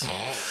guys.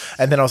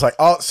 And then I was like,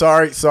 oh,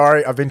 sorry.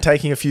 I've been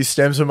taking a few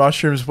stems of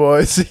mushrooms,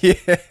 boys. Yeah.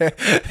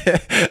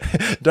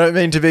 Don't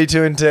mean to be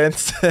too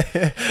intense.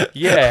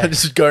 Yeah. I'm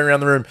just going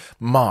around the room.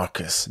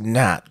 Marcus,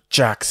 Nat,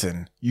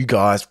 Jackson, you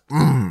guys.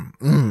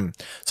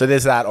 So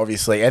there's that,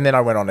 obviously. And then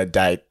I went on a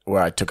date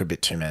where I took a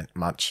bit too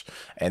much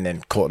and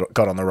then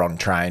got on the wrong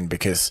train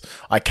because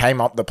I came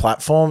up the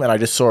platform and I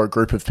just saw a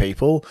group of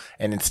people.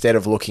 And instead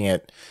of looking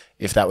at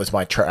if that was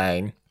my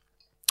train,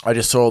 I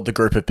just saw the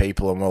group of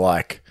people and were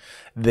like,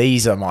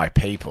 these are my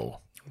people.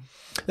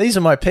 These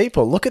are my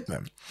people. Look at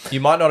them. You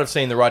might not have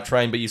seen the right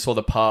train, but you saw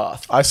the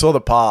path. I saw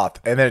the path,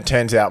 and then it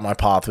turns out my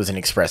path was an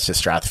express to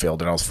Strathfield,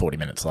 and I was 40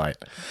 minutes late.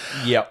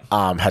 Yep.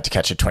 Had to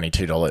catch a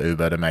 $22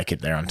 Uber to make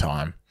it there on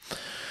time.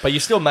 But you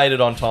still made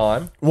it on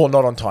time. Well,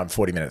 not on time,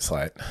 40 minutes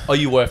late. Oh,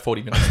 you were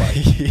 40 minutes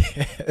late.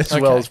 Yeah, as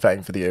well as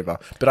paying for the Uber.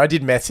 But I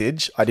did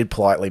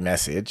politely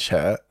message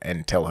her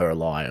and tell her a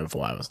lie of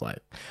why I was late.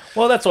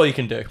 Well, that's all you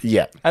can do.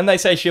 Yeah. And they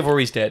say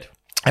chivalry's dead.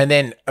 And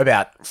then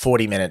about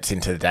 40 minutes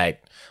into the date,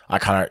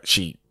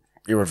 she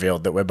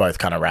revealed that we're both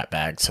kind of rat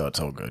bags, so it's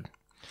all good.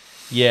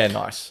 Yeah,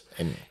 nice.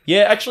 And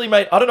Yeah, actually,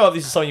 mate, I don't know if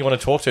this is something you want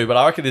to talk to, but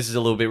I reckon this is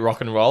a little bit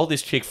rock and roll.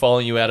 This chick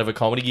following you out of a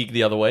comedy gig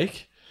the other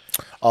week.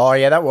 oh,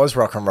 yeah, that was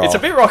rock and roll. It's a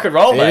bit rock and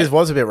roll, mate. It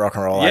was a bit rock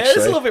and roll, Yeah, actually.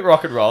 it's a little bit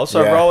rock and roll.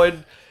 So Yeah.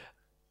 Rowan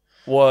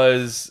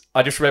was...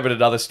 I just remembered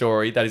another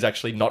story that is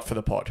actually not for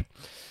the pod.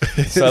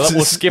 So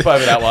we'll skip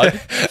over that one.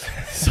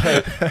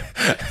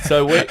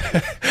 So we...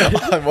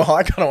 Well,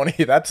 I kind of want to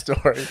hear that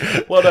story.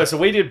 Well, no, so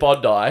we did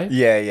Bondi.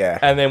 Yeah.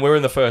 And then we were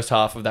in the first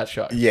half of that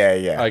show.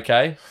 Yeah.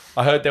 Okay?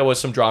 I heard there was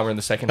some drama in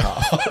the second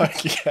half.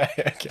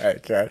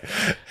 Okay.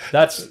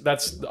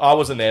 That's... I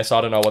wasn't there, so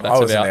I don't know what that's I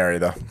wasn't about. there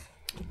either.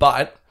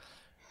 But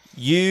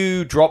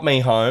you dropped me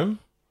home,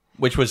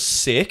 which was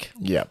sick.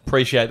 Yeah.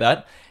 Appreciate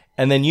that.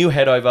 And then you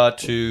head over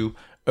to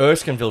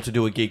Erskineville to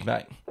do a gig,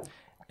 mate.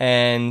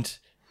 And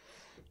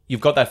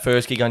you've got that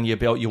first gig under your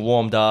belt. You're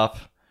warmed up,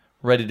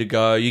 ready to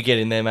go. You get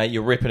in there, mate.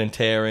 You're ripping and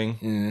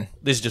tearing.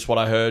 This is just what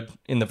I heard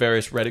in the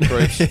various Reddit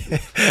groups.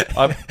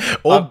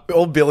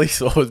 All Billy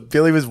saw was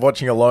Billy was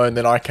watching alone.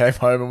 Then I came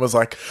home and was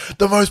like,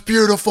 the most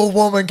beautiful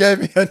woman gave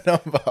me a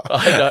number.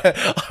 I know.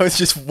 I was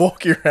just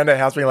walking around the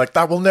house being like,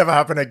 that will never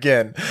happen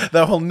again.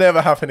 That will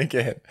never happen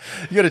again.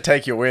 You got to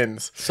take your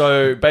wins.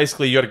 So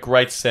basically, you got a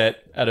great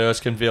set at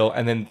Erskineville,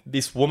 and then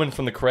this woman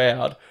from the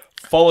crowd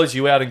follows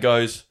you out and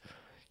goes,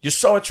 "You're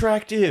so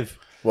attractive."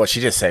 Well,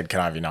 she just said, can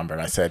I have your number?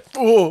 And I said,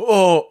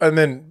 oh. And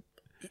then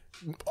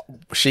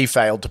she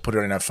failed to put it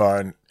in her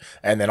phone.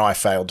 And then I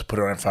failed to put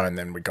it on her phone. And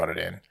then we got it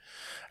in.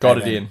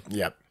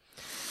 Yep.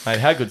 Mate,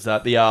 how good's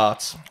that? The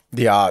arts.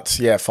 The arts.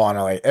 Yeah,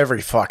 finally.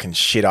 Every fucking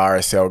shit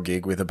RSL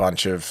gig with a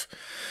bunch of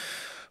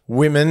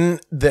women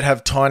that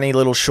have tiny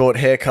little short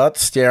haircuts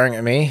staring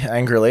at me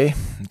angrily.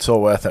 It's all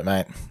worth it,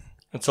 mate.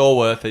 It's all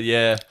worth it,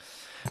 yeah.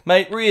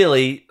 Mate,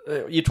 really,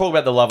 you talk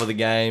about the love of the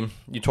game.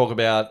 You talk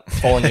about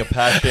following your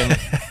passion.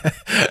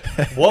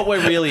 What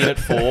we're really in it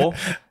for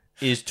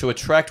is to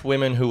attract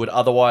women who would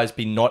otherwise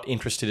be not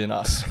interested in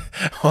us.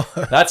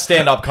 That's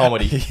stand-up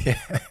comedy.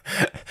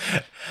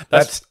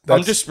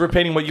 I'm just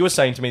repeating what you were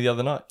saying to me the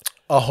other night.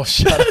 Oh,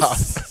 shut up.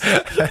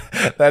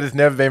 That has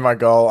never been my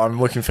goal. I'm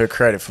looking for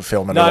creative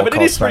fulfillment. No, but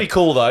it is pretty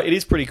cool, though. It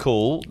is pretty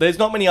cool. There's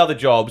not many other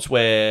jobs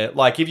where,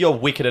 like, if you're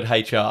wicked at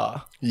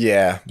HR,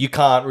 yeah, you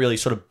can't really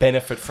sort of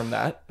benefit from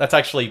that. That's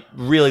actually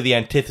really the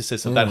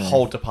antithesis of that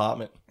whole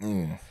department.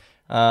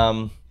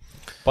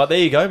 But there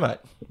you go, mate.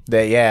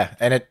 Yeah.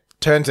 And it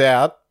turns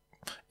out,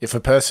 if a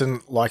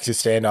person likes to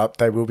stand up,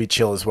 they will be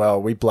chill as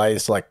well. We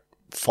blazed like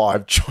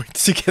 5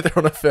 joints together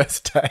on a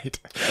first date.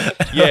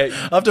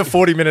 Yeah. After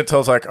 40 minutes, I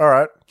was like, all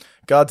right,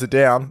 guards are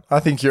down. I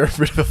think you're a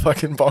bit of a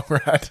fucking bong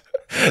rat.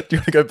 Do you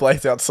want to go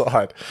blaze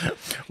outside?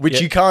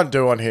 Which you can't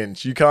do on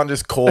Hinge. You can't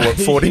just call it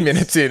 40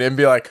 minutes in and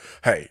be like,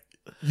 hey,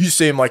 you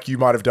seem like you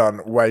might have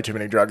done way too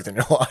many drugs in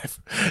your life.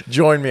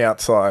 Join me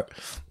outside.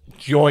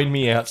 Join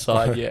me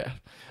outside, yeah.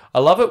 I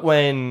love it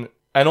when...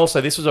 And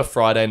also, this was a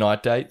Friday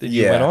night date that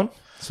you went on.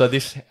 So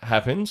this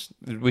happens,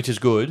 which is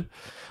good.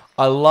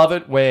 I love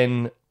it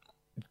when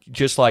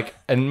just like,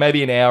 and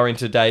maybe an hour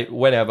into date,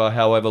 whenever,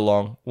 however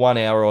long, 1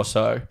 hour or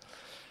so,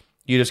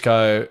 you just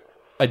go,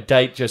 a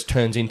date just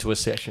turns into a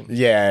session.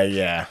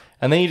 Yeah.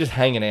 And then you're just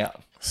hanging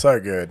out.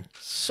 So good.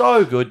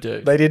 So good,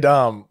 dude. They did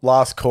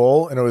last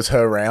call and it was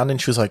her round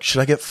and she was like,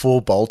 should I get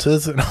 4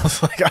 bolters? And I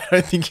was like, I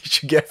don't think you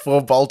should get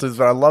 4 bolters,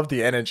 but I love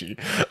the energy.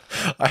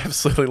 I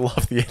absolutely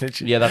love the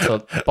energy. Yeah, that's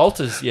a...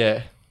 Bolters,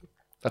 yeah.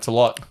 That's a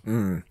lot.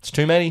 It's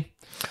too many.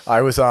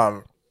 I was, we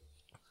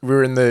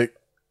were in the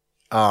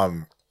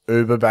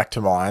Uber back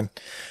to mine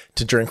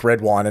to drink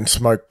red wine and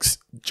smoke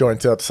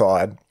joints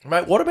outside.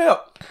 Mate, what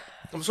about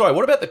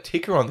the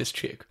ticker on this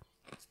chick?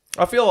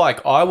 I feel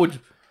like I would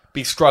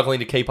be struggling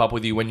to keep up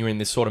with you when you're in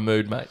this sort of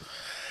mood, mate.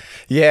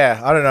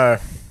 Yeah, I don't know.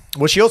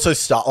 Well, she also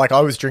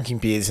I was drinking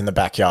beers in the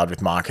backyard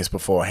with Marcus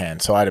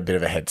beforehand, so I had a bit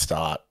of a head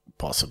start,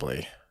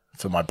 possibly,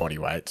 for my body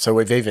weight. So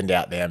we've evened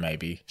out there,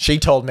 maybe. She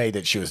told me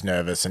that she was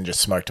nervous and just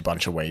smoked a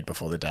bunch of weed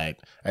before the date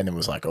and then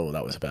was like, oh,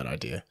 that was a bad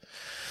idea.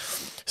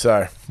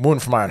 So, woman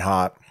from my own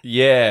heart.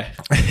 Yeah.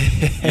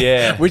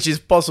 Yeah. Which is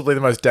possibly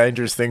the most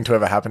dangerous thing to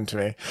ever happen to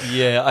me.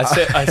 Yeah,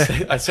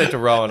 I said to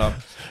Rowan,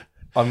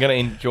 I'm going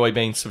to enjoy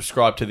being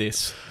subscribed to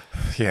this.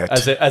 Yeah.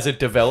 As it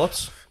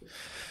develops.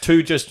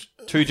 Two just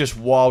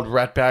wild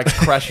rat bags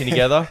crashing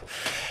together.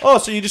 Oh,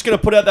 so you're just going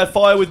to put out that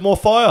fire with more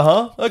fire,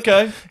 huh?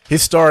 Okay.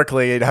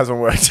 Historically, it hasn't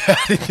worked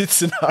out in this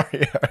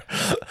scenario.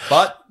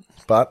 But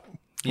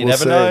you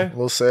never know.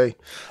 We'll see.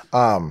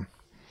 And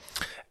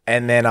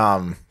then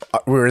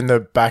we were in the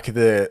back of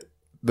the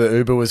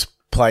Uber was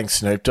playing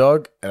Snoop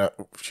Dogg and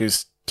she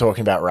was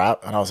talking about rap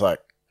and I was like,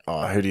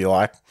 oh, who do you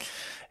like?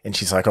 And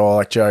she's like, oh, I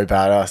like Joe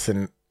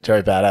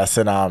Badass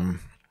and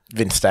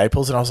Vince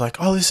Staples. And I was like,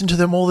 I listen to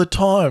them all the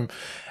time.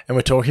 And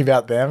we're talking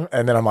about them.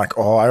 And then I'm like,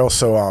 oh, I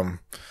also,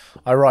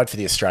 I ride for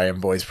the Australian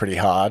boys pretty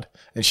hard.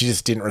 And she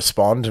just didn't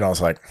respond. And I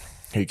was like,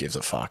 who gives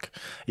a fuck?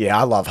 Yeah,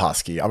 I love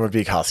Husky. I'm a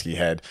big Husky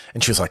head.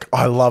 And she was like,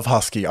 I love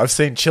Husky. I've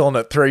seen Chillin'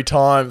 It 3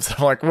 times.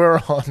 I'm like, we're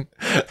on.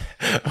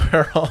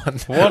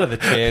 What are the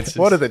chances?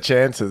 What are the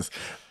chances?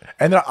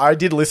 And then I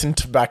did listen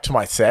back to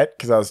my set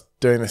because I was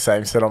doing the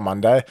same set on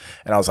Monday.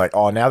 And I was like,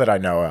 oh, now that I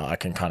know her, I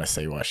can kind of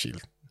see why she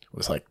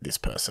was like this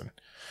person.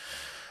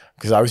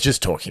 Because I was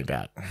just talking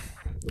about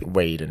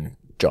weed and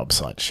job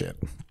site shit.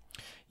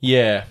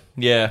 Yeah.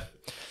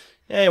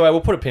 Anyway, we'll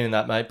put a pin in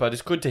that, mate. But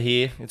it's good to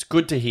hear. I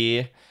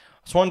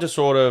just wanted to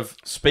sort of,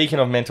 speaking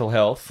of mental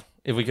health,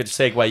 if we could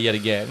segue yet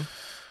again.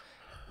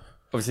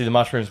 Obviously, the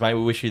mushrooms, mate,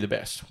 we wish you the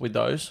best with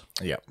those.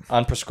 Yep.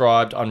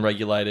 Unprescribed,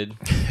 unregulated.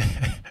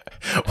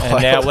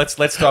 And now let's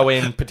throw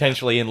in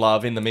potentially in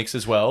love in the mix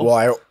as well.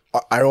 Well,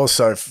 I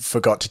also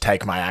forgot to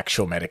take my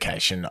actual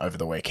medication over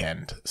the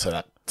weekend.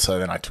 So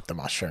then I took the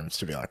mushrooms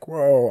to be like,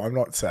 whoa, I'm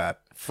not sad.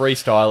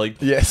 Freestyling.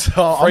 Yes.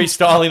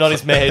 Freestyling on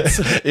his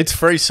meds. It's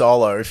Free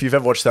Solo. If you've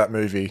ever watched that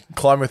movie,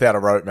 Climb Without a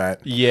Rope, mate.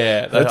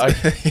 Yeah.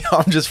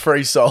 I'm just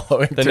free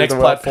soloing. The next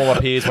platform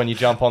appears when you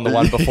jump on the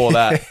one before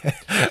that.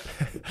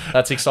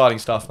 That's exciting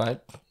stuff, mate.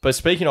 But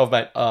speaking of,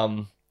 mate,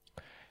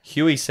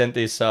 Huey sent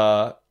this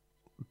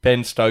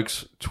Ben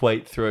Stokes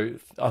tweet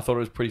through. I thought it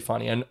was pretty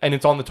funny. And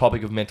it's on the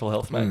topic of mental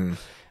health, mate.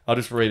 I'll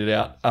just read it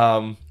out.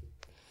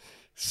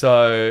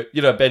 So,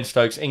 Ben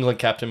Stokes, England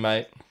captain,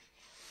 mate.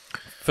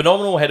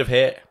 Phenomenal head of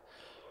hair,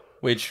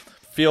 which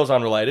feels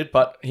unrelated,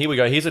 but here we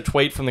go. Here's a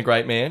tweet from the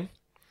great man.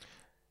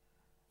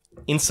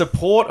 In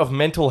support of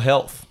mental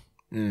health.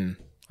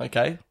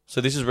 Okay?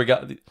 So this is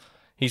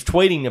he's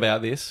tweeting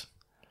about this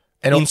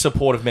in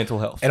support of mental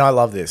health. And I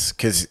love this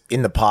because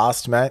in the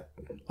past, mate,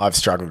 I've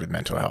struggled with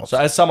mental health. So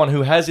as someone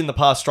who has in the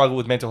past struggled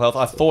with mental health,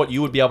 I thought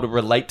you would be able to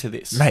relate to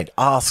this. Mate,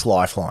 ask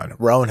Lifeline.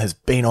 Rowan has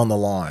been on the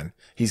line.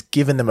 He's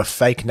given them a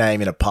fake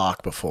name in a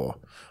park before.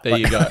 There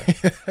you go.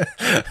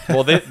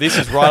 Well, this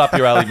is right up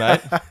your alley,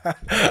 mate.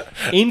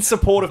 In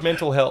support of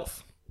mental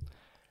health,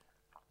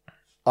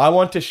 I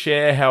want to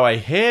share how a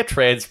hair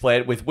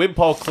transplant with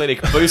Wimpole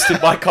Clinic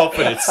boosted my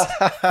confidence.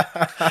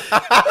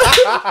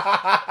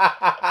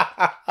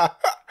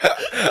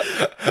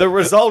 The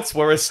results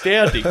were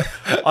astounding.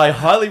 I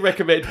highly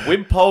recommend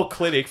Wimpole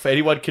Clinic for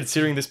anyone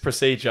considering this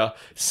procedure.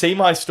 See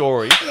my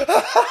story.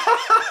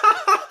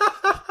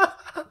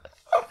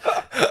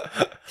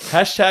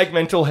 Hashtag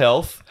mental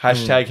health.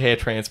 Hashtag hair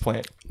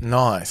transplant.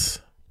 Nice.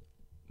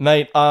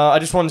 Mate, I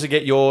just wanted to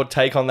get your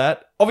take on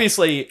that.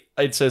 Obviously,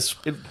 it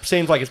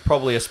seems like it's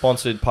probably a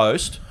sponsored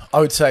post. I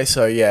would say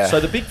so, yeah. So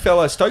the big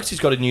fella, Stokesy's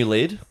got a new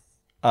lid.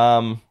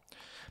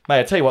 Mate,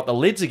 I tell you what, the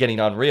lids are getting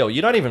unreal.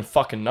 You don't even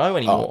fucking know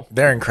anymore.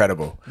 They're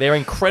incredible. They're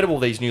incredible,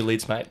 these new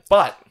lids, mate.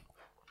 But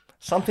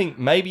something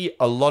maybe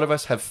a lot of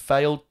us have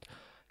failed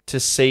to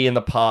see in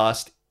the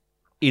past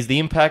is the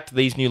impact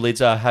these new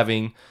lids are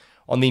having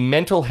on the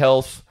mental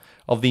health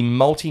of the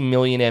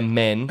multi-millionaire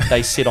men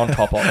they sit on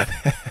top of.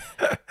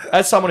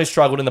 As someone who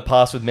struggled in the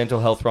past with mental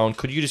health, Rowan,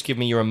 could you just give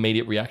me your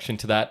immediate reaction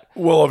to that?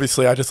 Well,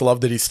 obviously, I just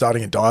love that he's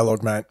starting a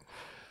dialogue, mate.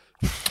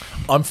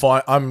 I'm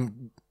fine.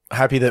 I'm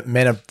happy that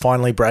men are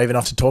finally brave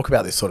enough to talk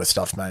about this sort of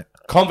stuff, mate.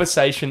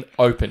 Conversation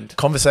opened.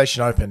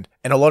 Conversation opened.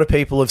 And a lot of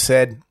people have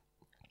said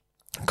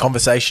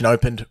conversation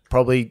opened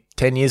probably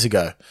 10 years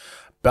ago.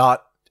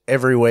 But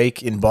every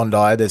week in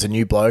Bondi, there's a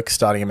new bloke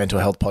starting a mental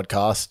health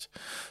podcast.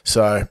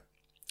 So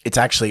it's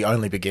actually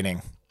only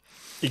beginning.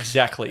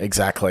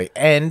 Exactly.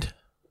 And,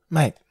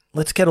 mate,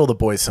 let's get all the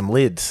boys some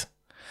lids.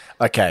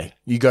 Okay,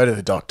 you go to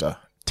the doctor.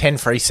 10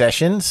 free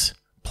sessions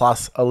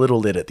plus a little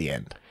lid at the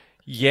end.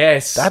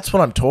 Yes. That's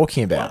what I'm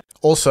talking about.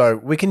 Also,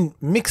 we can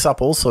mix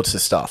up all sorts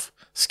of stuff.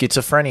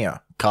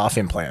 Schizophrenia, calf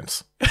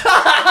implants.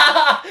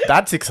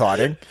 That's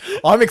exciting.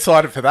 I'm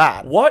excited for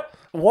that.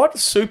 What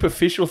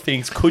superficial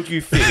things could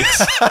you fix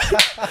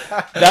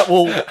that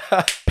will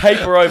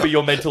paper over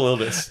your mental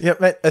illness? Yeah,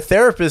 mate, a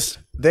therapist,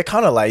 they're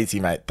kind of lazy,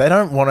 mate. They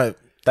don't want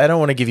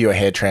to give you a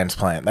hair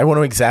transplant. They want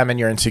to examine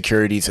your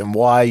insecurities and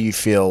why you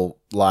feel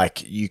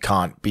like you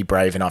can't be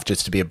brave enough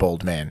just to be a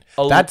bald man.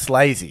 That's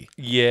lazy.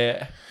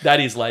 Yeah, that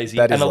is lazy.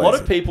 That is and a lot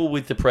lazy. of people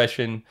with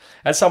depression,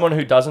 as someone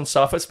who doesn't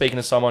suffer, speaking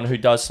of someone who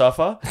does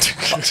suffer,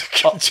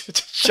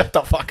 Shut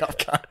the fuck up,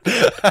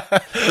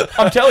 cunt.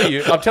 I'm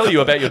telling you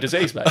about your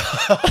disease, mate.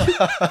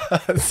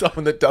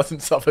 Someone that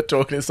doesn't suffer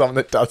talking to someone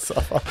that does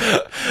suffer.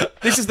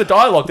 This is the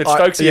dialogue that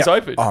Stokesy is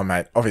open. Oh,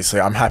 mate, obviously,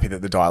 I'm happy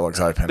that the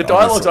dialogue's open. The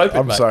dialogue's open,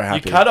 I'm mate. so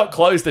happy. You cannot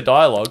close the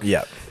dialogue.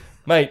 Yeah.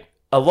 Mate,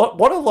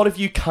 what a lot of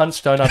you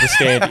cunts don't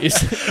understand is...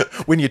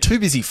 When you're too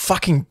busy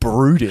fucking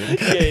brooding.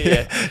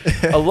 Yeah.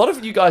 A lot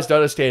of you guys don't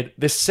understand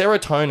the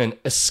serotonin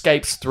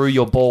escapes through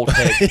your bald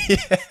head.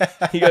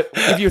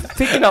 If you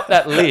thicken up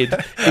that lid,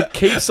 it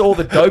keeps all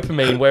the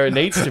dopamine where it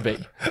needs to be.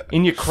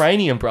 In your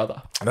cranium,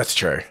 brother. That's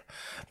true.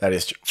 That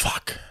is true.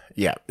 Fuck.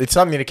 Yeah. It's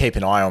something to keep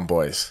an eye on,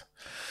 boys.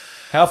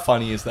 How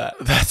funny is that?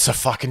 That's the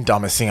fucking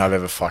dumbest thing I've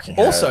ever fucking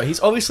heard. Also, he's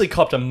obviously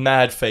copped a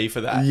mad fee for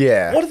that.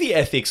 Yeah. What are the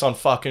ethics on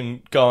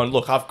fucking going,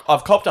 look,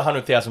 I've copped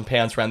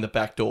 £100,000 around the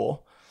back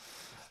door,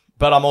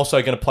 but I'm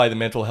also going to play the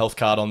mental health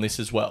card on this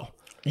as well.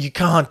 You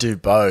can't do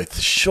both.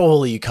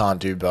 Surely you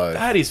can't do both.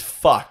 That is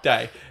fucked,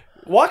 eh?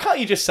 Why can't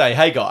you just say,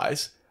 hey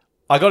guys,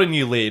 I got a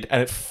new lid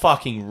and it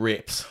fucking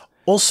rips.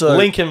 Also,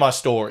 Link in my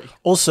story.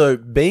 Also,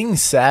 being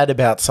sad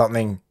about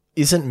something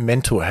isn't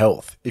mental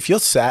health. If you're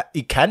sad,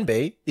 it can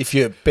be if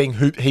you're being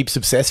heaps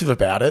obsessive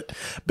about it.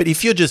 But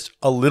if you're just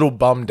a little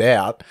bummed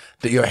out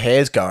that your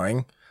hair's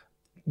going,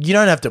 you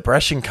don't have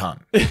depression,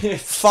 cunt.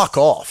 Fuck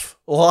off.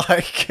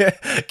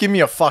 Like, give me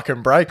a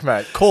fucking break,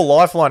 mate. Call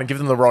Lifeline and give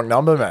them the wrong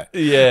number, mate.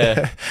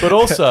 Yeah. But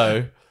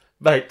also,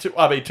 mate,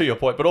 to your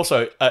point, but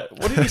also,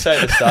 what did he say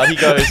at the start? He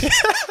goes,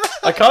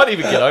 I can't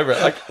even get over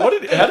it. Like, how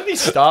did he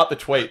start the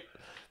tweet?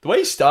 The way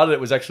he started it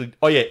was actually,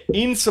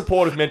 in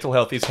support of mental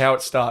health is how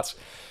it starts.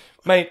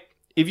 Mate,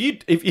 if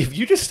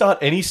you just start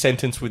any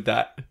sentence with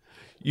that,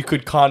 you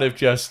could kind of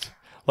just,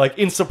 like,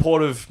 in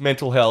support of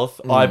mental health,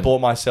 I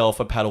bought myself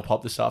a paddle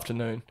pop this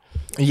afternoon.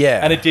 Yeah.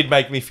 And it did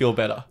make me feel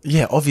better.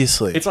 Yeah,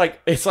 obviously. It's like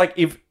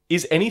if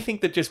is anything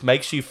that just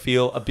makes you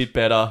feel a bit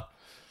better,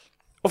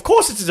 of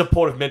course it's in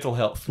support of mental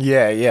health.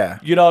 Yeah.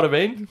 You know what I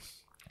mean?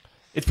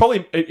 It's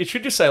probably, it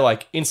should just say,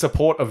 like, in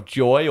support of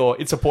joy or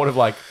in support of,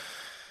 like,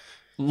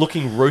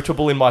 looking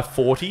rootable in my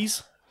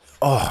 40s.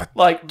 Oh,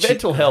 Like,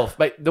 mental health.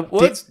 Mate,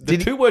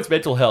 the two words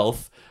mental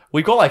health,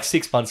 we've got like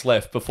 6 months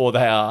left before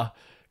they are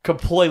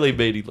completely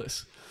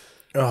meaningless.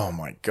 oh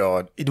my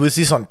God. Was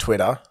this on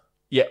Twitter?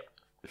 Yeah.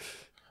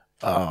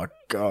 Oh,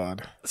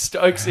 God.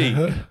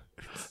 Stokesy.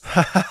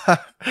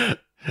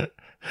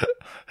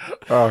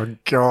 Oh,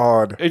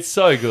 God. It's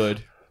so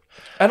good.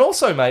 And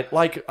also, mate,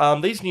 like,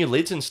 these new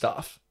lids and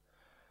stuff,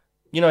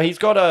 you know, he's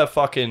got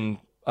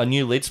a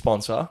new lid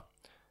sponsor.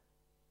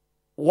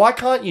 Why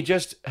can't you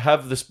just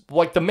have this,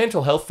 like, the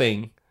mental health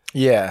thing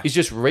Yeah. is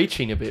just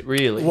reaching a bit,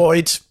 really. Well,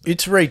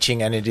 it's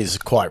reaching and it is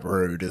quite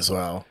rude as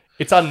well.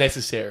 It's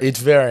unnecessary. It's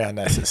very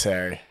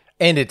unnecessary.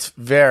 And it's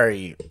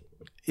trying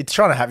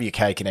to have your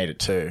cake and eat it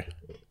too.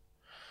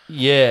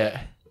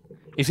 Yeah.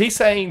 Is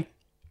he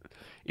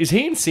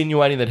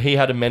insinuating that he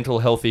had a mental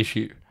health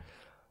issue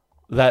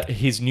that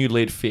his new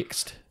lid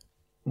fixed?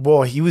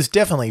 Well, he was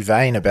definitely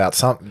vain about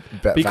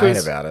vain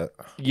about it.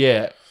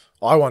 Yeah.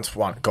 I once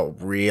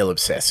got real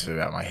obsessive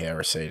about my hair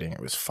receding. It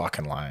was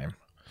fucking lame.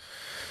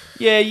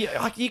 Yeah,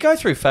 you go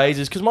through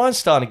phases because mine's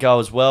starting to go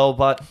as well,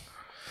 but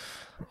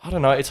I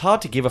don't know. It's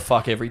hard to give a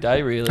fuck every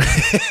day, really.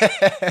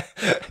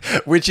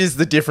 Which is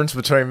the difference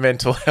between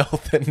mental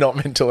health and not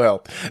mental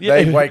health. Yeah.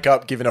 They wake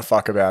up giving a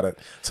fuck about it.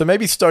 So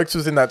maybe Stokes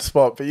was in that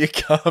spot, but you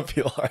can't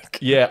be like...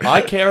 Yeah,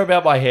 I care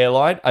about my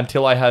hairline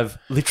until I have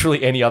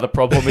literally any other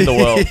problem in the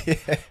world.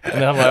 And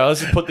then I'm like,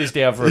 let's just put this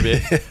down for a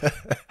bit.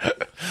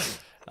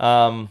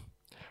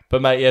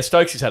 But mate, yeah,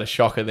 Stokes has had a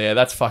shocker there.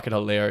 That's fucking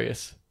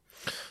hilarious.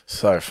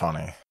 So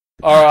funny.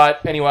 All right,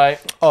 anyway.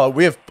 Oh,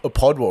 we have a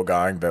pod war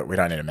going, but we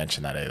don't need to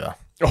mention that either.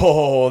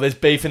 Oh, there's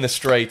beef in the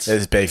streets.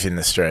 There's beef in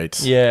the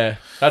streets. Yeah,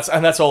 that's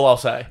all I'll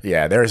say.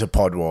 Yeah, there is a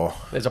pod war.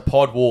 There's a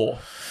pod war.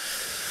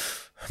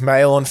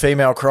 Male on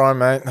female crime,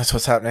 mate. That's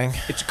what's happening.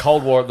 It's a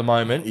cold war at the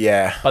moment.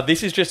 Yeah. But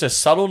this is just a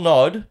subtle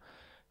nod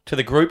to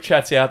the group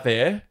chats out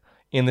there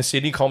in the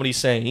Sydney comedy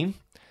scene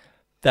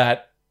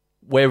that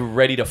we're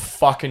ready to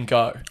fucking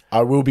go.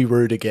 I will be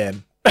rude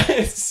again.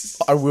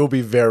 I will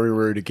be very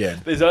rude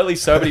again. There's only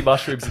so many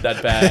mushrooms in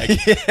that bag.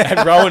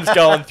 And Rowan's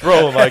going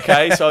through them,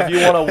 okay? So if you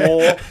want a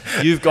war,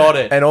 you've got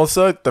it. And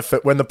also,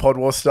 when the pod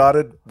war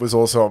started, was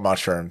also a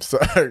mushroom. So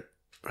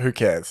who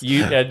cares?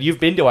 You've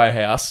been to our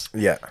house.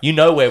 Yeah. You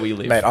know where we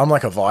live. Mate, I'm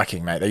like a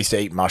Viking, mate. They used to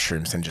eat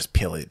mushrooms and just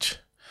pillage.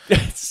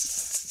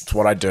 It's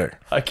what I do.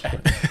 Okay.